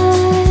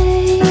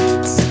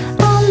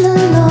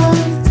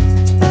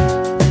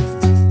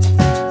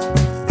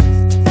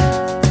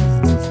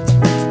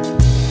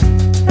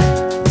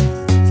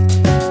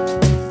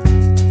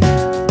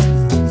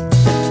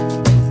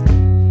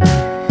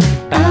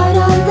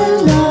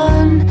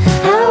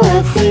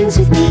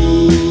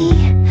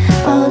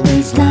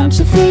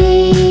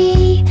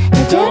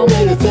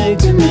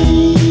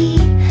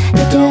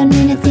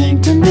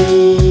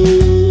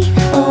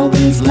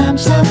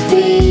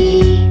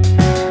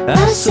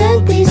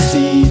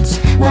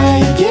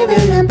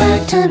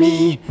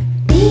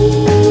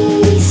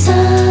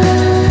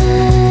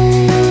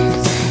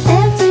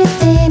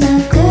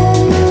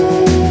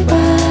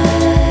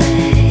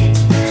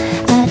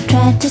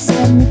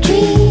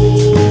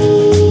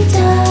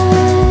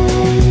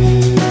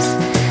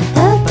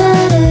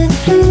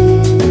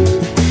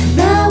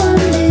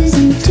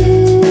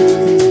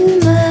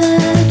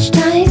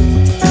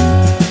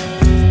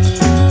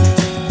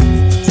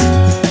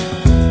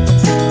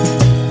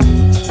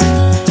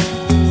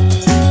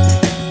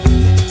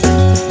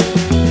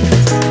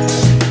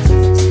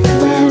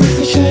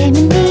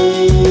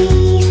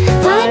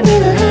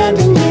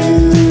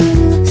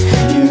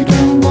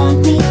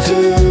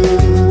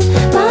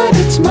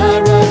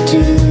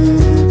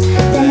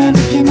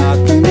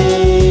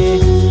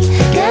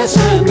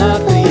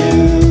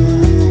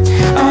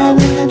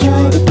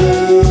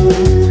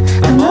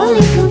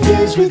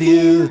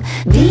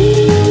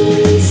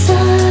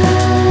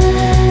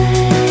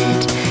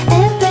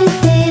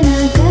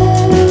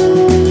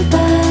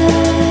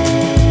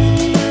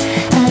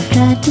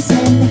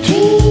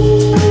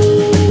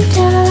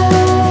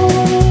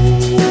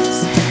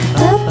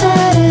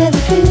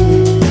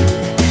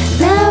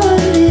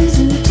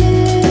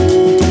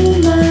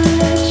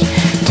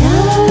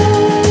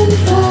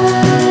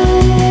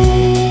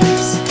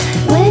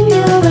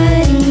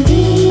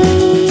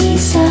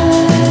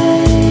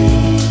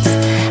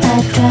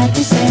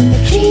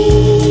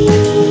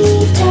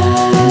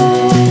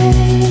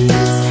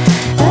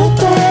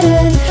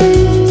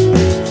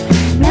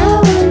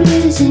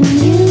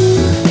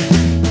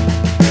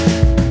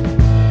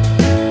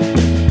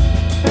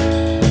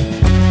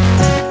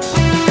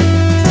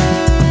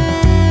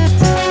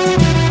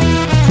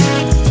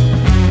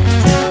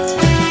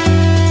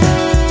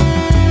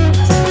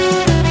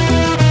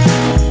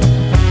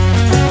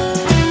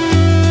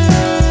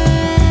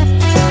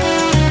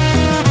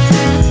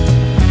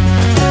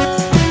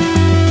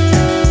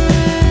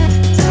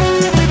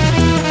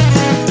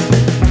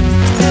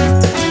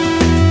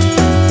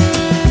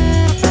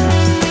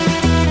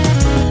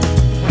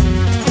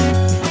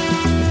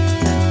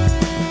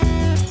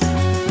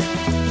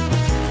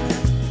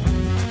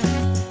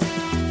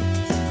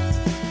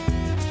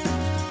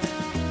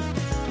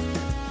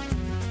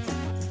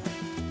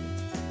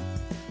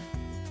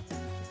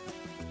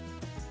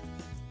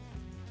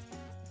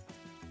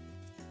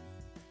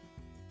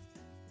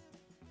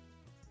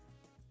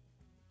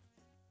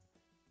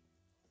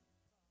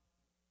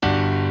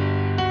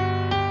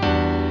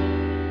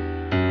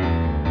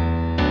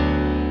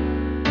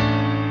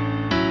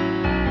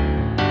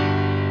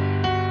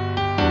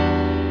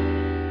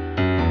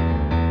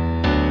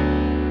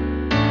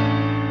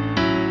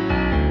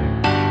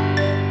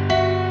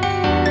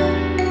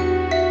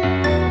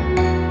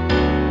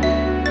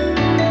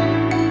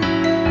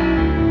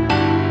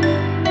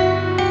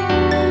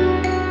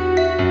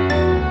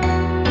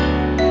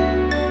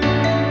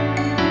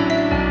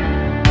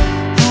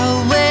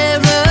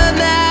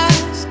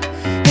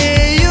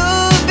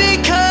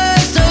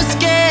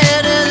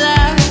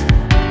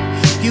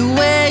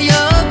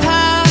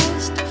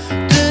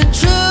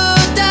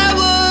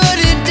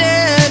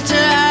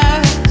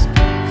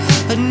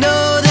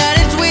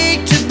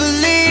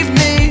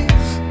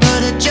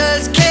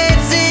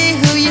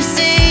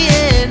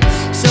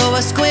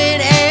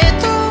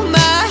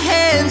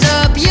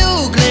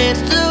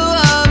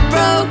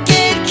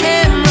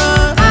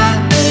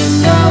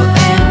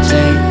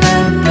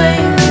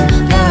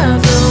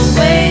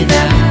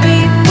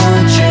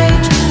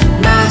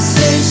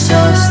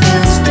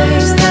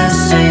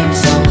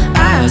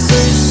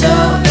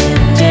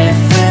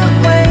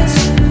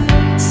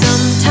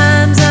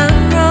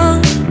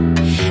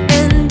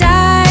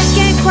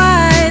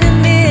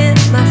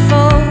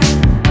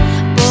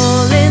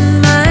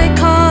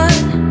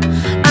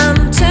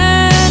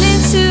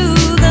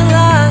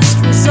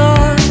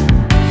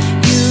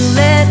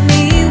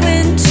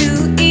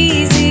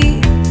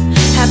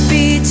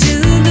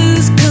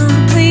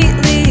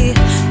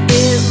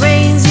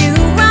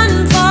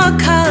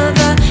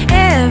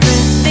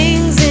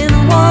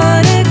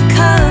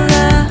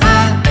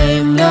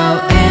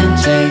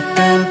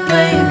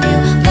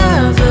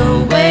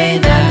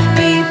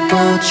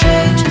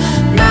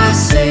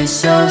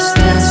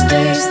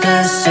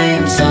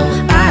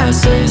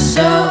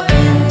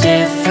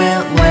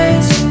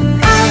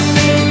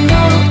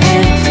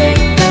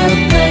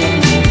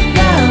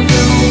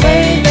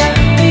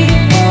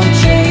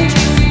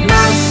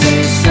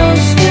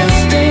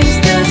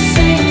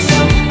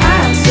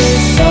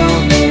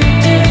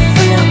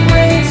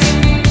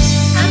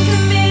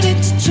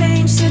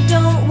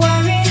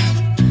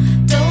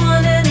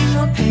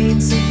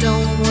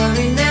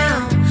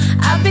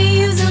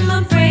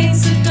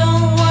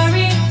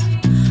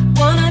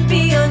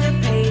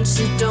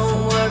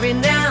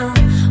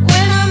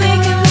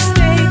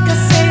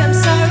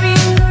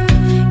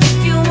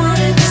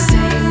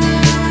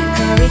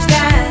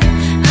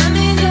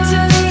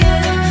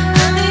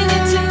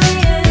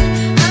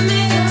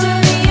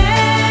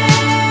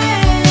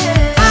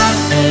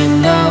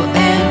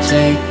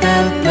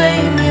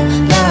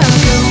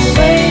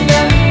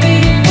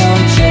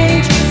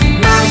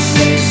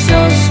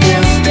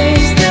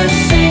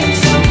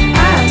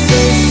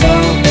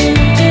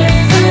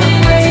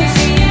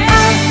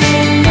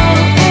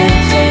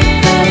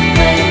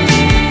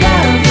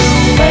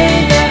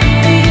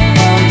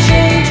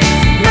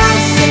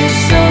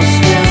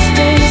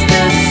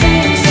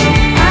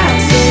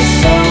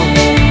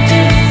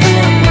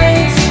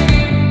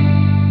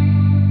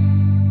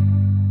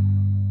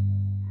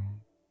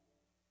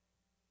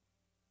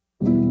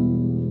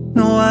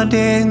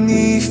 det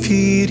ny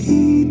fyr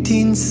i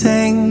din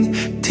seng.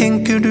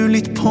 Tenker du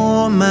litt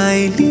på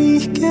meg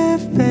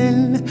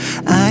likevel?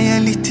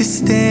 Jeg litt til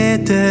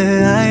stede,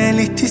 jeg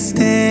litt til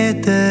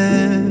stede.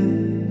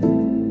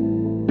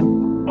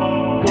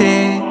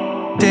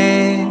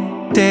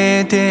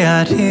 Det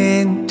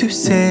en du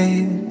ser.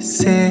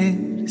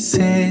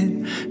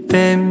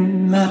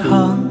 Hvem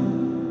han?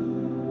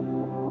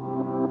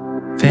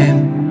 Hvem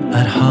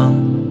han?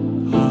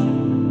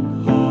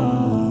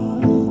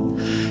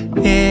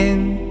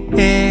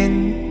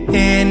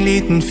 En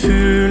liten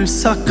fugl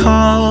sa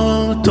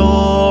kaldt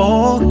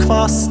og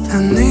kvast.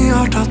 En ny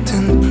har tatt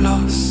en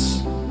plass.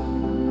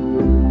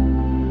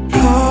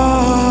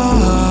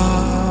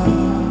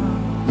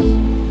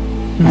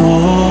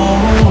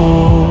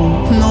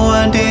 Nå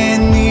det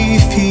en ny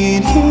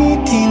fyr i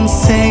din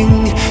seng.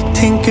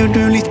 Tenker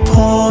du litt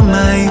på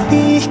meg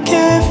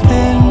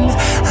likevel?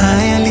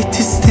 Jeg litt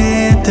til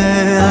stede,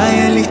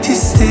 jeg litt til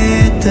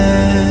stede.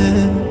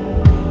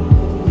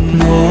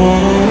 Nå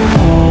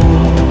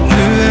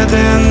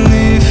det en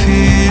ny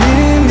fyr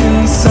i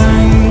min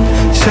seng.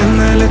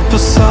 Kjenner litt på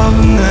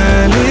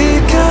savnet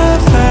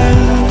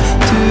likevel.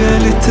 Du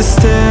litt til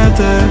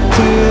stede,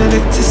 du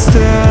litt til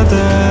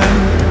stede.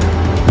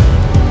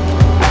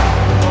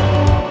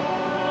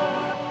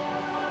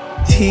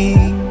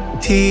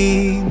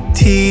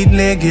 Tid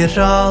leger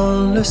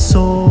alle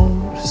sår.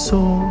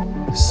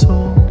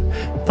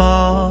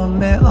 Hva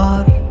med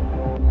arr?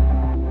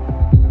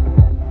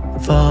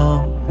 Hva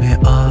med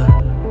arr?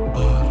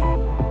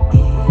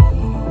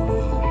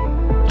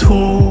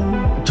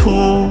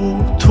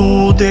 To,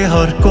 det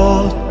har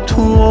gått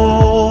 2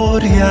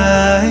 år,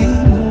 jeg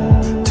må.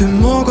 Du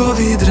må gå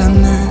videre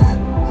nu,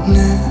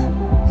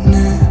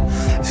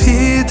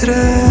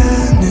 videre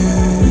nu.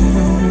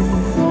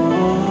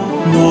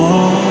 Nå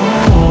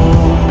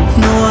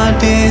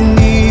det en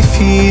ny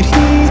fyr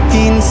i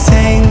din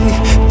seng.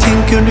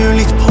 Tenker du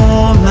litt på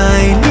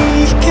meg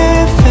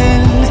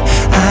likevel?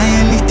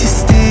 Jeg litt til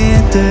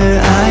stede,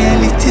 jeg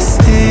litt til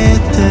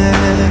stede.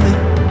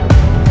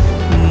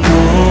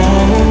 Nå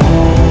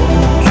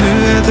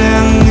det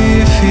en ny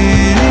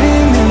fyr i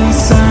min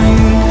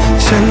seng.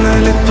 Kjenner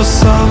litt på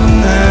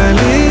savnet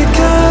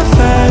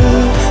likevel.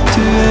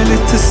 Du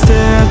litt til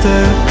stede,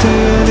 du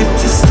litt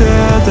til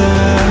stede.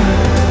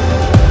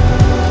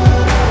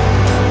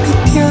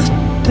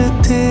 Hjerte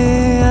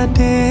det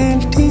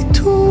delt i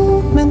 2,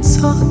 men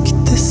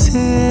sakte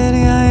ser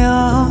jeg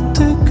at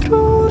du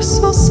gror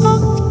så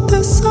sakte.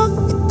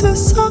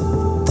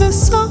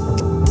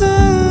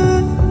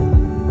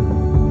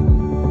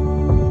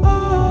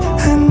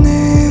 En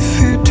ny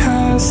fyr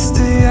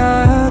tester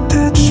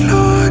hjertets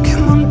slag.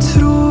 Man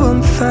tror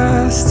han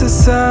fester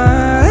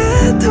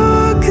seg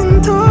dagen.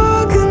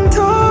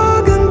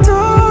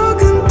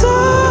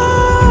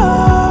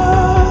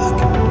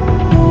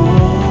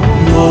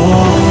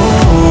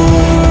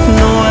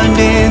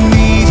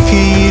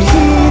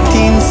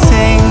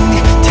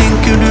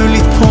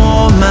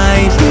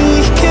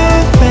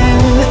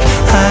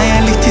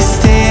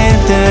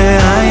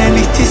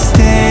 Litt til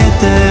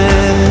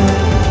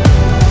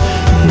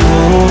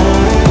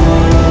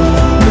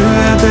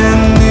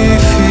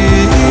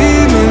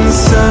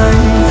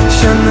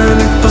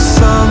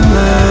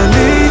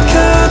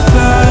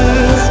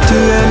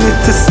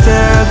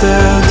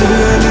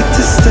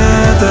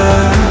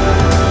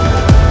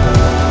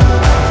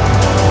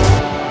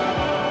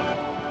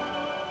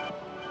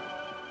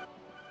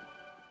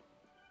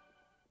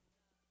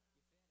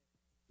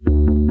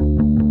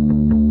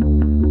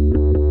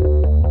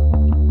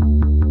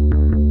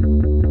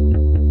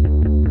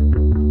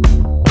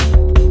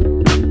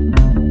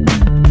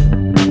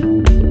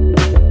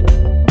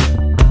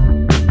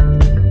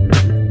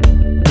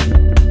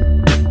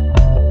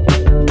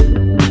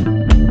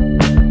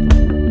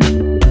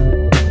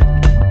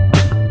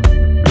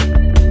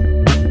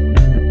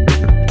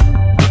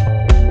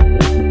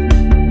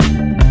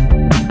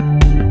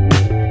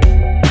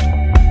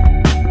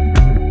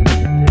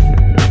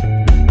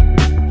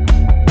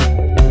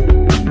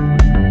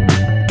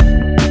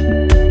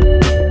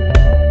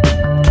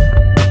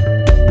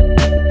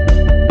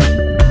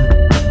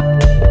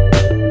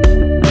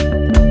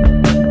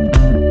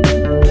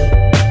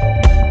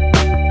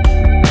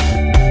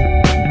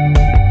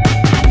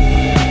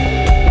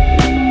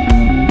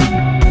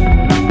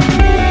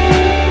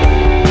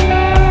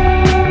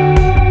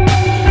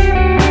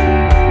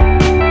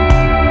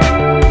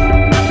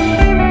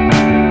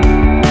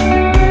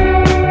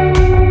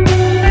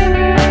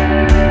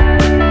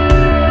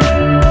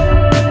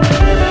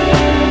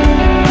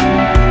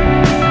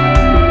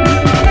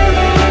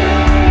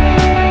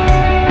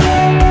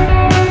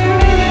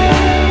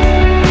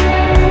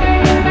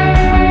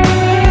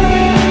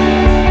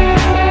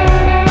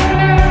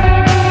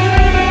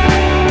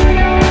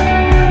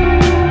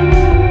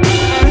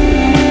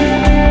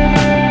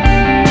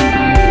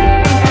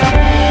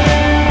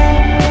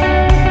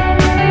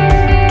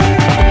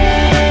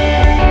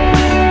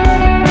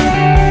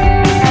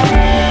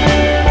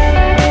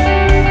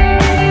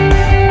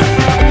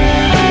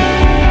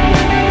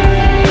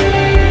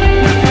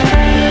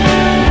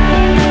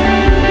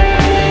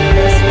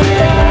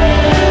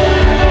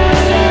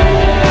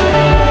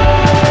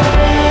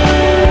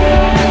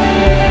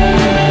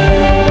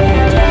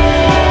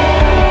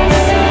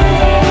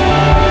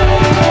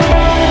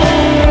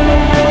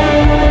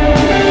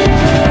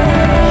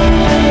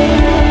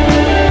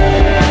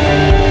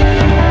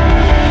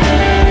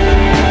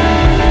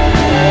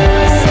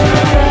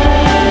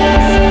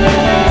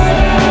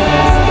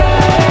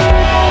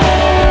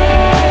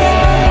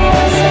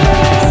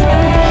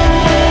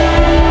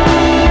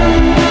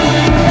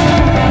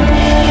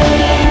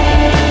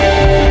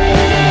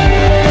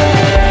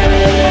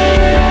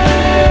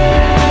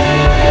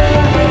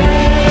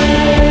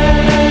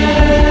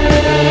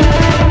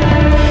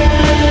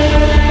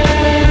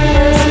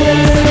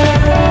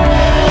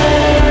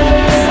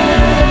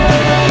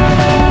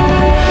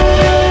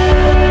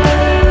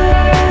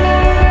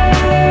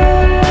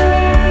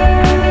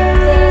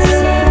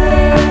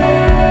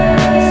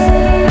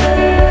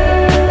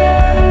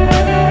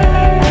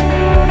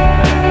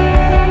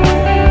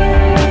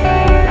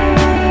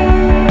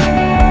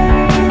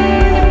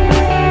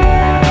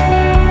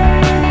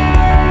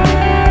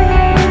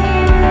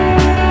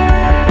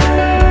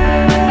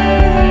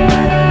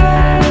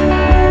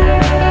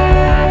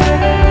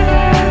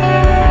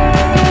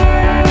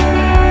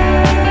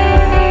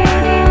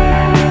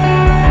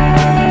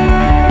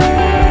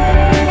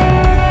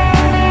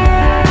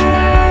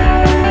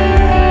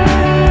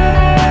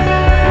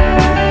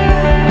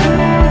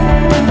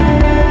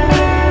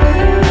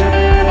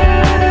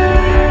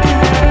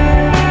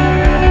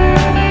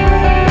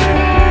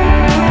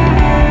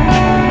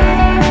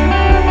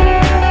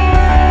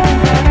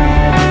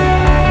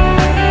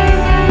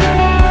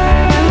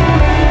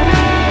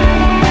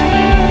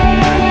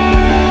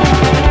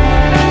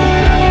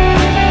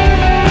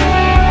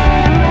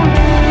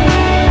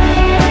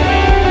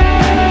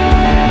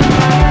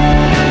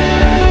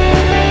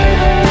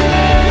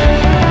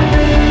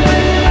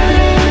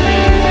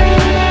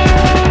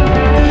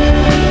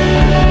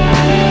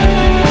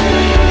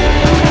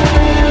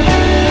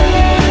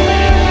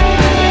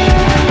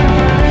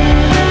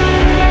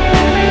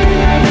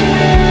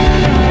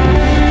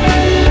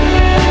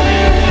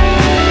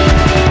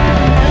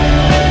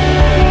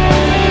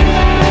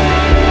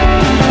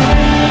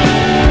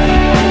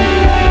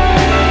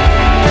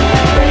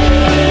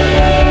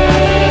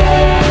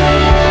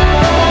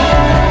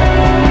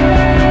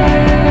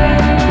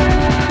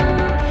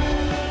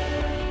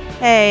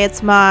Hey,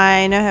 it's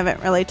mine. I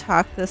haven't really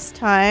talked this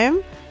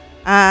time.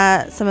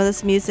 Some of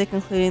this music,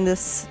 including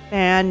this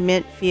band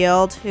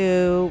Mintfield,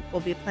 who will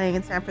be playing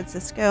in San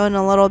Francisco in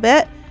a little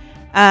bit.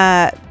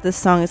 This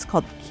song is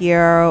called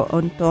Quiero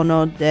un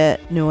tono de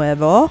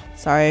nuevo.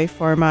 Sorry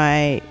for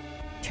my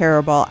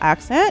terrible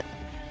accent.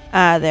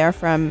 They're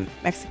from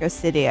Mexico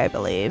City, I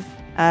believe.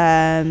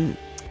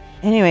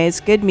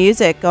 Anyways, good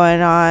music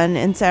going on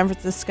in San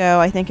Francisco.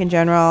 I think in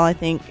general, I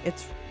think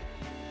it's,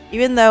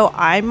 even though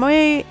I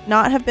may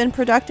not have been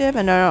productive,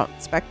 and I don't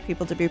expect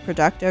people to be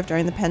productive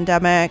during the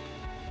pandemic,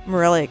 I'm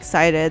really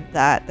excited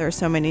that there are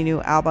so many new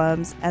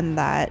albums and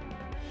that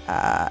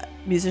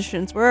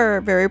musicians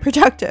were very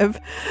productive.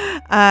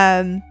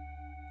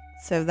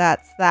 So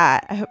that's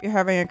that. I hope you're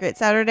having a great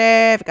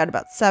Saturday. I've got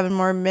about 7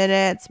 more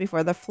minutes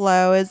before the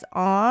flow is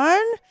on.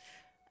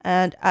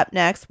 And up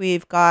next,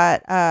 we've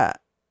got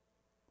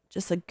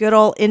just a good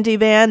old indie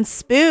band,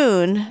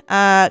 Spoon,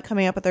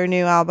 coming up with their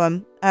new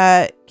album.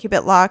 Keep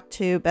it locked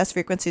to Best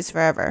Frequencies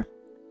Forever.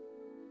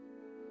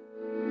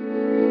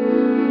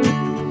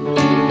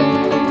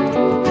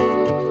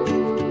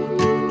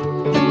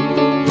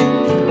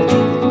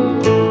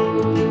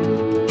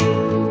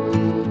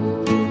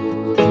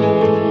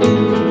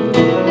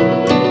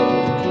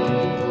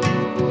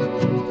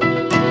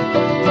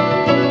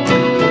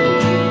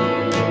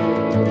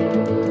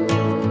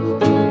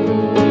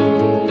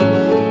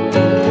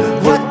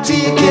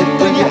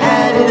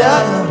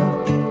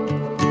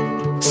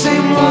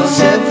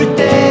 Every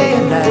day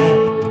and night,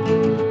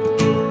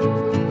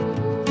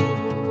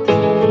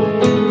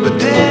 but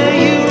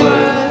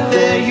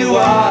there you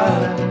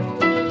are,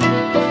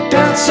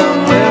 down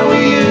somewhere we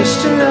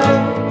used to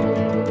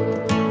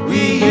know,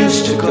 we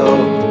used to go,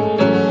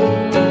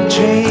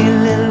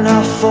 trailing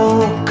our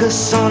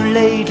focus on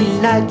late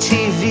night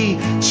TV,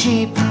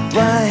 cheap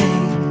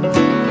wine,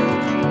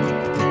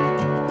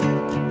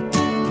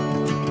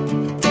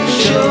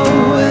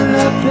 showing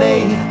up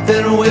late,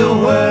 then we'll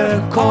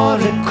work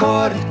on it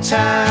quarter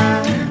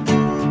time.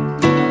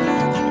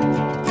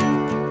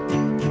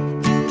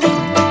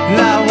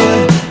 Now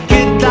we'll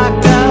get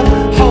locked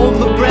up, hold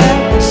my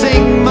breath,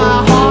 sing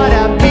my heart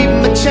out, beat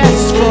my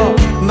chest for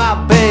my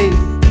babe.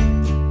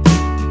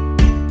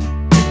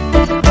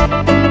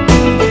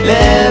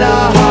 Let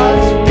our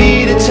hearts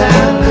beat a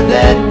time,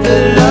 let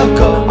the love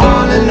go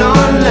on and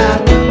on now,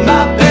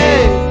 my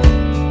babe.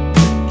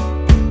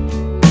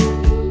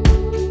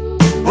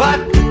 What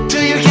do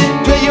you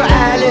get when you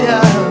add it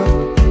up?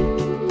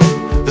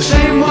 The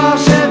same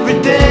walls every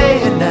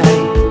day and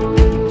night.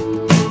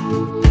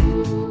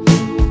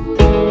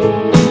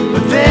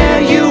 But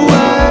there you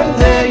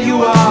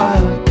are,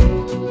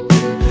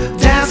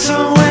 down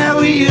somewhere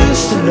we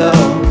used to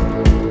know,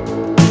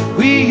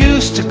 we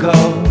used to go.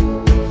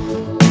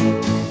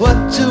 What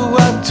do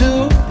I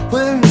do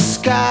when the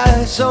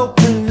skies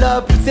open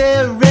up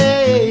their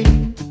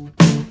rain?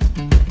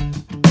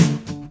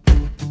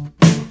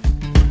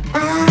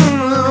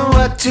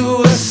 What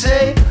do I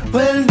say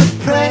when the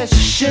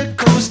pressure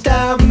goes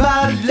down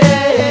my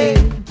leg?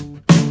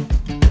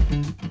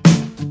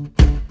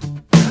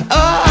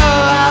 Oh,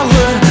 I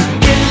would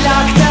get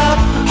locked up,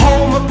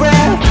 hold my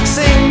breath,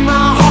 sing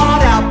my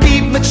heart out,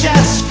 beat my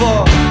chest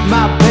for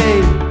my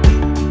babe.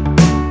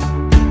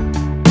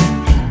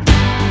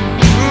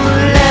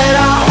 Let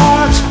our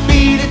hearts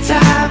beat a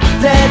time,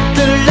 let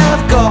the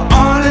love go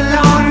on and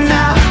on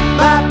now,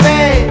 my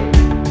babe,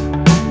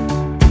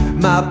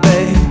 my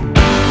babe.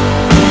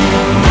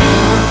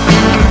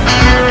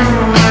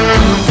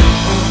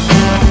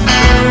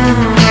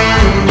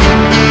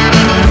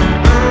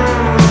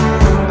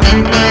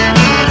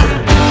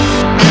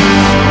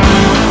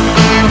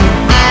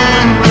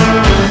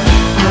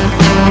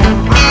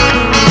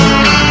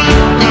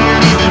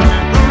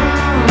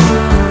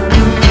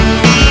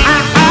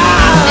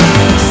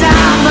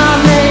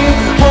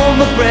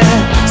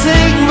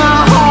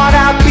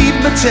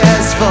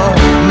 Chest for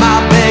my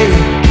babe.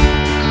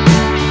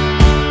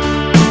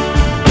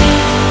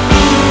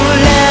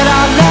 Let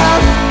our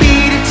love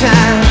beat a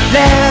time,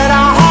 let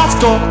our hearts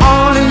go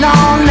on and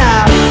on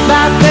now,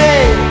 my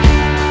babe.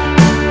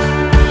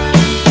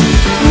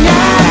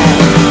 Yeah,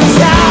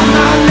 sign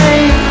my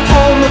name,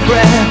 hold my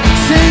breath,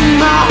 sing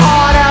my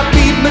heart out,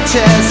 beat my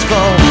chest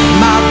for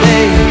my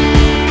babe.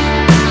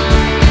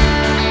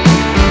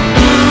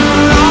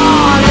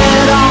 Oh,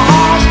 let our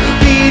hearts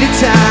beat a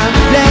time,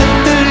 let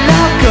the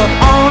love go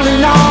on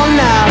and on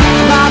now,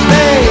 my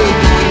babe.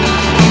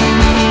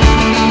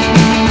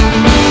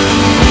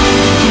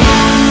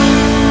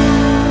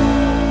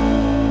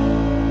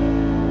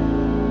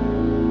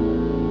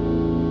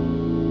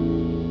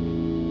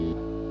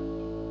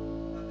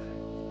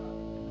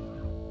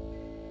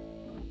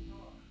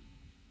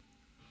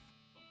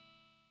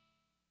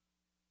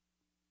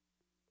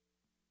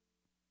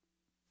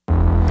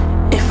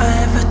 If I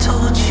ever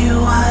told you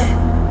why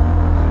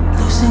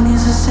losing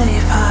is a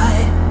safe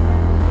high,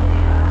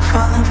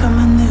 falling from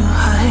a new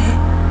height,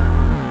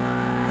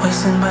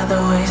 wasting by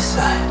the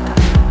wayside.